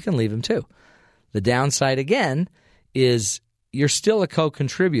 Well, okay, you can leave him too. The downside, again, is you're still a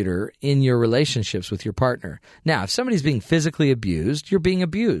co-contributor in your relationships with your partner. Now, if somebody's being physically abused, you're being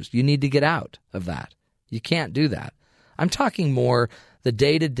abused. You need to get out of that. You can't do that. I'm talking more the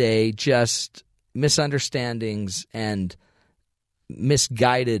day-to-day just misunderstandings and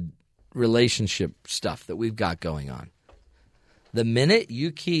misguided relationship stuff that we've got going on. The minute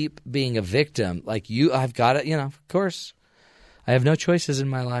you keep being a victim, like I've got it, of course, I have no choices in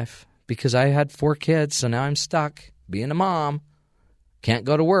my life because I had 4 kids, so now I'm stuck being a mom. Can't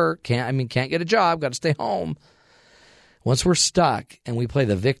go to work, can't get a job, got to stay home. Once we're stuck and we play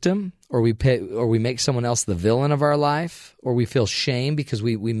the victim or we make someone else the villain of our life or we feel shame because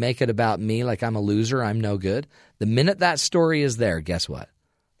we make it about me like I'm a loser, I'm no good, the minute that story is there, guess what?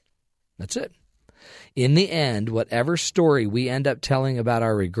 That's it. In the end, whatever story we end up telling about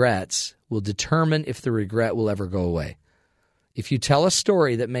our regrets will determine if the regret will ever go away. If you tell a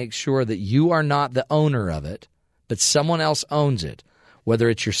story that makes sure that you are not the owner of it, but someone else owns it, whether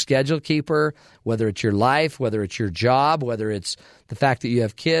it's your schedule keeper, whether it's your life, whether it's your job, whether it's the fact that you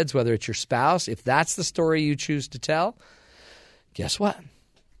have kids, whether it's your spouse, if that's the story you choose to tell, guess what?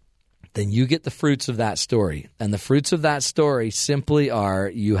 Then you get the fruits of that story. And the fruits of that story simply are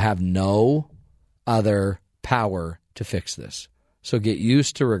you have no other power to fix this. So get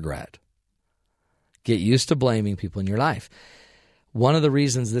used to regret. Get used to blaming people in your life. One of the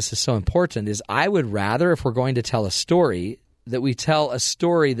reasons this is so important is I would rather, if we're going to tell a story, that we tell a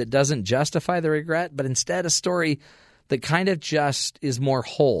story that doesn't justify the regret, but instead a story that kind of just is more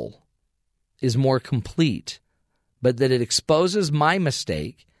whole, is more complete, but that it exposes my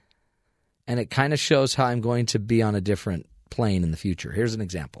mistake and it kind of shows how I'm going to be on a different plane in the future. Here's an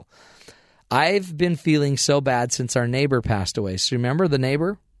example. I've been feeling so bad since our neighbor passed away. So remember the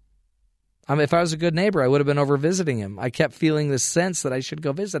neighbor? If I was a good neighbor, I would have been over visiting him. I kept feeling this sense that I should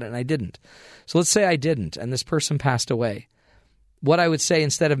go visit it, and I didn't. So let's say I didn't, and this person passed away. What I would say,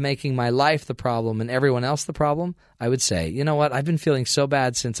 instead of making my life the problem and everyone else the problem, I would say, you know what, I've been feeling so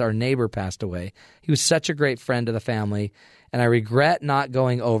bad since our neighbor passed away. He was such a great friend of the family, and I regret not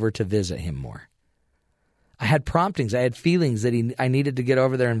going over to visit him more. I had promptings. I had feelings that I needed to get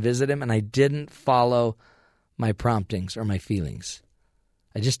over there and visit him, and I didn't follow my promptings or my feelings.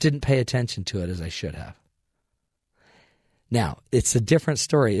 I just didn't pay attention to it as I should have. Now, it's a different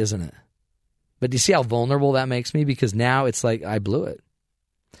story, isn't it? But do you see how vulnerable that makes me? Because now it's like I blew it.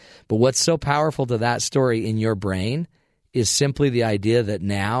 But what's so powerful to that story in your brain is simply the idea that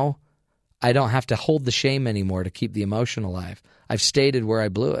now I don't have to hold the shame anymore to keep the emotion alive. I've stated where I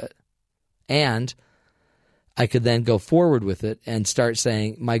blew it. And I could then go forward with it and start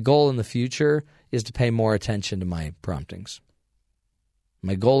saying, my goal in the future is to pay more attention to my promptings.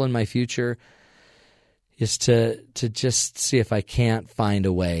 My goal in my future is to just see if I can't find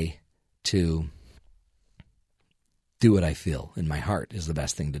a way to do what I feel in my heart is the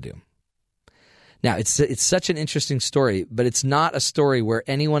best thing to do. Now, it's such an interesting story, but it's not a story where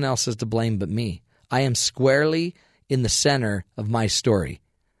anyone else is to blame but me. I am squarely in the center of my story.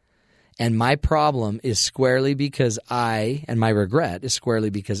 And my problem is squarely because and my regret is squarely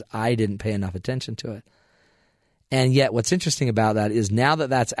because I didn't pay enough attention to it. And yet what's interesting about that is now that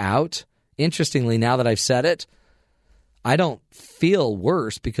that's out, interestingly, now that I've said it, I don't feel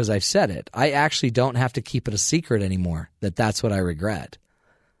worse because I've said it. I actually don't have to keep it a secret anymore that that's what I regret.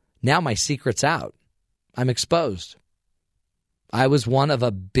 Now my secret's out. I'm exposed. I was one of I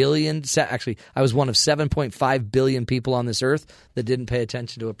was one of 7.5 billion people on this earth that didn't pay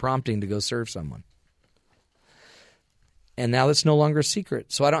attention to a prompting to go serve someone. And now it's no longer a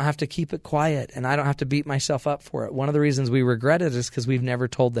secret, so I don't have to keep it quiet, and I don't have to beat myself up for it. One of the reasons we regret it is because we've never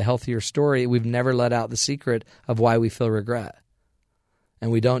told the healthier story. We've never let out the secret of why we feel regret. And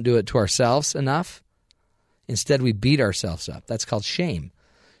we don't do it to ourselves enough. Instead, we beat ourselves up. That's called shame.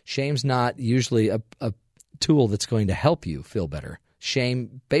 Shame's not usually a tool that's going to help you feel better.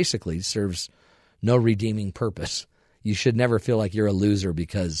 Shame basically serves no redeeming purpose. You should never feel like you're a loser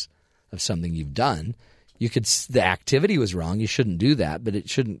because of something you've done. The activity was wrong. You shouldn't do that, but it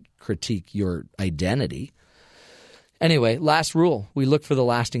shouldn't critique your identity. Anyway, last rule. We look for the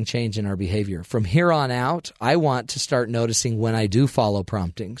lasting change in our behavior. From here on out, I want to start noticing when I do follow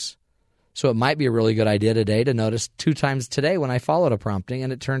promptings. So it might be a really good idea today to notice 2 times today when I followed a prompting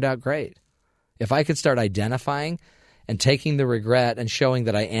and it turned out great. If I could start identifying and taking the regret and showing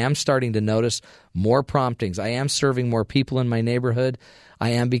that I am starting to notice more promptings, I am serving more people in my neighborhood, I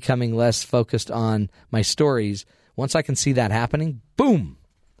am becoming less focused on my stories. Once I can see that happening, boom,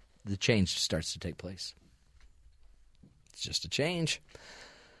 the change starts to take place. It's just a change.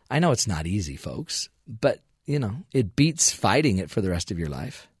 I know it's not easy, folks, but, it beats fighting it for the rest of your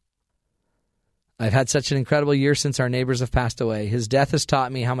life. I've had such an incredible year since our neighbors have passed away. His death has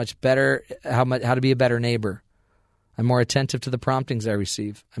taught me how to be a better neighbor. I'm more attentive to the promptings I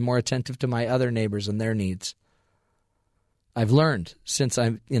receive. I'm more attentive to my other neighbors and their needs. I've learned since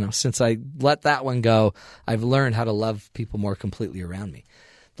I let that one go, I've learned how to love people more completely around me.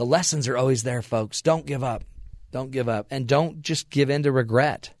 The lessons are always there, folks. Don't give up. Don't give up. And don't just give in to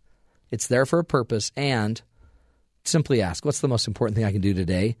regret. It's there for a purpose. And simply ask, what's the most important thing I can do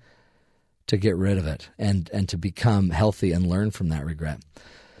today to get rid of it and to become healthy and learn from that regret?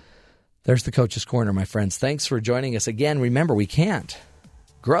 There's the Coach's Corner, my friends. Thanks for joining us again. Remember, we can't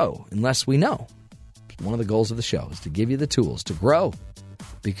grow unless we know. One of the goals of the show is to give you the tools to grow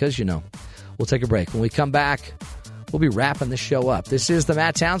because We'll take a break. When we come back, we'll be wrapping this show up. This is the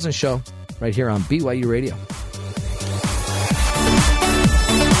Matt Townsend Show right here on BYU Radio.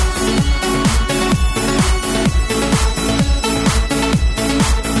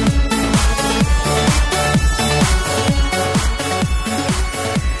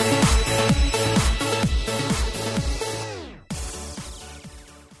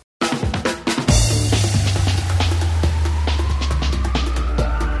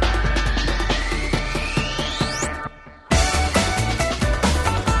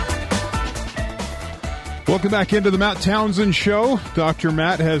 Welcome back into the Matt Townsend Show. Dr.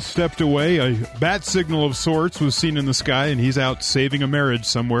 Matt has stepped away. A bat signal of sorts was seen in the sky, and he's out saving a marriage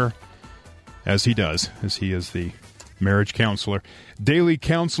somewhere, as he does, as he is the marriage counselor. Daily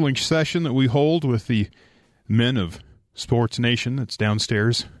counseling session that we hold with the men of Sports Nation that's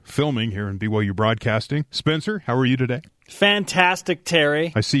downstairs filming here in BYU Broadcasting. Spencer, how are you today? Fantastic,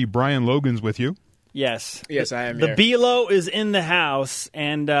 Terry. I see Brian Logan's with you. Yes. Yes, I am The here. BLO is in the house,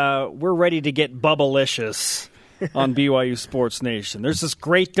 and we're ready to get bubblicious on BYU Sports Nation. There's this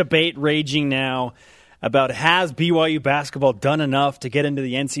great debate raging now about has BYU basketball done enough to get into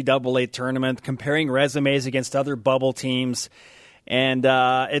the NCAA tournament, comparing resumes against other bubble teams. And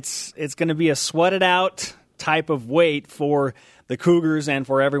it's going to be a sweat-it-out type of wait for the Cougars and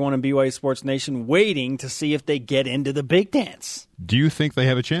for everyone in BYU Sports Nation waiting to see if they get into the big dance. Do you think they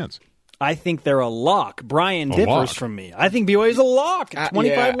have a chance? I think they're a lock. Brian differs from me. I think BYU is a lock.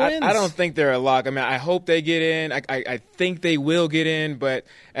 25 wins. I don't think they're a lock. I mean, I hope they get in. I think they will get in, but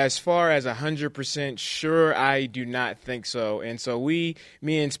as far as 100% sure, I do not think so. And so me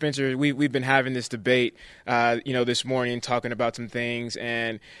and Spencer, we've been having this debate, this morning, talking about some things,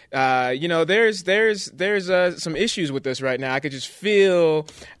 and there's some issues with this right now. I can feel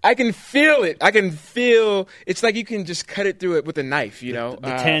it. I can feel it's like you can just cut it through it with a knife. The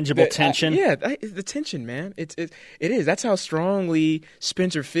tangible tension. tension. The tension, man. It is. That's how strongly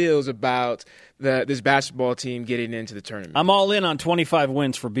Spencer feels about this basketball team getting into the tournament. I'm all in on 25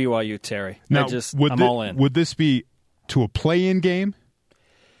 wins for BYU, Terry. Now, I'm all in. Would this be to a play-in game?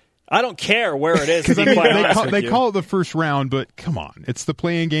 I don't care where it is. Because they call it the first round, but come on, it's the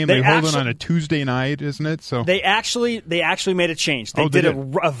play-in game. They hold it on a Tuesday night, isn't it? So they actually made a change. They did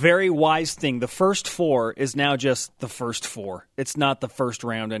a very wise thing. The first four is now just the first four. It's not the first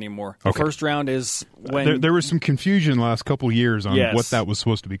round anymore. The first round is when there was some confusion the last couple of years on what that was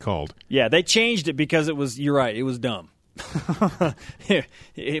supposed to be called. Yeah, they changed it because it was. You're right. It was dumb.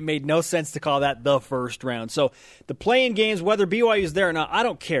 It made no sense to call that the first round. So the play-in games, whether BYU is there or not, I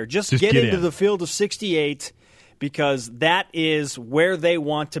don't care. Just get into the field of 68 because that is where they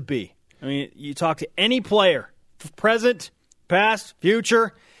want to be. I mean, you talk to any player, present, past,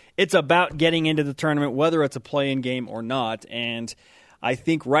 future, it's about getting into the tournament, whether it's a play-in game or not. And I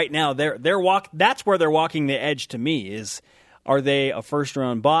think right now that's where they're walking the edge to me is, are they a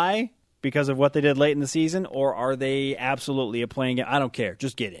first-round bye because of what they did late in the season, or are they absolutely a playing game? I don't care.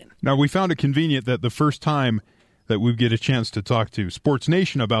 Just get in. Now, we found it convenient that the first time that we get a chance to talk to Sports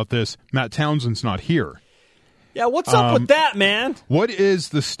Nation about this, Matt Townsend's not here. Yeah, what's up with that, man? What is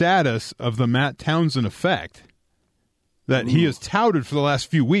the status of the Matt Townsend effect that he has touted for the last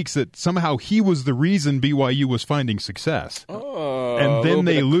few weeks, that somehow he was the reason BYU was finding success? Oh, and then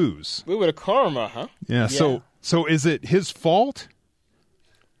they lose. A little bit of karma, huh? Yeah. So is it his fault?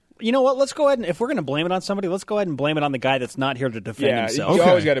 You know what? Let's go ahead and, if we're going to blame it on somebody, let's go ahead and blame it on the guy that's not here to defend himself. You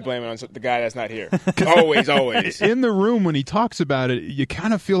always got to blame it on the guy that's not here. always. In the room, when he talks about it, you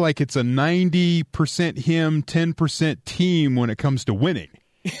kind of feel like it's a 90% him, 10% team when it comes to winning,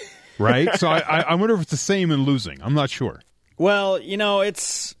 right? So I wonder if it's the same in losing. I'm not sure. Well,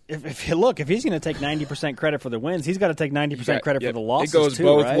 it's if he's going to take 90% credit for the wins, he's got to take 90% credit for the losses. It goes too,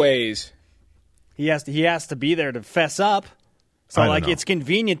 both right? ways. He has to be there to fess up. So it's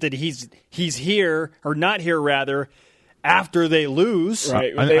convenient that he's here, or not here rather, after they lose.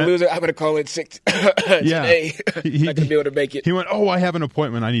 Right. When they lose, I'm going to call it sick today. Not going to be able to make it. He went, I have an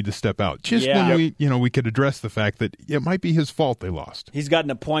appointment. I need to step out. Just when we could address the fact that it might be his fault they lost. He's got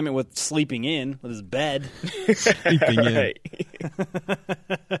an appointment with sleeping in, with his bed. Sleeping in.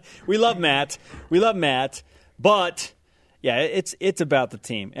 We love Matt. But yeah, it's about the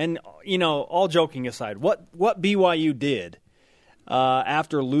team. And all joking aside, what BYU did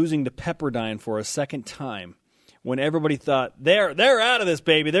after losing to Pepperdine for a second time, when everybody thought they're out of this,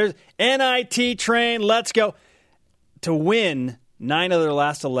 baby. There's NIT train, let's go. To win 9 of their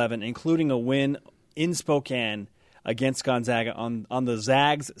last 11, including a win in Spokane against Gonzaga on the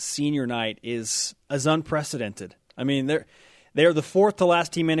Zags senior night, is unprecedented. I mean, they're the fourth to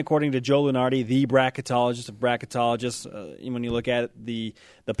last team in, according to Joe Lunardi, the bracketologist of bracketologists. When you look at the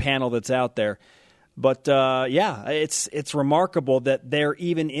panel that's out there. But, it's remarkable that they're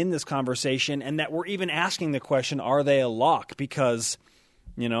even in this conversation and that we're even asking the question, are they a lock? Because,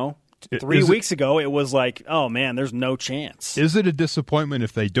 3 weeks ago it was like, oh, man, there's no chance. Is it a disappointment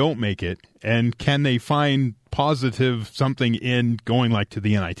if they don't make it? And can they find positive something in going to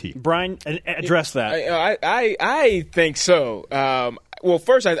the NIT? Brian, address that. I think so. Well,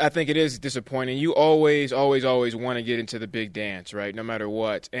 first, I think it is disappointing. You always want to get into the big dance, right, no matter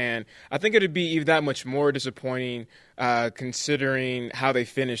what. And I think it would be even that much more disappointing considering how they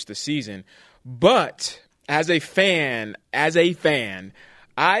finished the season. But as a fan,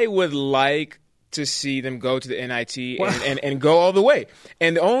 I would like to see them go to the NIT and go all the way.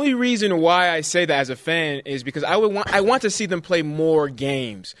 And the only reason why I say that as a fan is because I want to see them play more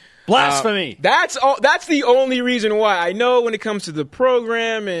games. Blasphemy. That's the only reason why. I know when it comes to the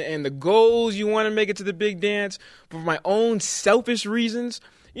program and the goals, you want to make it to the big dance. But for my own selfish reasons,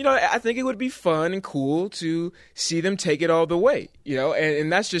 I think it would be fun and cool to see them take it all the way.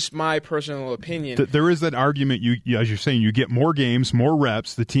 And that's just my personal opinion. There is that argument, as you're saying, you get more games, more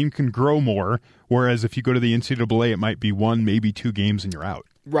reps, the team can grow more, whereas if you go to the NCAA, it might be 1, maybe 2 games and you're out.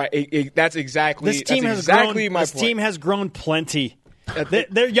 Right. That's exactly this team has grown plenty.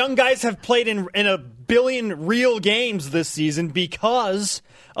 Their young guys have played in 1 billion real games this season because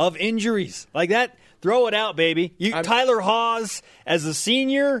of injuries. Like that, throw it out, baby. Tyler Hawes as a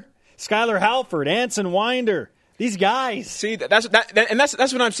senior, Skylar Halford, Anson Winder. These guys. See, that's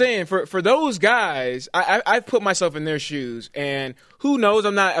what I'm saying. For those guys, I've put myself in their shoes, and who knows?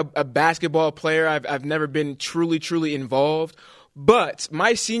 I'm not a basketball player. I've never been truly involved. But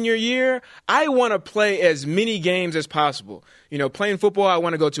my senior year, I want to play as many games as possible. Playing football, I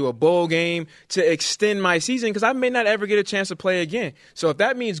want to go to a bowl game to extend my season because I may not ever get a chance to play again. So if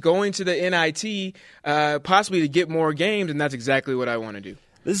that means going to the NIT, possibly to get more games, then that's exactly what I want to do.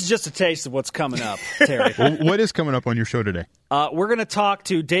 This is just a taste of what's coming up, Terry. Well, what is coming up on your show today? We're going to talk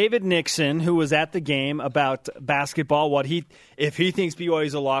to David Nixon, who was at the game, about basketball, if he thinks BYU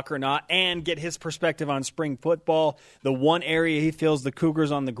is a lock or not, and get his perspective on spring football, the one area he feels the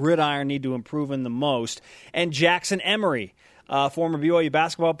Cougars on the gridiron need to improve in the most. And Jackson Emery, former BYU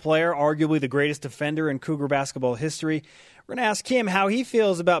basketball player, arguably the greatest defender in Cougar basketball history. We're going to ask him how he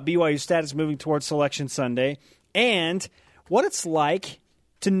feels about BYU's status moving towards Selection Sunday and what it's like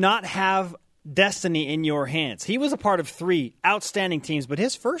to not have destiny in your hands. He was a part of 3 outstanding teams, but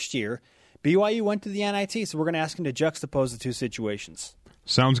his first year, BYU went to the NIT, so we're going to ask him to juxtapose the two situations.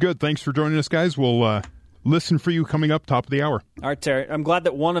 Sounds good. Thanks for joining us, guys. We'll listen for you coming up top of the hour. All right, Terry. I'm glad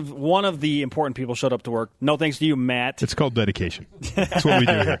that one of the important people showed up to work. No thanks to you, Matt. It's called dedication. That's what we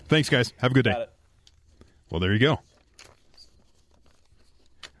do here. Thanks, guys. Have a good day. Well, there you go.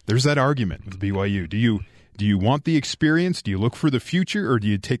 There's that argument with BYU. Do you want the experience? Do you look for the future, or do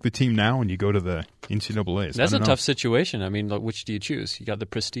you take the team now and you go to the NCAAs? That's a tough situation. I mean, which do you choose? You got the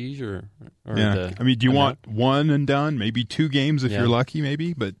prestige or yeah. I mean, do you want one and done? Maybe 2 games if you're lucky,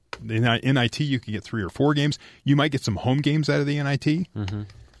 maybe. But in NIT, you can get 3 or 4 games. You might get some home games out of the NIT. Mm-hmm.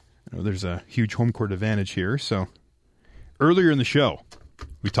 There's a huge home court advantage here. So earlier in the show,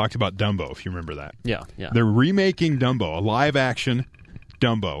 we talked about Dumbo, if you remember that. Yeah. They're remaking Dumbo, a live-action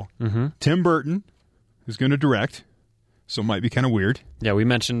Dumbo. Mm-hmm. Tim Burton is going to direct, so it might be kind of weird. Yeah, we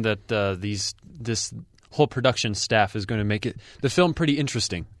mentioned that this whole production staff is going to make the film pretty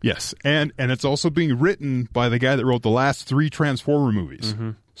interesting. Yes, and it's also being written by the guy that wrote the last 3 Transformer movies.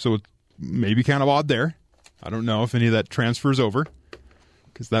 Mm-hmm. So it's maybe kind of odd there. I don't know if any of that transfers over,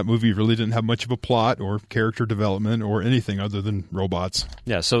 because that movie really didn't have much of a plot or character development or anything other than robots.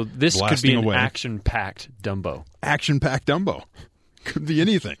 Yeah, so this could be an action-packed Dumbo. Action-packed Dumbo. Could be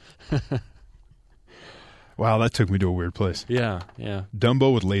anything. Wow, that took me to a weird place. Yeah.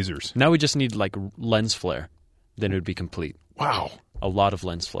 Dumbo with lasers. Now we just need lens flare. Then it would be complete. Wow. A lot of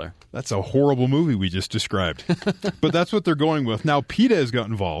lens flare. That's a horrible movie we just described. But that's what they're going with. Now, PETA has got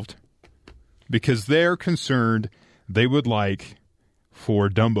involved because they're concerned they would like for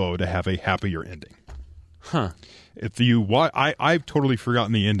Dumbo to have a happier ending. Huh. If I've totally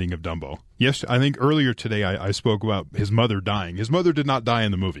forgotten the ending of Dumbo. Yes, I think earlier today I spoke about his mother dying. His mother did not die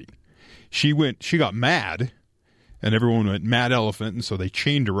in the movie. She got mad, and everyone went mad elephant, and so they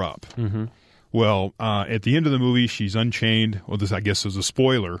chained her up. Mm-hmm. Well, at the end of the movie, she's unchained. Well, this, I guess, is a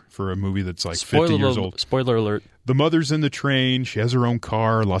spoiler for a movie that's like 50 years old. Spoiler alert. The mother's in the train. She has her own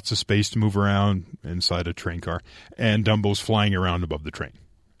car, lots of space to move around inside a train car, and Dumbo's flying around above the train.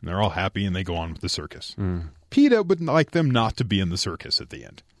 And they're all happy, and they go on with the circus. PETA would like them not to be in the circus at the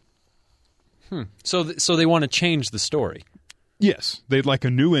end. So they want to change the story. Yes, they'd like a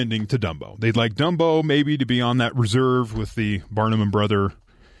new ending to Dumbo. They'd like Dumbo maybe to be on that reserve with the Barnum and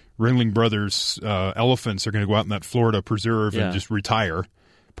Ringling Brothers elephants. They're going to go out in that Florida preserve and just retire.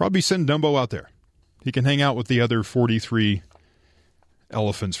 Probably send Dumbo out there. He can hang out with the other 43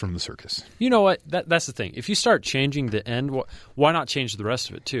 elephants from the circus. You know what? That's the thing. If you start changing the end, why not change the rest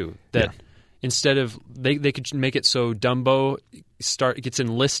of it too? That instead of they could make it so Dumbo gets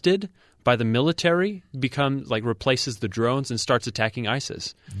enlisted by the military, replaces the drones and starts attacking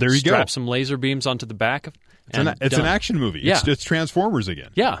ISIS. There you go. Strap some laser beams onto the back. It's an action movie. Yeah. It's Transformers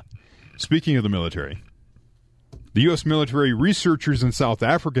again. Yeah. Speaking of the military, the U.S. military researchers in South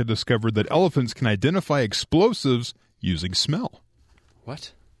Africa discovered that elephants can identify explosives using smell.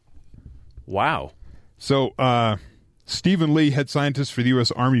 What? Wow. So, Stephen Lee, head scientist for the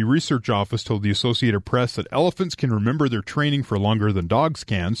U.S. Army Research Office, told the Associated Press that elephants can remember their training for longer than dogs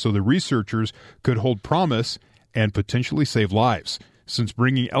can, so the researchers could hold promise and potentially save lives. Since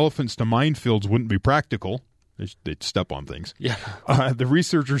bringing elephants to minefields wouldn't be practical, they'd step on things. Yeah. The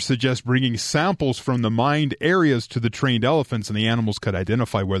researchers suggest bringing samples from the mined areas to the trained elephants, and the animals could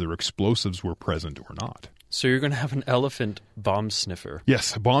identify whether explosives were present or not. So you're going to have an elephant bomb sniffer.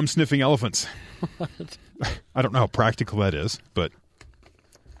 Yes, bomb-sniffing elephants. I don't know how practical that is, but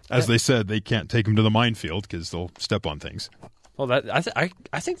as they said, they can't take them to the minefield because they'll step on things. Well,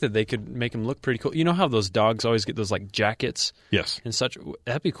 I think that they could make them look pretty cool. You know how those dogs always get those jackets? Yes. And such.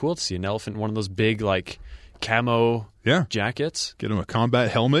 That'd be cool to see an elephant in one of those big camo jackets. Get them a combat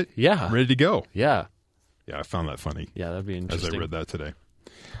helmet. Yeah. Ready to go. Yeah. Yeah, I found that funny. Yeah, that'd be interesting. As I read that today.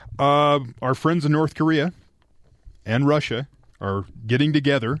 Our friends in North Korea and Russia are getting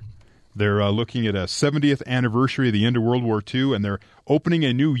together. They're looking at a 70th anniversary of the end of World War II, and they're opening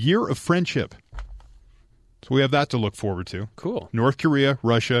a new year of friendship. So we have that to look forward to. Cool. North Korea,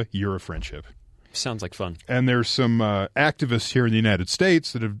 Russia, year of friendship. Sounds like fun. And there's some activists here in the United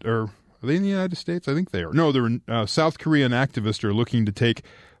States that are Are they in the United States? I think they are. No, they're South Korean activists are looking to take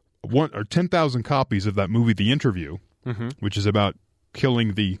 10,000 copies of that movie, The Interview, which is about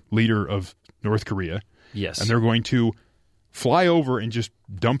killing the leader of North Korea. Yes. And they're going to fly over and just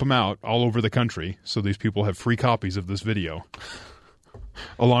dump them out all over the country so these people have free copies of this video,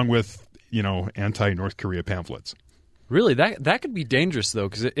 along with, anti-North Korea pamphlets. Really, that could be dangerous, though,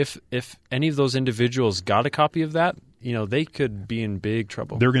 because if any of those individuals got a copy of that, they could be in big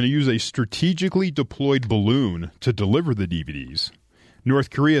trouble. They're going to use a strategically deployed balloon to deliver the DVDs. North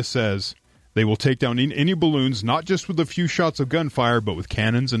Korea says they will take down any balloons, not just with a few shots of gunfire, but with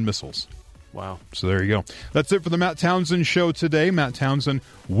cannons and missiles. Wow. So there you go. That's it for the Matt Townsend Show today. Matt Townsend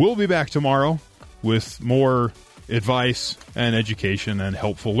will be back tomorrow with more advice and education and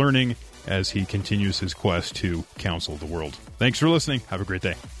helpful learning as he continues his quest to counsel the world. Thanks for listening. Have a great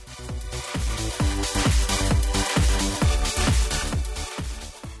day.